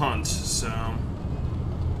launched a hunt, so...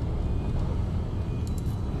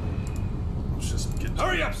 just get...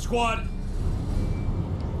 Hurry up, squad!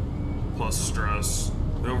 Plus stress.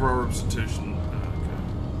 The overall representation.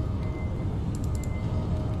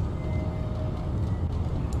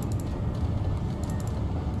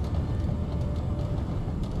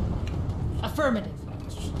 Affirmative.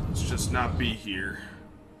 Let's just not be here.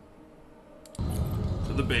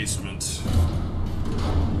 To the basement.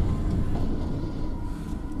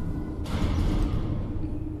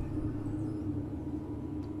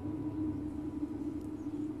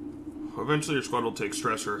 Eventually your squad will take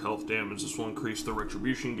stress or health damage. This will increase the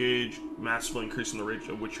retribution gauge, massively increasing the rate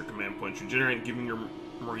at which your command points you generate, giving your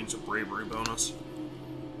Marines a bravery bonus.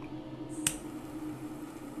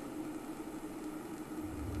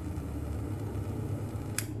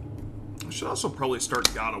 I should also probably start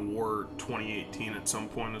God of War 2018 at some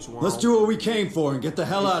point as well. Let's do what we came for and get the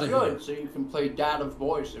hell out of here. Good, so you can play Dad of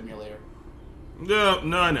Boy Simulator. No,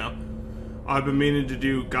 I know. I've been meaning to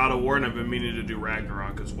do God of War and I've been meaning to do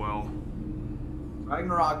Ragnarok as well.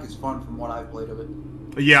 Ragnarok is fun from what I've played of it.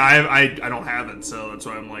 Yeah, I don't have it, so that's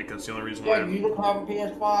why I'm like, that's the only reason why. Yeah, you don't have a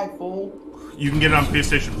PS5, fool. You can get it on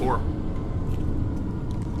PlayStation 4.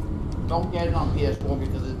 Don't get it on PS4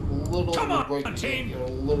 because it literally Come will on, team. It'll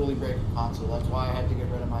literally break the console. That's why I had to get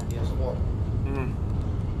rid of my PS4. Mm-hmm.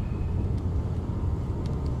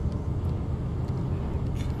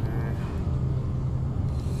 Okay.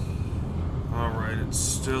 Alright, it's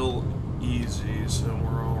still easy, so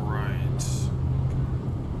we're alright.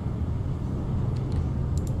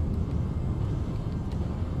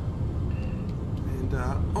 And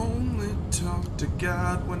I only talk to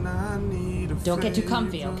God when I need a Don't get too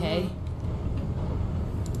comfy, favor. okay?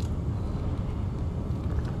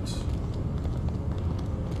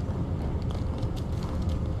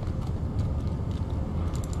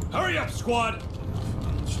 Hurry up, squad!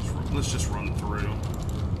 Let's just run through.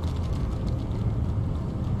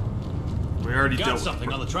 We already Got dealt something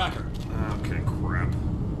with... on the tracker. Okay, crap.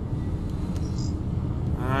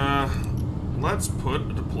 Let's put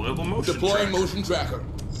a deployable motion Deploying tracker. motion tracker.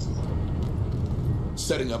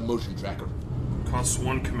 Setting up motion tracker. Costs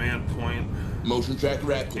 1 command point. Motion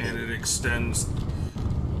tracker activated. And it extends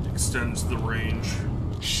the range.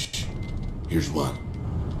 Shh. Here's one.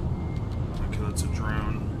 Okay, that's a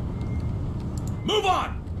drone. Move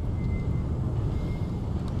on!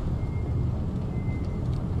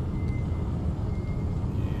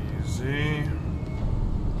 Easy.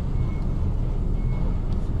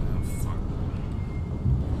 Oh, fuck.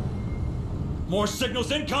 More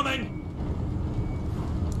signals incoming!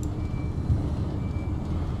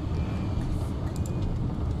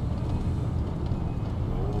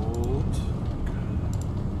 Hold.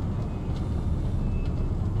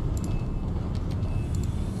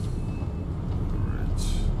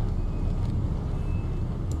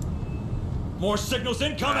 More signals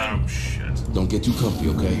incoming! Oh, shit. Don't get too comfy,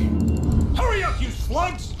 okay? Hurry up, you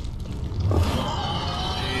slugs!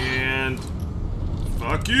 And...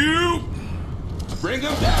 fuck you! Bring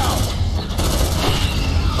them down!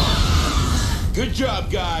 Good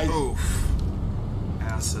job, guys! Oof.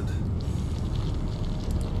 Acid.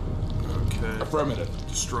 Okay. Affirmative.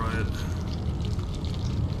 Destroy it.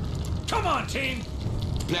 Come on, team!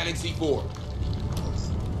 Planning C4.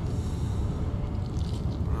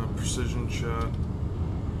 Precision shot.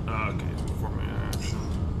 Okay, performing action.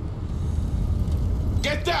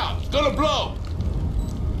 Get down! It's gonna blow!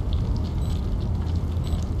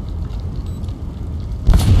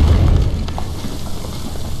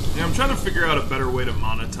 Yeah, I'm trying to figure out a better way to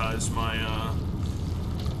monetize my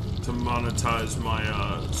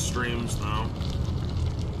streams though.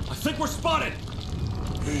 I think we're spotted!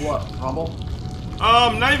 Do what? Rumble?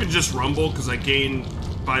 Not even just Rumble, because I gain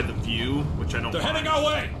by the view, which I don't They're mind. heading our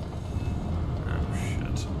way! Oh,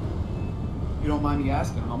 shit. You don't mind me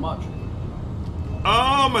asking how much?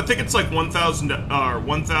 I think it's like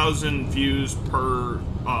 1,000 views per,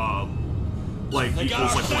 like, They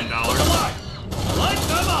equals like $1. Light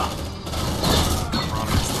them up!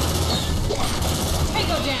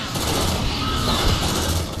 Tango down!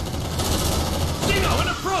 Xeno, an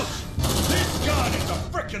approach! This gun is a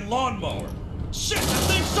frickin' lawnmower! Shit, that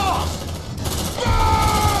thing's off!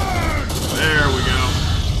 Burn! There we go.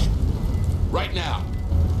 Right now.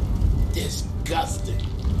 Disgusting.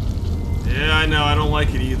 Yeah, I know, I don't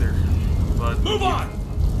like it either. But move on!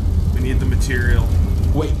 We need the material.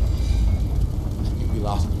 Wait. We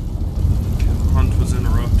lost him. Okay, the hunt was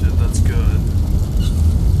interrupted, that's good.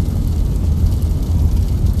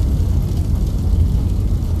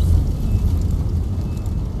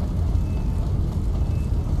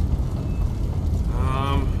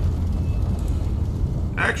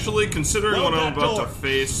 Actually, considering what I'm about to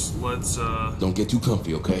face, let's Don't get too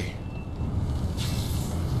comfy, okay?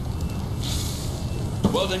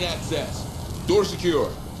 Welding access. Door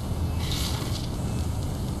secure.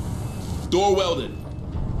 Door welded.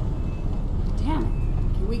 Damn it.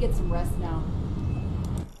 Can we get some rest now?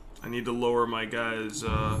 I need to lower my guys'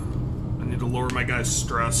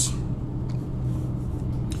 stress.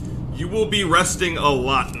 You will be resting a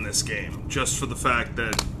lot in this game, just for the fact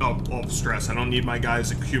that stress. I don't need my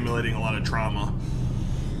guys accumulating a lot of trauma.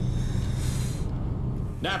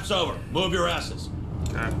 Nap's over. Move your asses.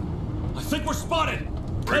 Okay. I think we're spotted.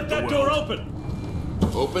 Break Cut that the door weld. open.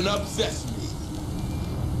 Open up sesame.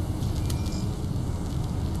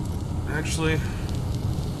 Actually,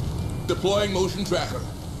 Deploying motion tracker.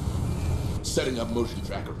 Setting up motion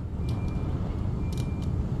tracker.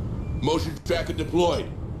 Motion tracker deployed.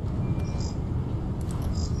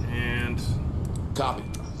 and Copy.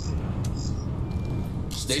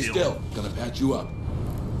 Stay Seal. still. Gonna patch you up.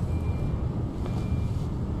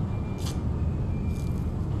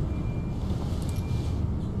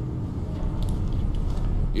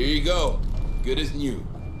 Here you go. Good as new.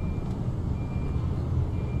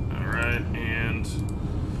 alright, and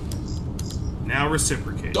now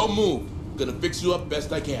reciprocate. Don't move. Gonna fix you up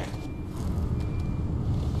best I can.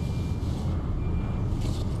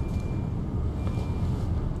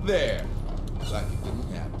 There. Like it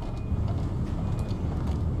didn't happen.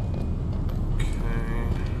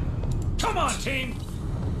 Come on, team.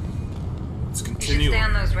 Let's You should continue. stay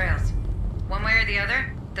on those rails. One way or the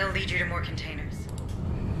other, they'll lead you to more containers.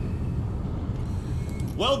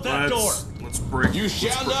 Weld that door. Let's break. You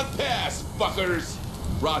shall not pass, fuckers.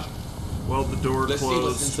 Roger. Weld the door Let's see what's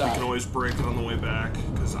closed. We inside. can always break it on the way back,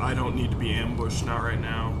 because I don't need to be ambushed, not right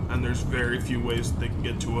now. And there's very few ways that they can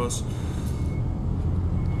get to us.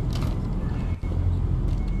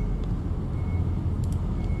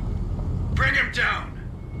 Bring him down!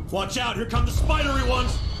 Watch out, here come the spidery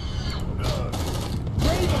ones.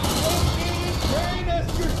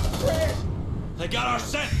 They got our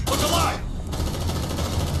scent. Look alive.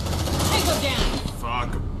 Hey, go down.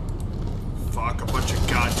 Fuck, a bunch of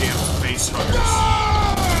goddamn face huggers.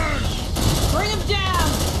 Bring him down.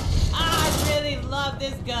 I really love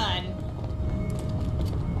this gun.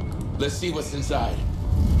 Let's see what's inside.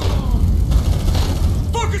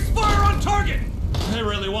 Focus fire on target. They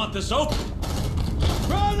really want this open.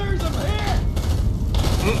 Brothers, I'm here.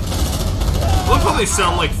 Look how they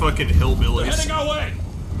sound like fucking They're hillbillies. heading our way.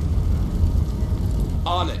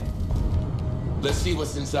 On it. Let's see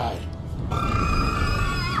what's inside.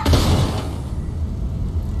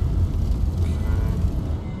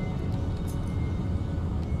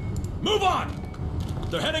 Move on.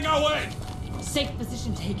 They're heading our way. Safe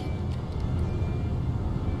position taken.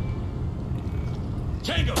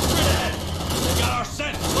 Tango, straight ahead. They got our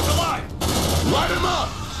scent. Look alive. Light him up.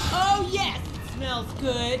 Oh yes, it smells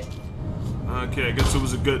good. Okay, I guess it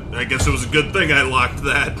was a good thing I locked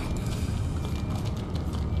that.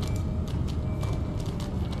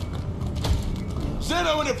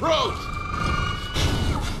 Xeno in approach.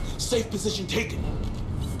 Safe position taken.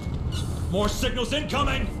 More signals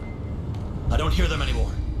incoming. I don't hear them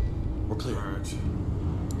anymore. We're clear.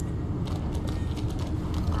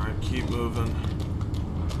 Alright, keep moving.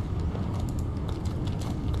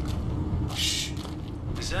 Shh.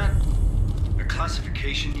 Is that a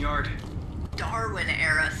classification yard? Darwin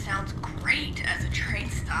era sounds great as a train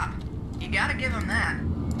stop. You gotta give him that.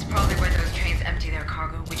 It's probably where those trains empty their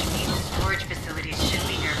cargo, which means storage facilities should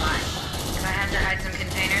be nearby. If I had to hide some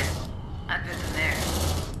containers, I'd put them there.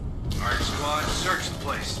 Alright, squad, search the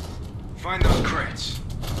place. Find those crates.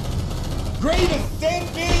 Great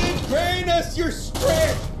ascended, grain us your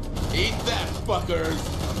strength. Eat that, fuckers.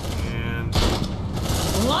 And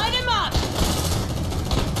Line him up.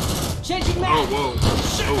 Changing oh, map. whoa.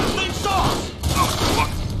 Shit, the thing's off. Oh, fuck.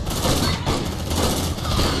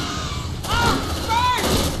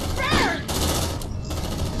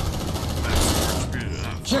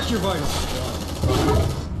 Check your vitals.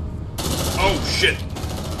 Oh, shit.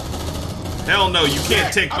 Hell no, you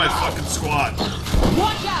can't take my fucking squad.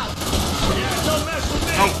 Watch out. Yeah, don't mess with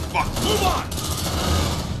me. Oh, fuck. Move on.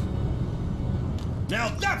 Now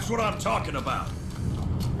that's what I'm talking about.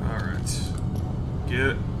 Alright.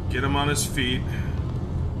 Get him on his feet.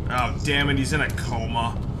 Oh, damn it, he's in a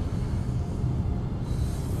coma.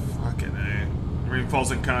 Fucking A. Marine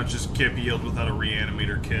falls unconscious, can't be healed without a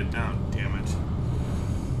reanimator kit. Oh, damn it.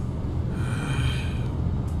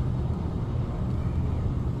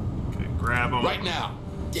 Okay, grab him. Right now.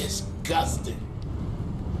 Disgusting.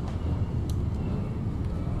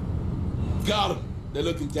 Got him. They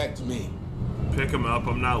look intact to me. Pick him up,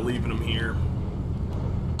 I'm not leaving him here.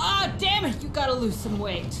 Ah, damn it, you gotta lose some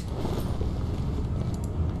weight.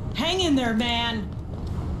 Hang in there, man.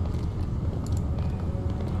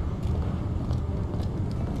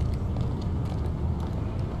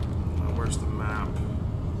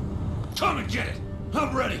 Come and get it!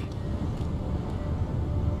 I'm ready!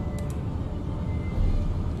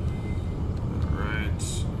 Alright,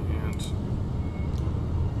 and...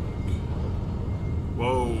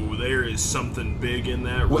 Whoa, there is something big in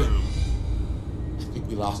that room. I think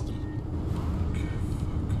we lost him.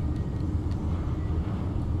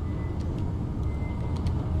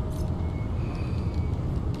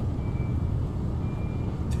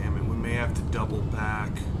 Damn it, we may have to double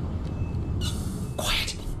back.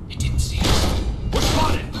 Quiet. It didn't see us. We're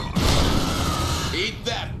spotted! Eat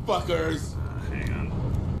that, fuckers! Hang on.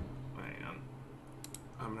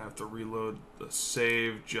 I'm gonna have to reload the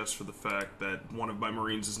save just for the fact that one of my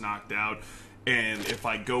Marines is knocked out. And if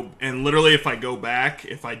I go, and literally if I go back,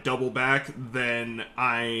 if I double back, then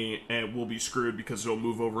I will be screwed because it'll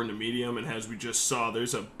move over into medium. And as we just saw,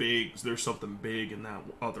 there's something big in that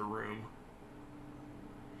other room.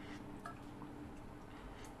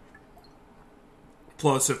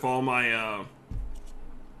 Plus, if all my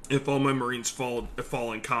Marines fall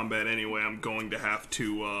in combat anyway, I'm going to have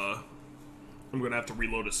to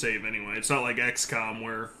reload a save anyway. It's not like XCOM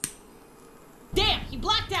where. Damn, he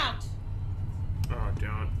blacked out. Oh,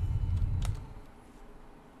 damn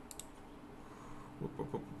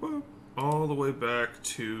it. All the way back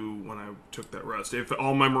to when I took that rest. If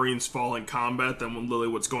all my Marines fall in combat, then literally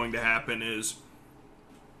what's going to happen is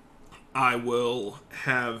I will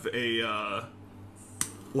have a,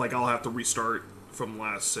 I'll have to restart from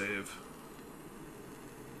last save.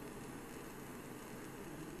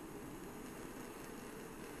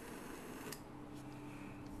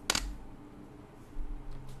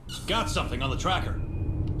 Got something on the tracker.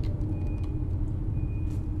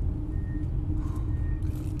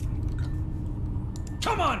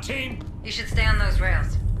 Come on, team! You should stay on those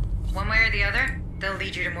rails. One way or the other, they'll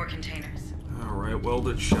lead you to more containers. Alright,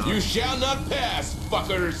 welded shot. You shall not pass,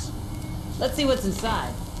 fuckers! Let's see what's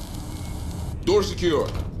inside. Door secure.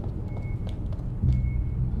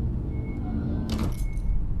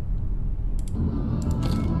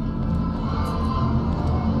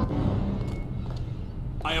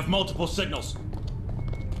 I have multiple signals.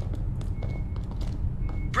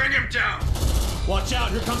 Bring him down! Watch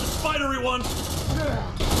out, here comes the spidery one!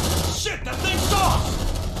 Shit, that thing's off!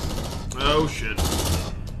 Oh, shit.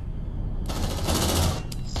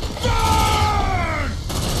 Burn!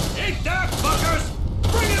 Eat that, fuckers!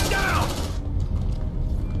 Bring him down!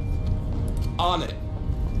 On it.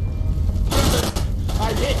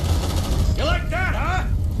 I hit! You like that, huh?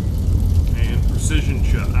 And precision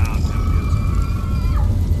shot.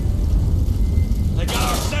 They got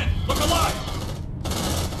our scent! Look alive!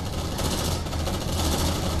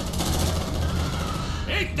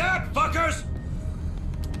 Eat that, fuckers!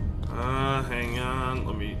 Hang on.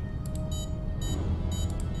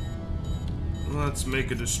 Let's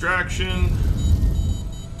make a distraction.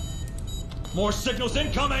 More signals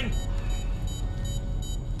incoming!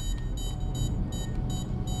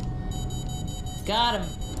 Got him.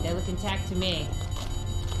 They look intact to me.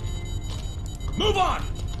 Move on!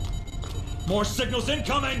 More signals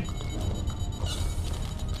incoming!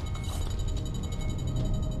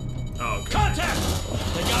 Oh, okay. Contact!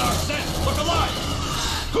 They got our scent! Look alive!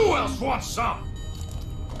 Who else wants some?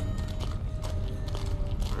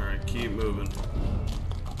 Alright, keep moving.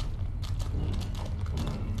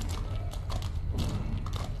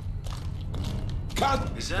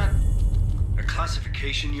 Is that a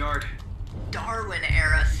classification yard? Darwin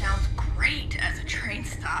era sounds great as a train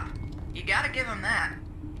stop. You gotta give him that.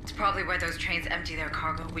 It's probably where those trains empty their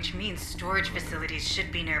cargo, which means storage facilities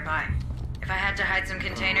should be nearby. If I had to hide some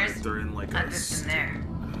containers, they're in like I'd put them there.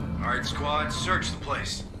 Alright, squad, search the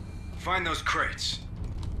place. Find those crates.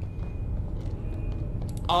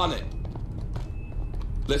 On it.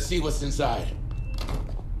 Let's see what's inside.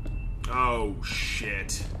 Oh,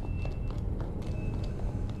 shit.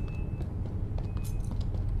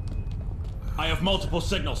 I have multiple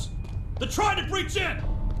signals. They're trying to breach in!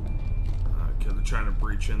 Okay, they're trying to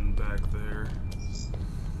breach in back there.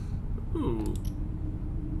 Ooh.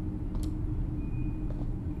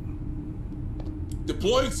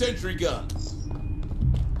 Deploying sentry gun.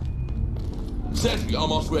 Sentry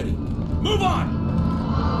almost ready. Move on!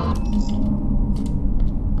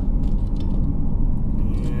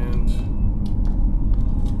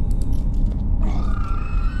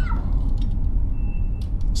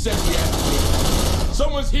 Sentry activated.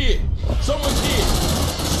 Someone's here. Someone's here.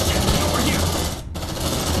 Sentry over here.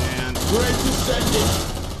 And great to send it.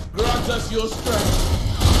 Grant us your strength.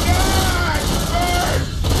 God! Burn!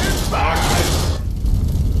 It's back!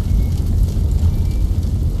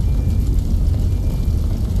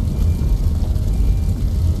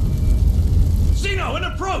 Xeno, an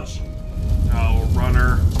approach! oh,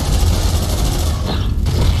 runner.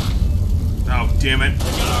 damn it.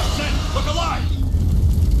 They got our scent! Look alive!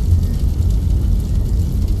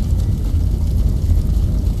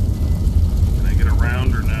 Can I get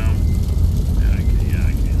around or no? Yeah, I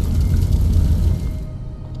can.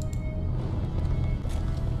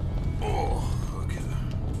 Oh, okay.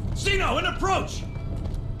 Xeno, an approach!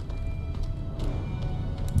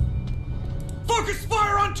 Focus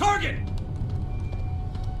fire on target!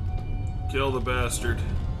 Kill the bastard.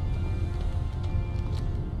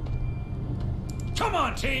 Come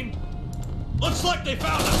on, team! Looks like they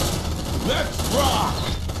found us! Let's rock!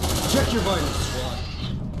 Check your vitals, squad.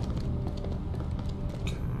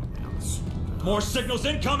 More signals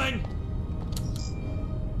incoming!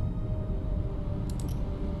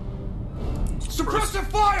 Suppressive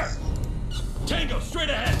fire! Tango,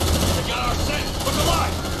 straight ahead! They got our scent! Look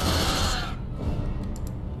alive!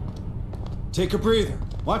 Take a breather.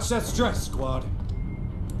 Watch that stress, squad.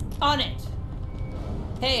 On it.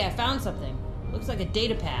 Hey, I found something. Looks like a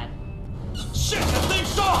data pad. Shit, that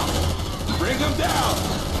thing's off! Bring him down!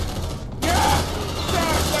 Yeah!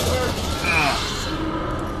 That hurt!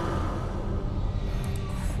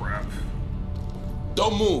 Crap.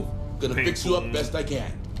 Don't move. Gonna fix you up best I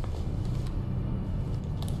can.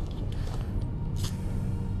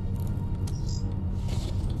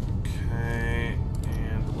 Okay,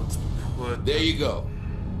 and let's put... There you go.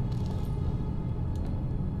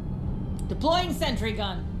 Deploying sentry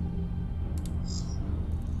gun.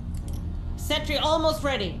 Sentry almost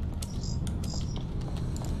ready.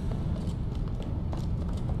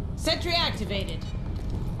 Sentry activated.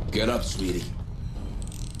 Get up, sweetie.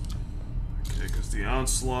 Okay, because the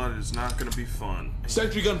onslaught is not going to be fun.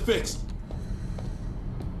 Sentry gun fixed.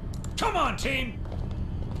 Come on, team!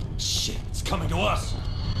 Shit, it's coming to us.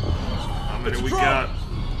 How many we got?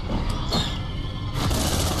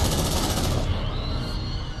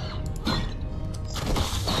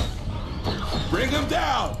 Bring him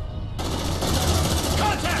down!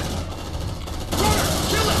 Contact! Runner,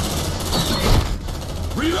 kill him!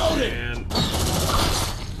 Reloading! And...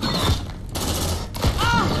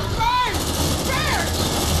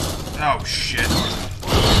 Oh, shit.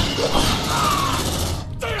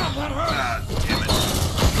 Damn, that hurt! God damn it.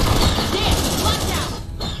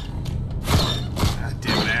 God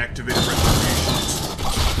damn it, I activated retributions.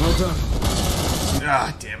 Well done.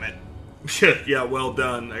 Ah, damn it. Shit, yeah, well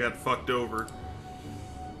done. I got fucked over.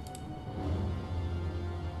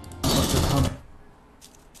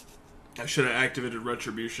 I should have activated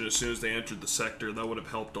retribution as soon as they entered the sector. That would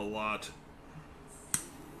have helped a lot.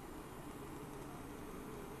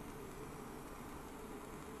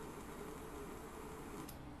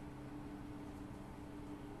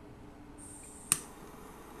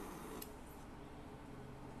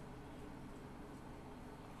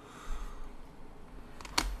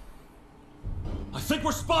 I think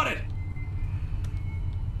we're spotted!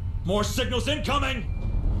 More signals incoming!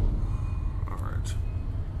 Alright.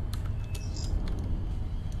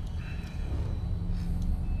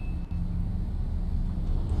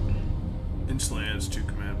 Instantly adds 2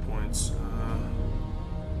 command points.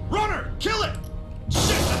 Runner, kill it!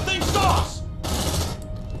 Shit, that thing's off!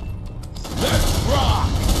 Let's rock!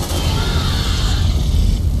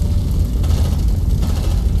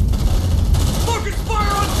 Focus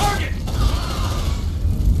fire on target!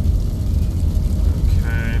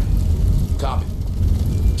 Okay. Copy.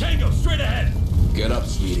 Tango, straight ahead! Get up,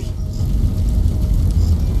 sweetie.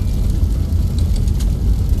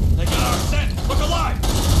 They got our scent! Look alive!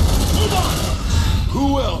 Move on!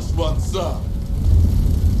 Who else wants some?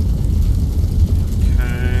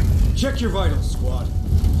 Okay. Check your vitals, squad.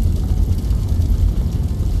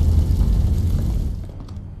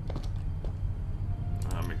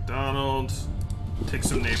 McDonald's. Take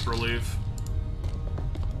some nape relief.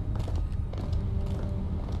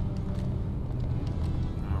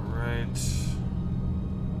 Alright.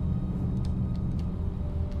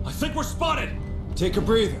 I think we're spotted! Take a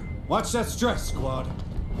breather. Watch that stress, squad.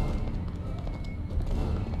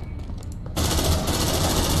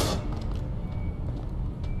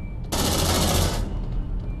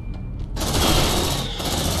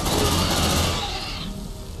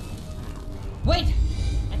 Wait!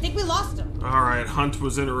 I think we lost him. Alright, hunt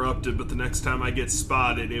was interrupted, but the next time I get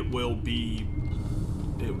spotted, it will not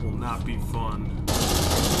be fun.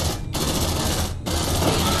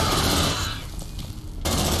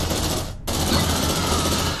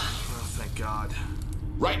 Oh, thank God.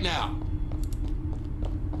 Right now.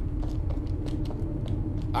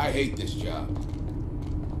 I hate this job.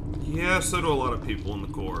 Yeah, so do a lot of people in the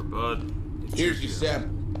Corps, but... Here's your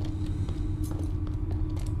sample.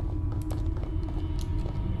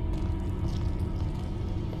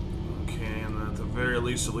 Okay, and at the very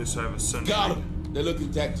least I have a sentry. Got him. They look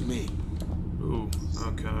intact to me. Ooh,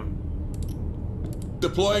 okay.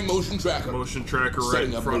 Deploying motion tracker. Motion tracker right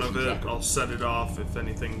in front of it. I'll set it off if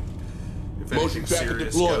anything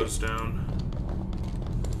serious goes down.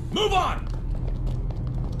 Move on!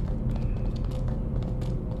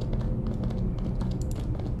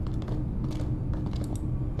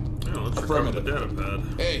 Yeah, let's recover the data pad.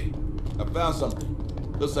 Hey, I found something.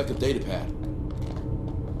 Looks like a data pad.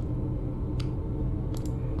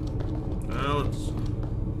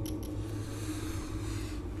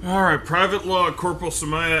 Alright, Private Log, Corporal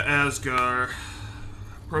Samaya Asgar.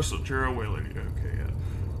 Personal Jero Whaler. Okay, yeah.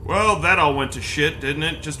 Well, that all went to shit, didn't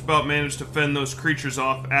it? Just about managed to fend those creatures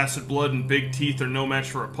off. Acid blood and big teeth are no match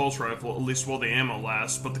for a pulse rifle, at least while the ammo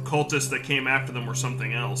lasts. But the cultists that came after them were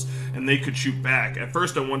something else, and they could shoot back. At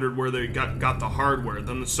first I wondered where they got the hardware.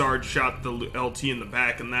 Then the Sarge shot the LT in the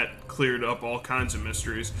back, and that cleared up all kinds of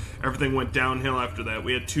mysteries. Everything went downhill after that.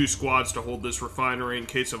 We had 2 squads to hold this refinery in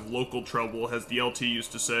case of local trouble, as the LT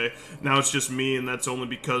used to say. Now it's just me, and that's only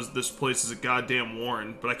because this place is a goddamn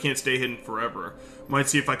warren. But I can't stay hidden forever. Might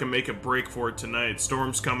see if I can make a break for it tonight.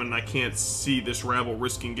 Storm's coming and I can't see this rabble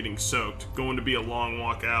risking getting soaked. Going to be a long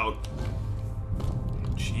walk out.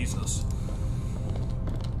 Jesus.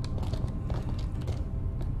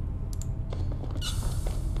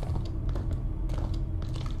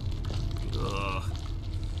 Ugh.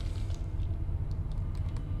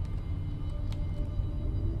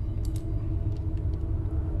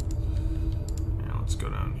 Yeah, let's go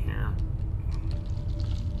down here.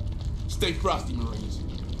 Stay frosty, Marines.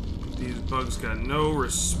 These bugs got no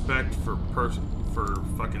respect for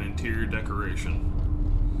fucking interior decoration.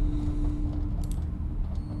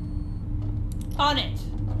 On it.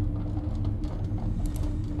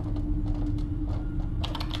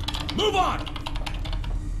 Move on.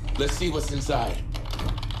 Let's see what's inside.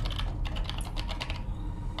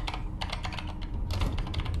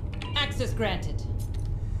 Access granted.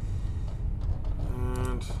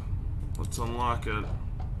 And let's unlock it.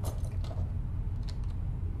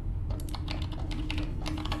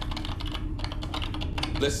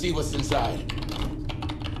 Let's see what's inside.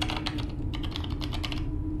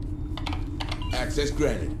 Access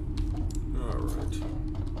granted. Alright.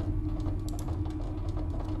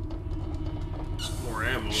 More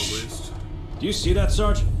ammo, at least. Do you see that,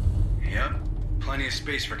 Sarge? Yep. Plenty of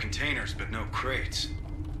space for containers, but no crates.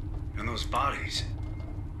 And those bodies,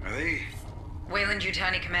 are they...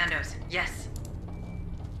 Weyland-Yutani commandos, yes.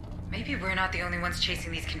 Maybe we're not the only ones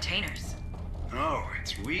chasing these containers. Oh,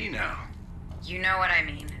 it's we now. You know what I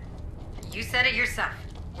mean. You said it yourself.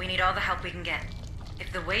 We need all the help we can get.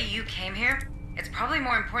 If the way you came here, it's probably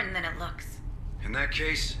more important than it looks. In that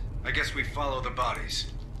case, I guess we follow the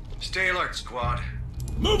bodies. Stay alert, squad.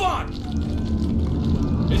 Move on!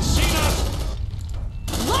 It's Xenos!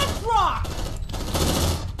 Let's rock!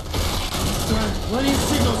 There are plenty of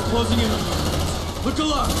signals closing in on you. Look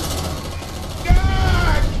alive!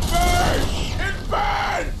 God! Burn! It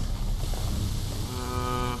burns!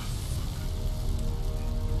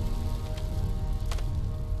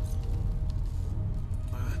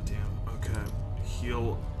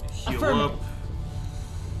 Heal up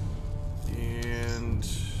and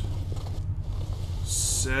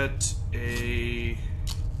set a.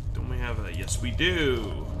 Don't we have a? Yes, we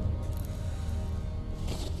do.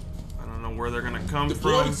 I don't know where they're gonna come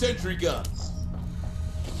Deploying from. sentry guns.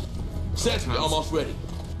 Sentry almost ready.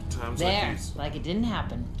 Times there, like these. like it didn't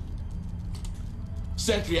happen.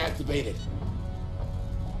 Sentry activated.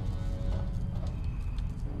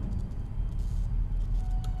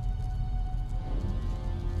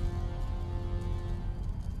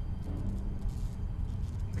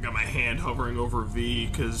 I got my hand hovering over V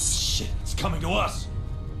because shit, it's coming to us.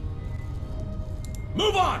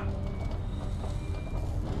 Move on.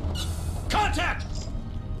 Contact.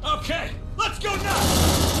 Okay, let's go now.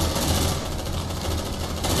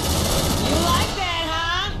 You like that,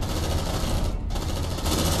 huh?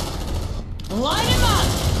 Light him up.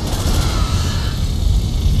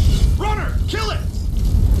 Runner, kill it.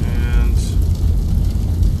 And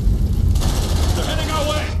they're heading our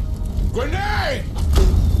way. Grenade.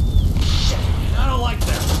 I don't like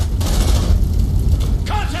that.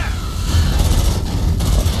 Contact!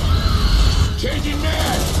 Changing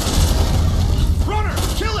mag! Runner,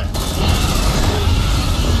 kill it!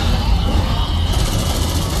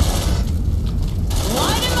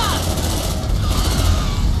 Light him up!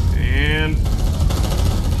 And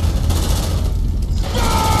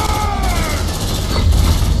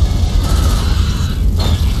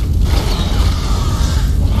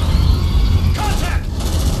contact!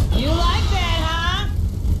 You like that, huh?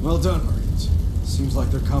 Well done, Marines. Seems like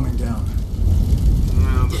they're coming down.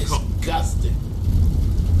 Disgusting.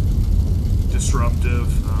 disruptive.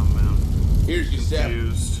 Oh man. Here's your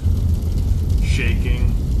confused.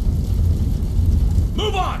 Shaking.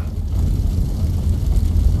 Move on!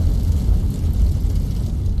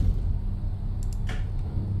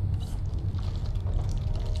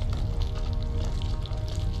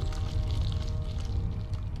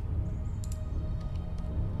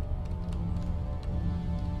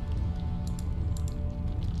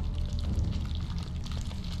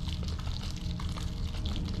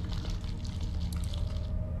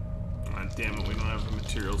 Damn it, we don't have the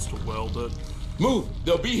materials to weld it. Move!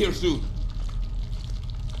 They'll be here soon.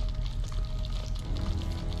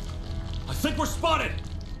 I think we're spotted!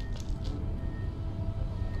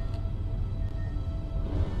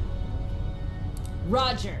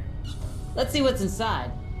 Roger. Let's see what's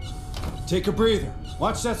inside. Take a breather.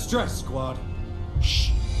 Watch that stress, squad.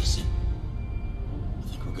 Shh, listen. I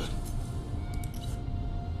think we're good.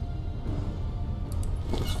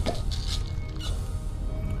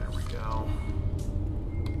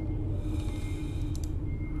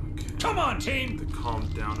 Come on, team! To calm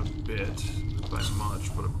down a bit. Not by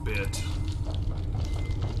much, but a bit.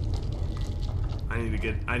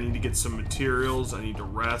 I need to get some materials. I need to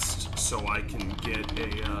rest so I can get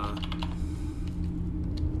a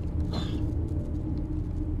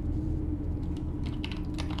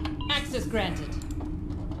Access granted.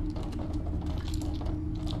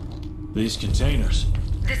 These containers.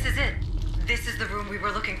 This is it. This is the room we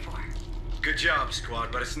were looking for. Good job,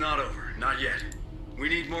 squad, but it's not over. Not yet. We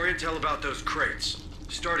need more intel about those crates,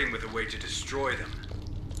 starting with a way to destroy them.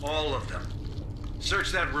 All of them.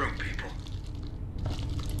 Search that room, people.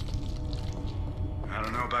 I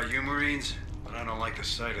don't know about you, Marines, but I don't like the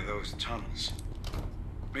sight of those tunnels.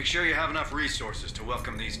 Make sure you have enough resources to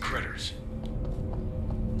welcome these critters.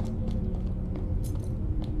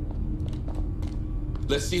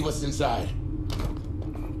 Let's see what's inside.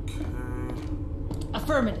 Okay.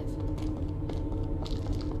 Affirmative.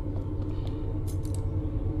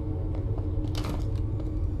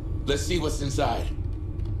 Let's see what's inside.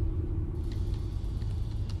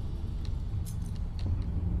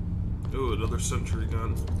 Ooh, another sentry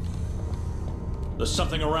gun. There's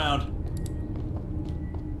something around.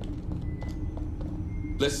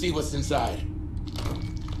 Let's see what's inside.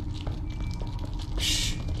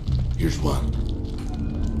 Shh. Here's one.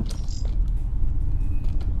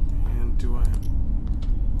 And do I...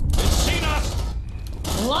 It's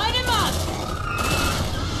Xenos! Line him up!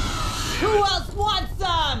 Who else wants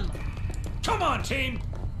some? Come on, team!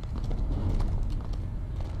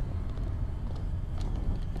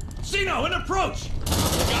 Xeno, an approach! We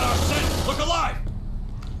got our scent! Look alive!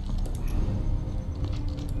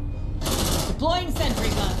 Deploying sentry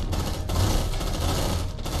gun.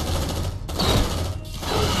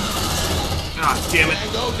 Ah, damn it.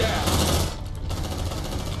 And go down.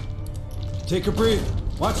 Take a breather.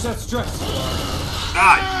 Watch that stress.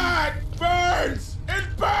 Ah! It burns! It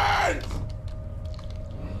burns!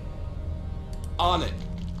 On it.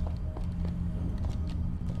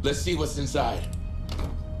 Let's see what's inside.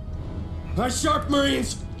 Eyes sharp,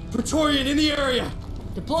 Marines! Praetorian in the area!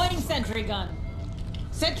 Deploying sentry gun.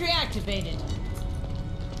 Sentry activated.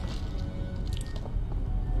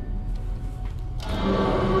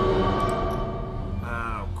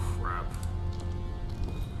 Oh, crap.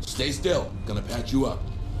 Stay still. Gonna patch you up.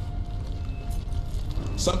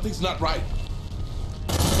 Something's not right.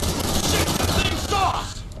 Shit, that thing's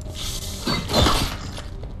sauce!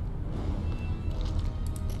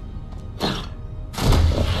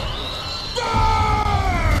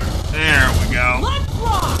 There we go. Let's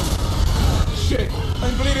rock! Shit,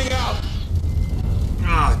 I'm bleeding out.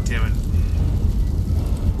 Ah, damn it.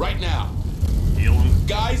 Right now. Heal him.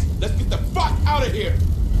 Guys, let's get the fuck out of here.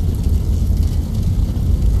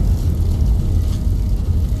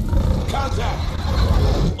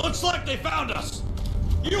 Contact. Looks like they found us.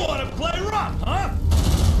 You want to play rough, huh?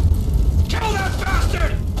 Kill that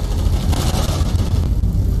bastard!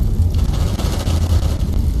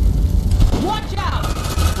 Watch out!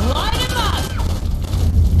 Line him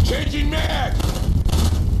up! Changing mag.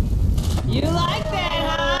 You like that,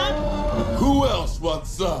 huh? Who else wants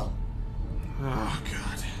some? Oh,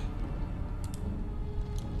 God.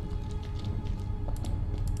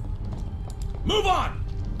 Move on!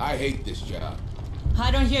 I hate this job. I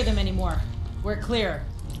don't hear them anymore. We're clear.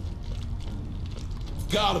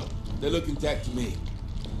 Got them. They look intact to me.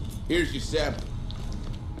 Here's your sample.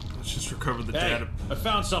 Let's just recover the Hey, data. I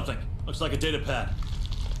found something. Looks like a data pad.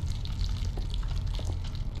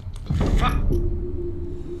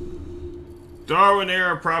 Darwin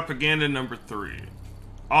era propaganda number 3.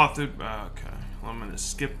 Authored. Okay, I'm gonna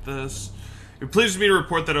skip this. It pleases me to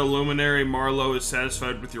report that our luminary Marlowe is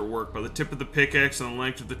satisfied with your work. By the tip of the pickaxe and the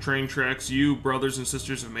length of the train tracks, you, brothers and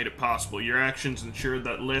sisters, have made it possible. Your actions ensured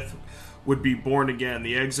that Lith would be born again.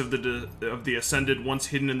 The eggs of the Ascended, once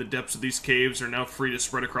hidden in the depths of these caves, are now free to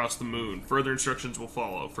spread across the moon. Further instructions will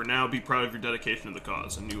follow. For now, be proud of your dedication to the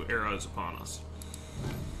cause. A new era is upon us.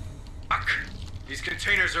 Fuck! These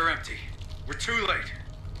containers are empty. We're too late.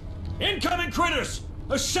 Incoming critters!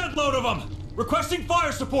 A shed load of them! Requesting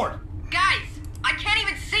fire support! Guys, I can't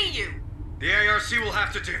even see you! The ARC will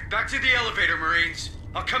have to do. Back to the elevator, Marines.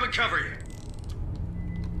 I'll come and cover you.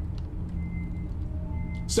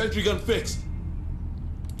 Sentry gun fixed.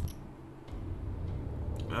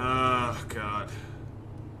 Oh, God.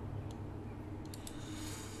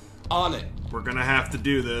 On it. We're gonna have to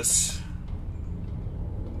do this.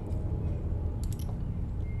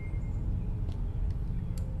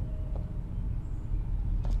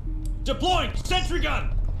 Deploying sentry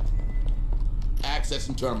gun!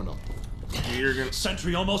 Accessing terminal.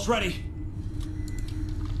 Sentry almost ready.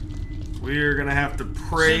 We're gonna have to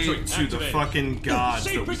pray Sentry to the activated. fucking gods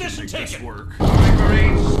Safe that we can position make this taken. work. Alright,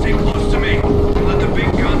 Marines, stay close to me. And let the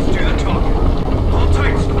big guns do the talking. Hold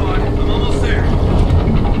tight, squad. I'm almost there.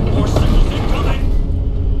 More signals incoming!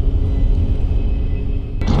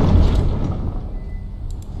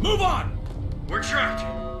 Move on! We're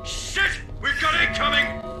trapped. Shit! We've got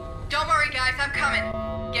incoming! Don't worry, guys, I'm coming.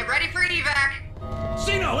 Get ready for evac.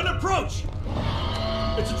 Xeno, an approach!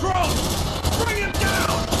 It's a drone! Bring him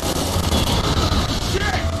down!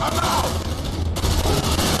 Shit! I'm out!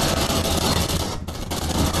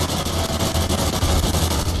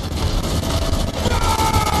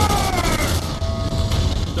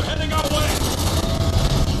 They're heading our way!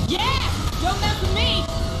 Yeah! Don't mess with me!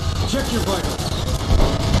 Check your vitals.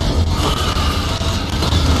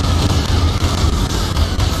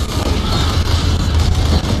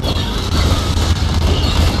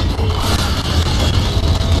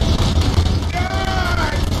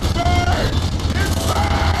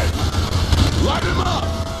 Light him up!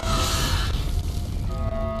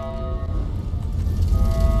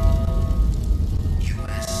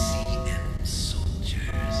 USCM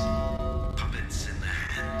soldiers. Puppets in the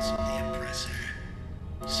hands of the oppressor.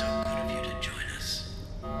 So good of you to join us.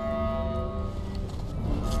 Who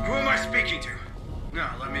am I speaking to? No,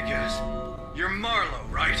 let me guess. You're Marlowe,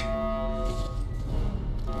 right?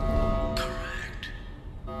 Correct.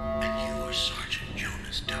 And you are Sergeant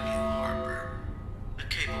Jonas W. Harper, a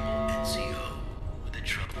capable NCO with a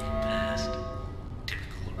troubled past.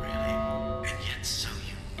 Typical, really, and yet so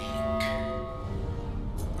unique.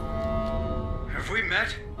 Have we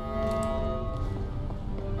met?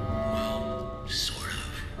 Well, sort of.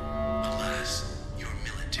 Alas, your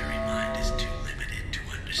military mind is too limited to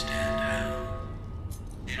understand how.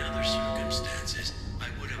 In other circumstances, I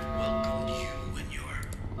would have welcomed you and your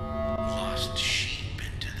lost sheep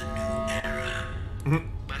into the new era.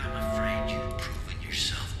 But I'm afraid you've proven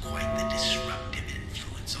yourself quite the disruptive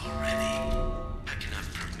influence already. I cannot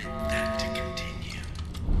permit that to continue.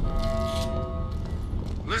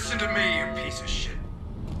 Listen to me, you piece of shit.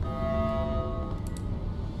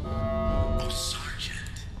 Oh,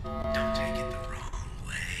 Sergeant, don't take it the wrong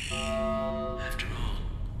way. After all,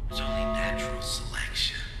 it's only natural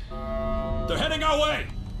selection. They're heading our way!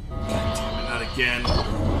 God damn it, not again. I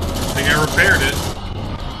think I repaired it.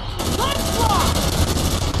 Let's walk!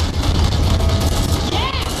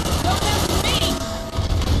 Yeah! Don't mess with me!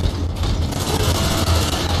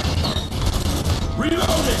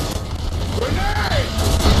 Reloading! Grenade!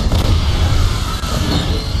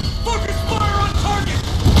 Focus fire on target!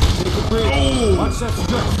 Take a breather. Oh. Watch that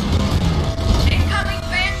strip. Incoming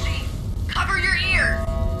Banshee! Cover your ears!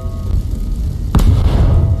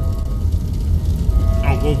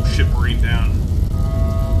 Oh, whoa, shit, Marine down.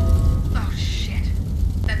 Oh, shit.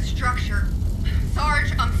 That structure.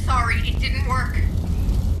 Sarge, I'm sorry, it didn't work.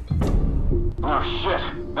 Oh, shit.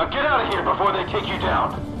 Now get out of here before they take you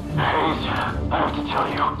down. Hayes, I have to tell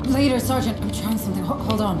you. Later, Sergeant. I'm trying something.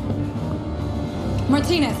 Hold on.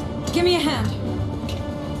 Martinez, give me a hand.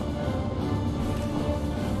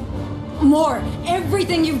 More.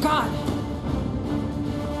 Everything you've got.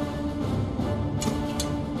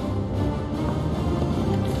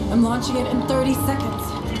 I'm launching it in 30 seconds.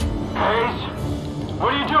 Hayes?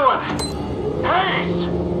 What are you doing? Hayes!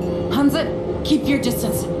 Hansa, keep your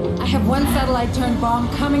distance. I have one satellite-turned bomb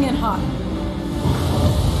coming in hot.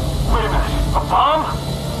 Wait a minute. A bomb?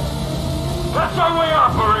 That's our way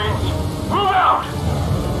out, Marines! Move out!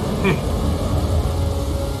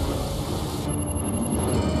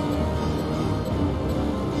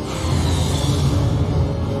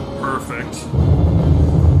 Perfect.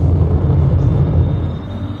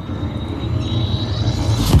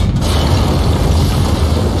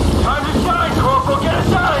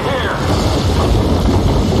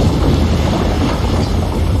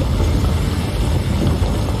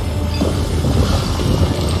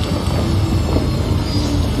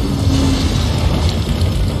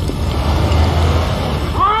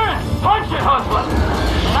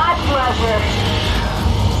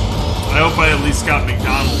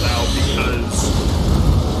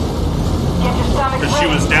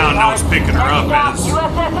 now no one's picking her up as.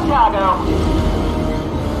 USS Chicago.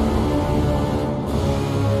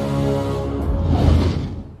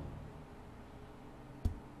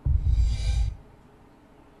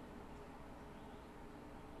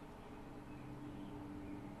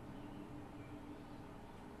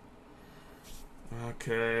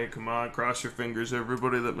 Okay, come on, cross your fingers,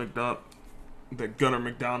 everybody. That Gunnar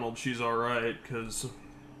McDonald, she's all right, because.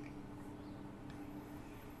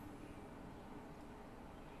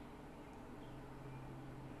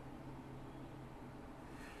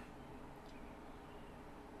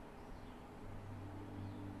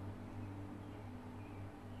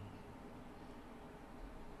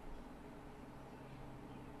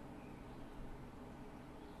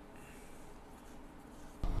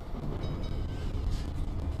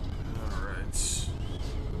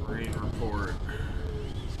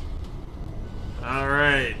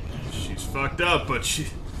 Alright, she's fucked up, but she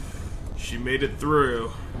made it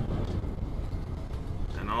through.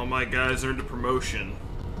 And all my guys earned a promotion.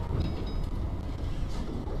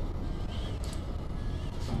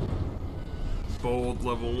 Bold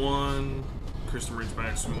level 1, increase the Marine's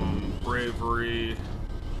maximum bravery,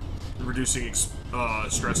 reducing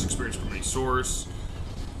stress experience from any source.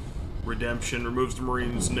 Redemption removes the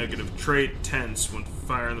Marine's negative trait. Tense, when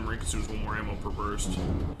firing, the Marine consumes 1 more ammo per burst.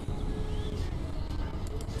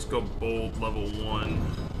 Let's go bold level 1.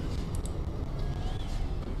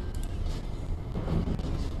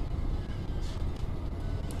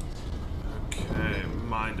 Okay,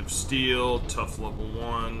 Mind of Steel, tough level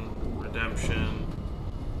 1, redemption.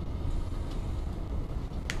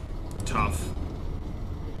 Tough.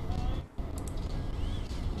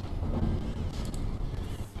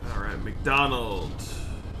 Alright, McDonald.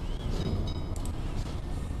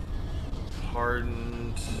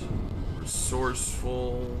 Hardened.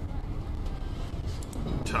 Resourceful.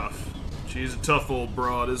 Tough. She's a tough old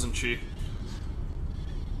broad, isn't she?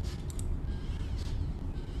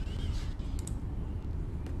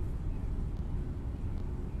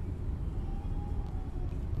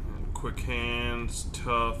 And quick hands,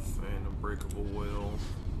 tough, and unbreakable will.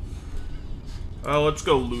 Let's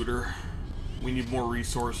go looter. We need more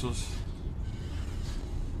resources.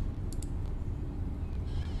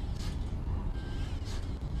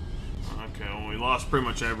 Okay, well, we lost pretty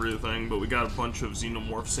much everything, but we got a bunch of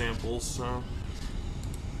xenomorph samples, so...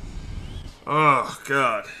 Oh,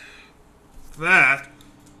 God. That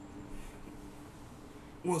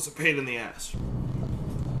was a pain in the ass.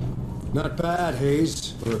 Not bad,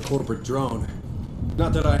 Hayes, for a corporate drone.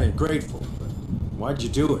 Not that I ain't grateful, but why'd you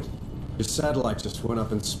do it? Your satellite just went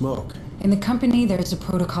up in smoke. In the company, there's a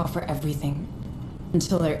protocol for everything.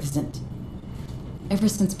 Until there isn't. Ever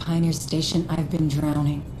since Pioneer Station, I've been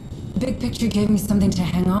drowning. The big picture gave me something to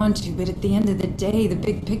hang on to, but at the end of the day, the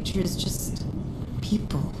big picture is just...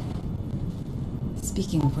 people.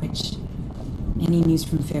 Speaking of which, any news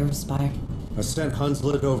from Pharaoh Spire? I sent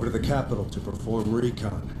Hunslet over to the capital to perform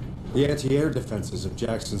recon. The anti-air defenses of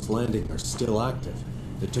Jackson's Landing are still active.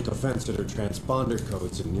 They took offense at her transponder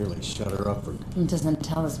codes and nearly shut her up for... It doesn't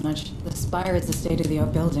tell us much. The Spire is a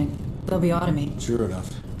state-of-the-art building. They'll be automated. Sure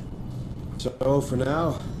enough. So, for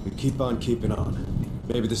now, we keep on keeping on.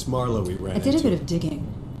 Maybe this Marlowe we ran I did a bit of digging.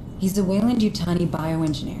 He's a Wayland-Yutani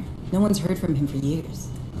bioengineer. No one's heard from him for years.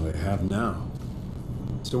 Well, they have now.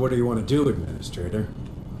 So what do you want to do, Administrator?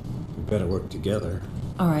 We better work together.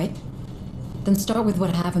 All right. Then start with what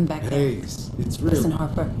happened back there. Hayes, it's real. Listen,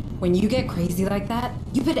 Harper, when you get crazy like that,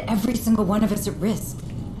 you put every single one of us at risk.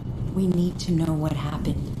 We need to know what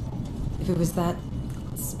happened. If it was that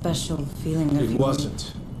special feeling of... It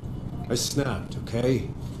wasn't. I snapped, okay?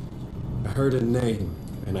 I heard a name,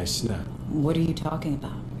 and I snapped. What are you talking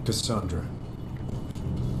about? Cassandra.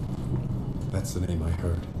 That's the name I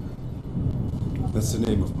heard. That's the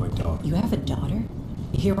name of my daughter. You have a daughter?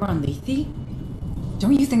 Here on Lethe?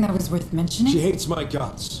 Don't you think that was worth mentioning? She hates my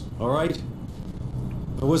guts, alright?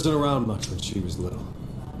 I wasn't around much when she was little.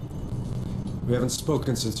 We haven't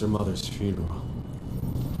spoken since her mother's funeral.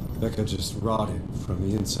 Becca just rotted from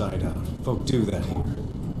the inside out. Folk do that here.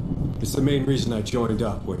 It's the main reason I joined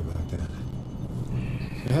up way back then.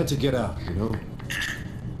 I had to get out, you know?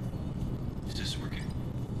 Is this working?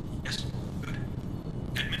 Yes, good.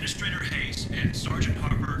 Administrator Hayes and Sergeant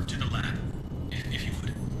Harper to the lab, if you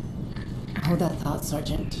would. Hold that thought,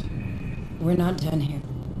 Sergeant. We're not done here.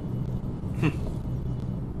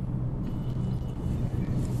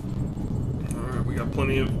 Alright, we got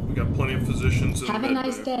plenty of physicians in Have a med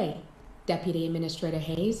nice bay. day, Deputy Administrator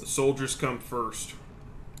Hayes. The soldiers come first.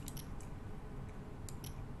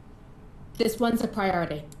 This one's a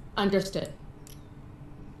priority. Understood.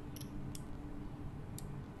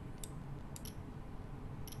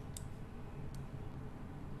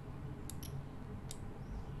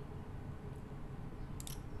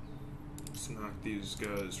 Let's knock these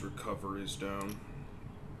guys' recoveries down.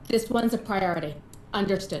 This one's a priority.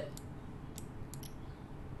 Understood.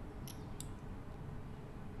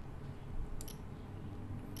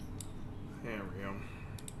 There we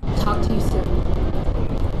go. Talk to you soon.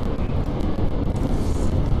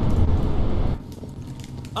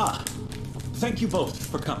 Ah, thank you both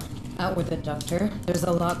for coming. Out with it, Doctor. There's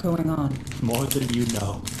a lot going on. More than you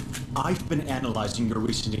know. I've been analyzing your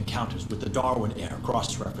recent encounters with the Darwin heir,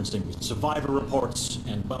 cross-referencing with survivor reports,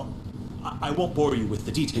 and, well, I won't bore you with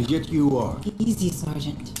the details. Yet you are. Easy,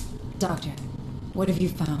 Sergeant. Doctor, what have you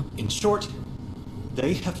found? In short,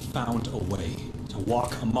 they have found a way to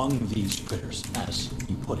walk among these critters, as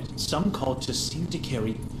you put it. Some cultists seem to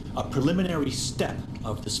carry a preliminary step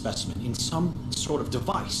of the specimen in some sort of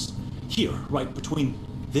device. Here, right between.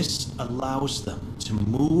 This allows them to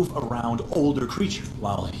move around older creatures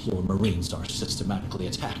while your Marines are systematically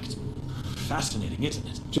attacked. Fascinating, isn't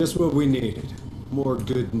it? Just what we needed. More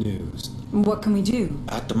good news. What can we do?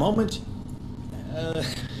 At the moment,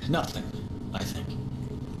 nothing, I think.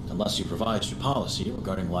 Unless you revised your policy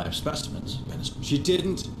regarding live specimens, Minister. She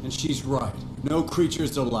didn't, and she's right. No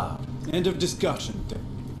creatures allowed. End of discussion.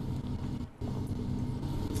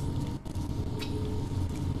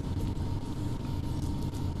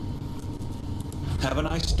 Have a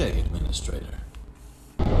nice day, Administrator.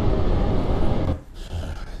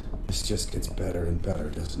 This just gets better and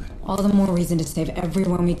better, doesn't it? All the more reason to save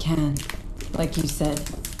everyone we can. Like you said.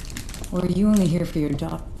 Or are you only here for your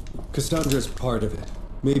daughter? Cassandra's part of it.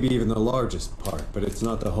 Maybe even the largest part, but it's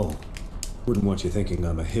not the whole. Wouldn't want you thinking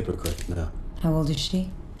I'm a hypocrite now. How old is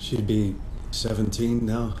she? She'd be 17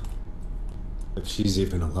 now. If she's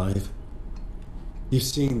even alive. You've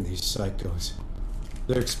seen these psychos.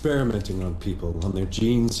 They're experimenting on people, on their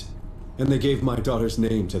genes, and they gave my daughter's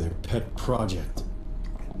name to their pet project.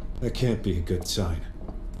 That can't be a good sign.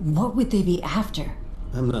 What would they be after?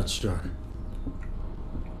 I'm not sure.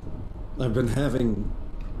 I've been having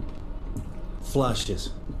flashes.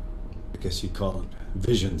 I guess you'd call them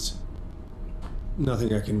visions.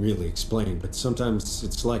 Nothing I can really explain, but sometimes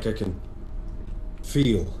it's like I can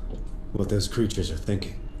feel what those creatures are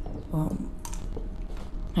thinking. Well,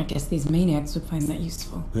 I guess these maniacs would find that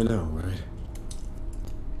useful. I know, right?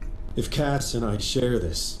 If Cass and I share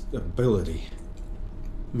this ability,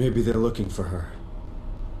 maybe they're looking for her.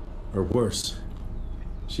 Or worse,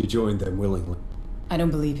 she joined them willingly. I don't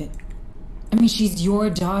believe it. I mean, she's your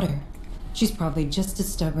daughter. She's probably just as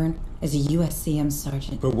stubborn as a USCM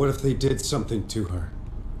sergeant. But what if they did something to her?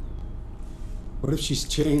 What if she's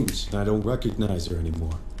changed and I don't recognize her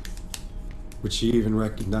anymore? Would she even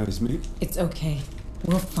recognize me? It's okay.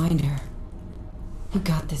 We'll find her. You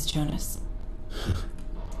got this, Jonas.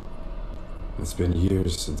 It's been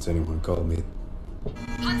years since anyone called me.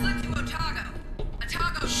 Hunslet to Otago.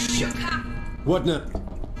 Otago, Shit. What now?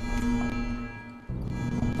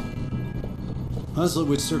 Hunslet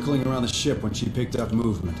was circling around the ship when she picked up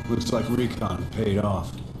movement. Looks like recon paid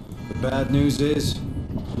off. The bad news is,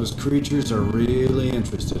 those creatures are really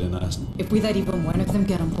interested in us. If we let even one of them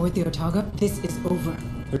get on board the Otago, this is over.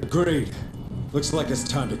 Agreed. Looks like it's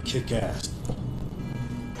time to kick ass.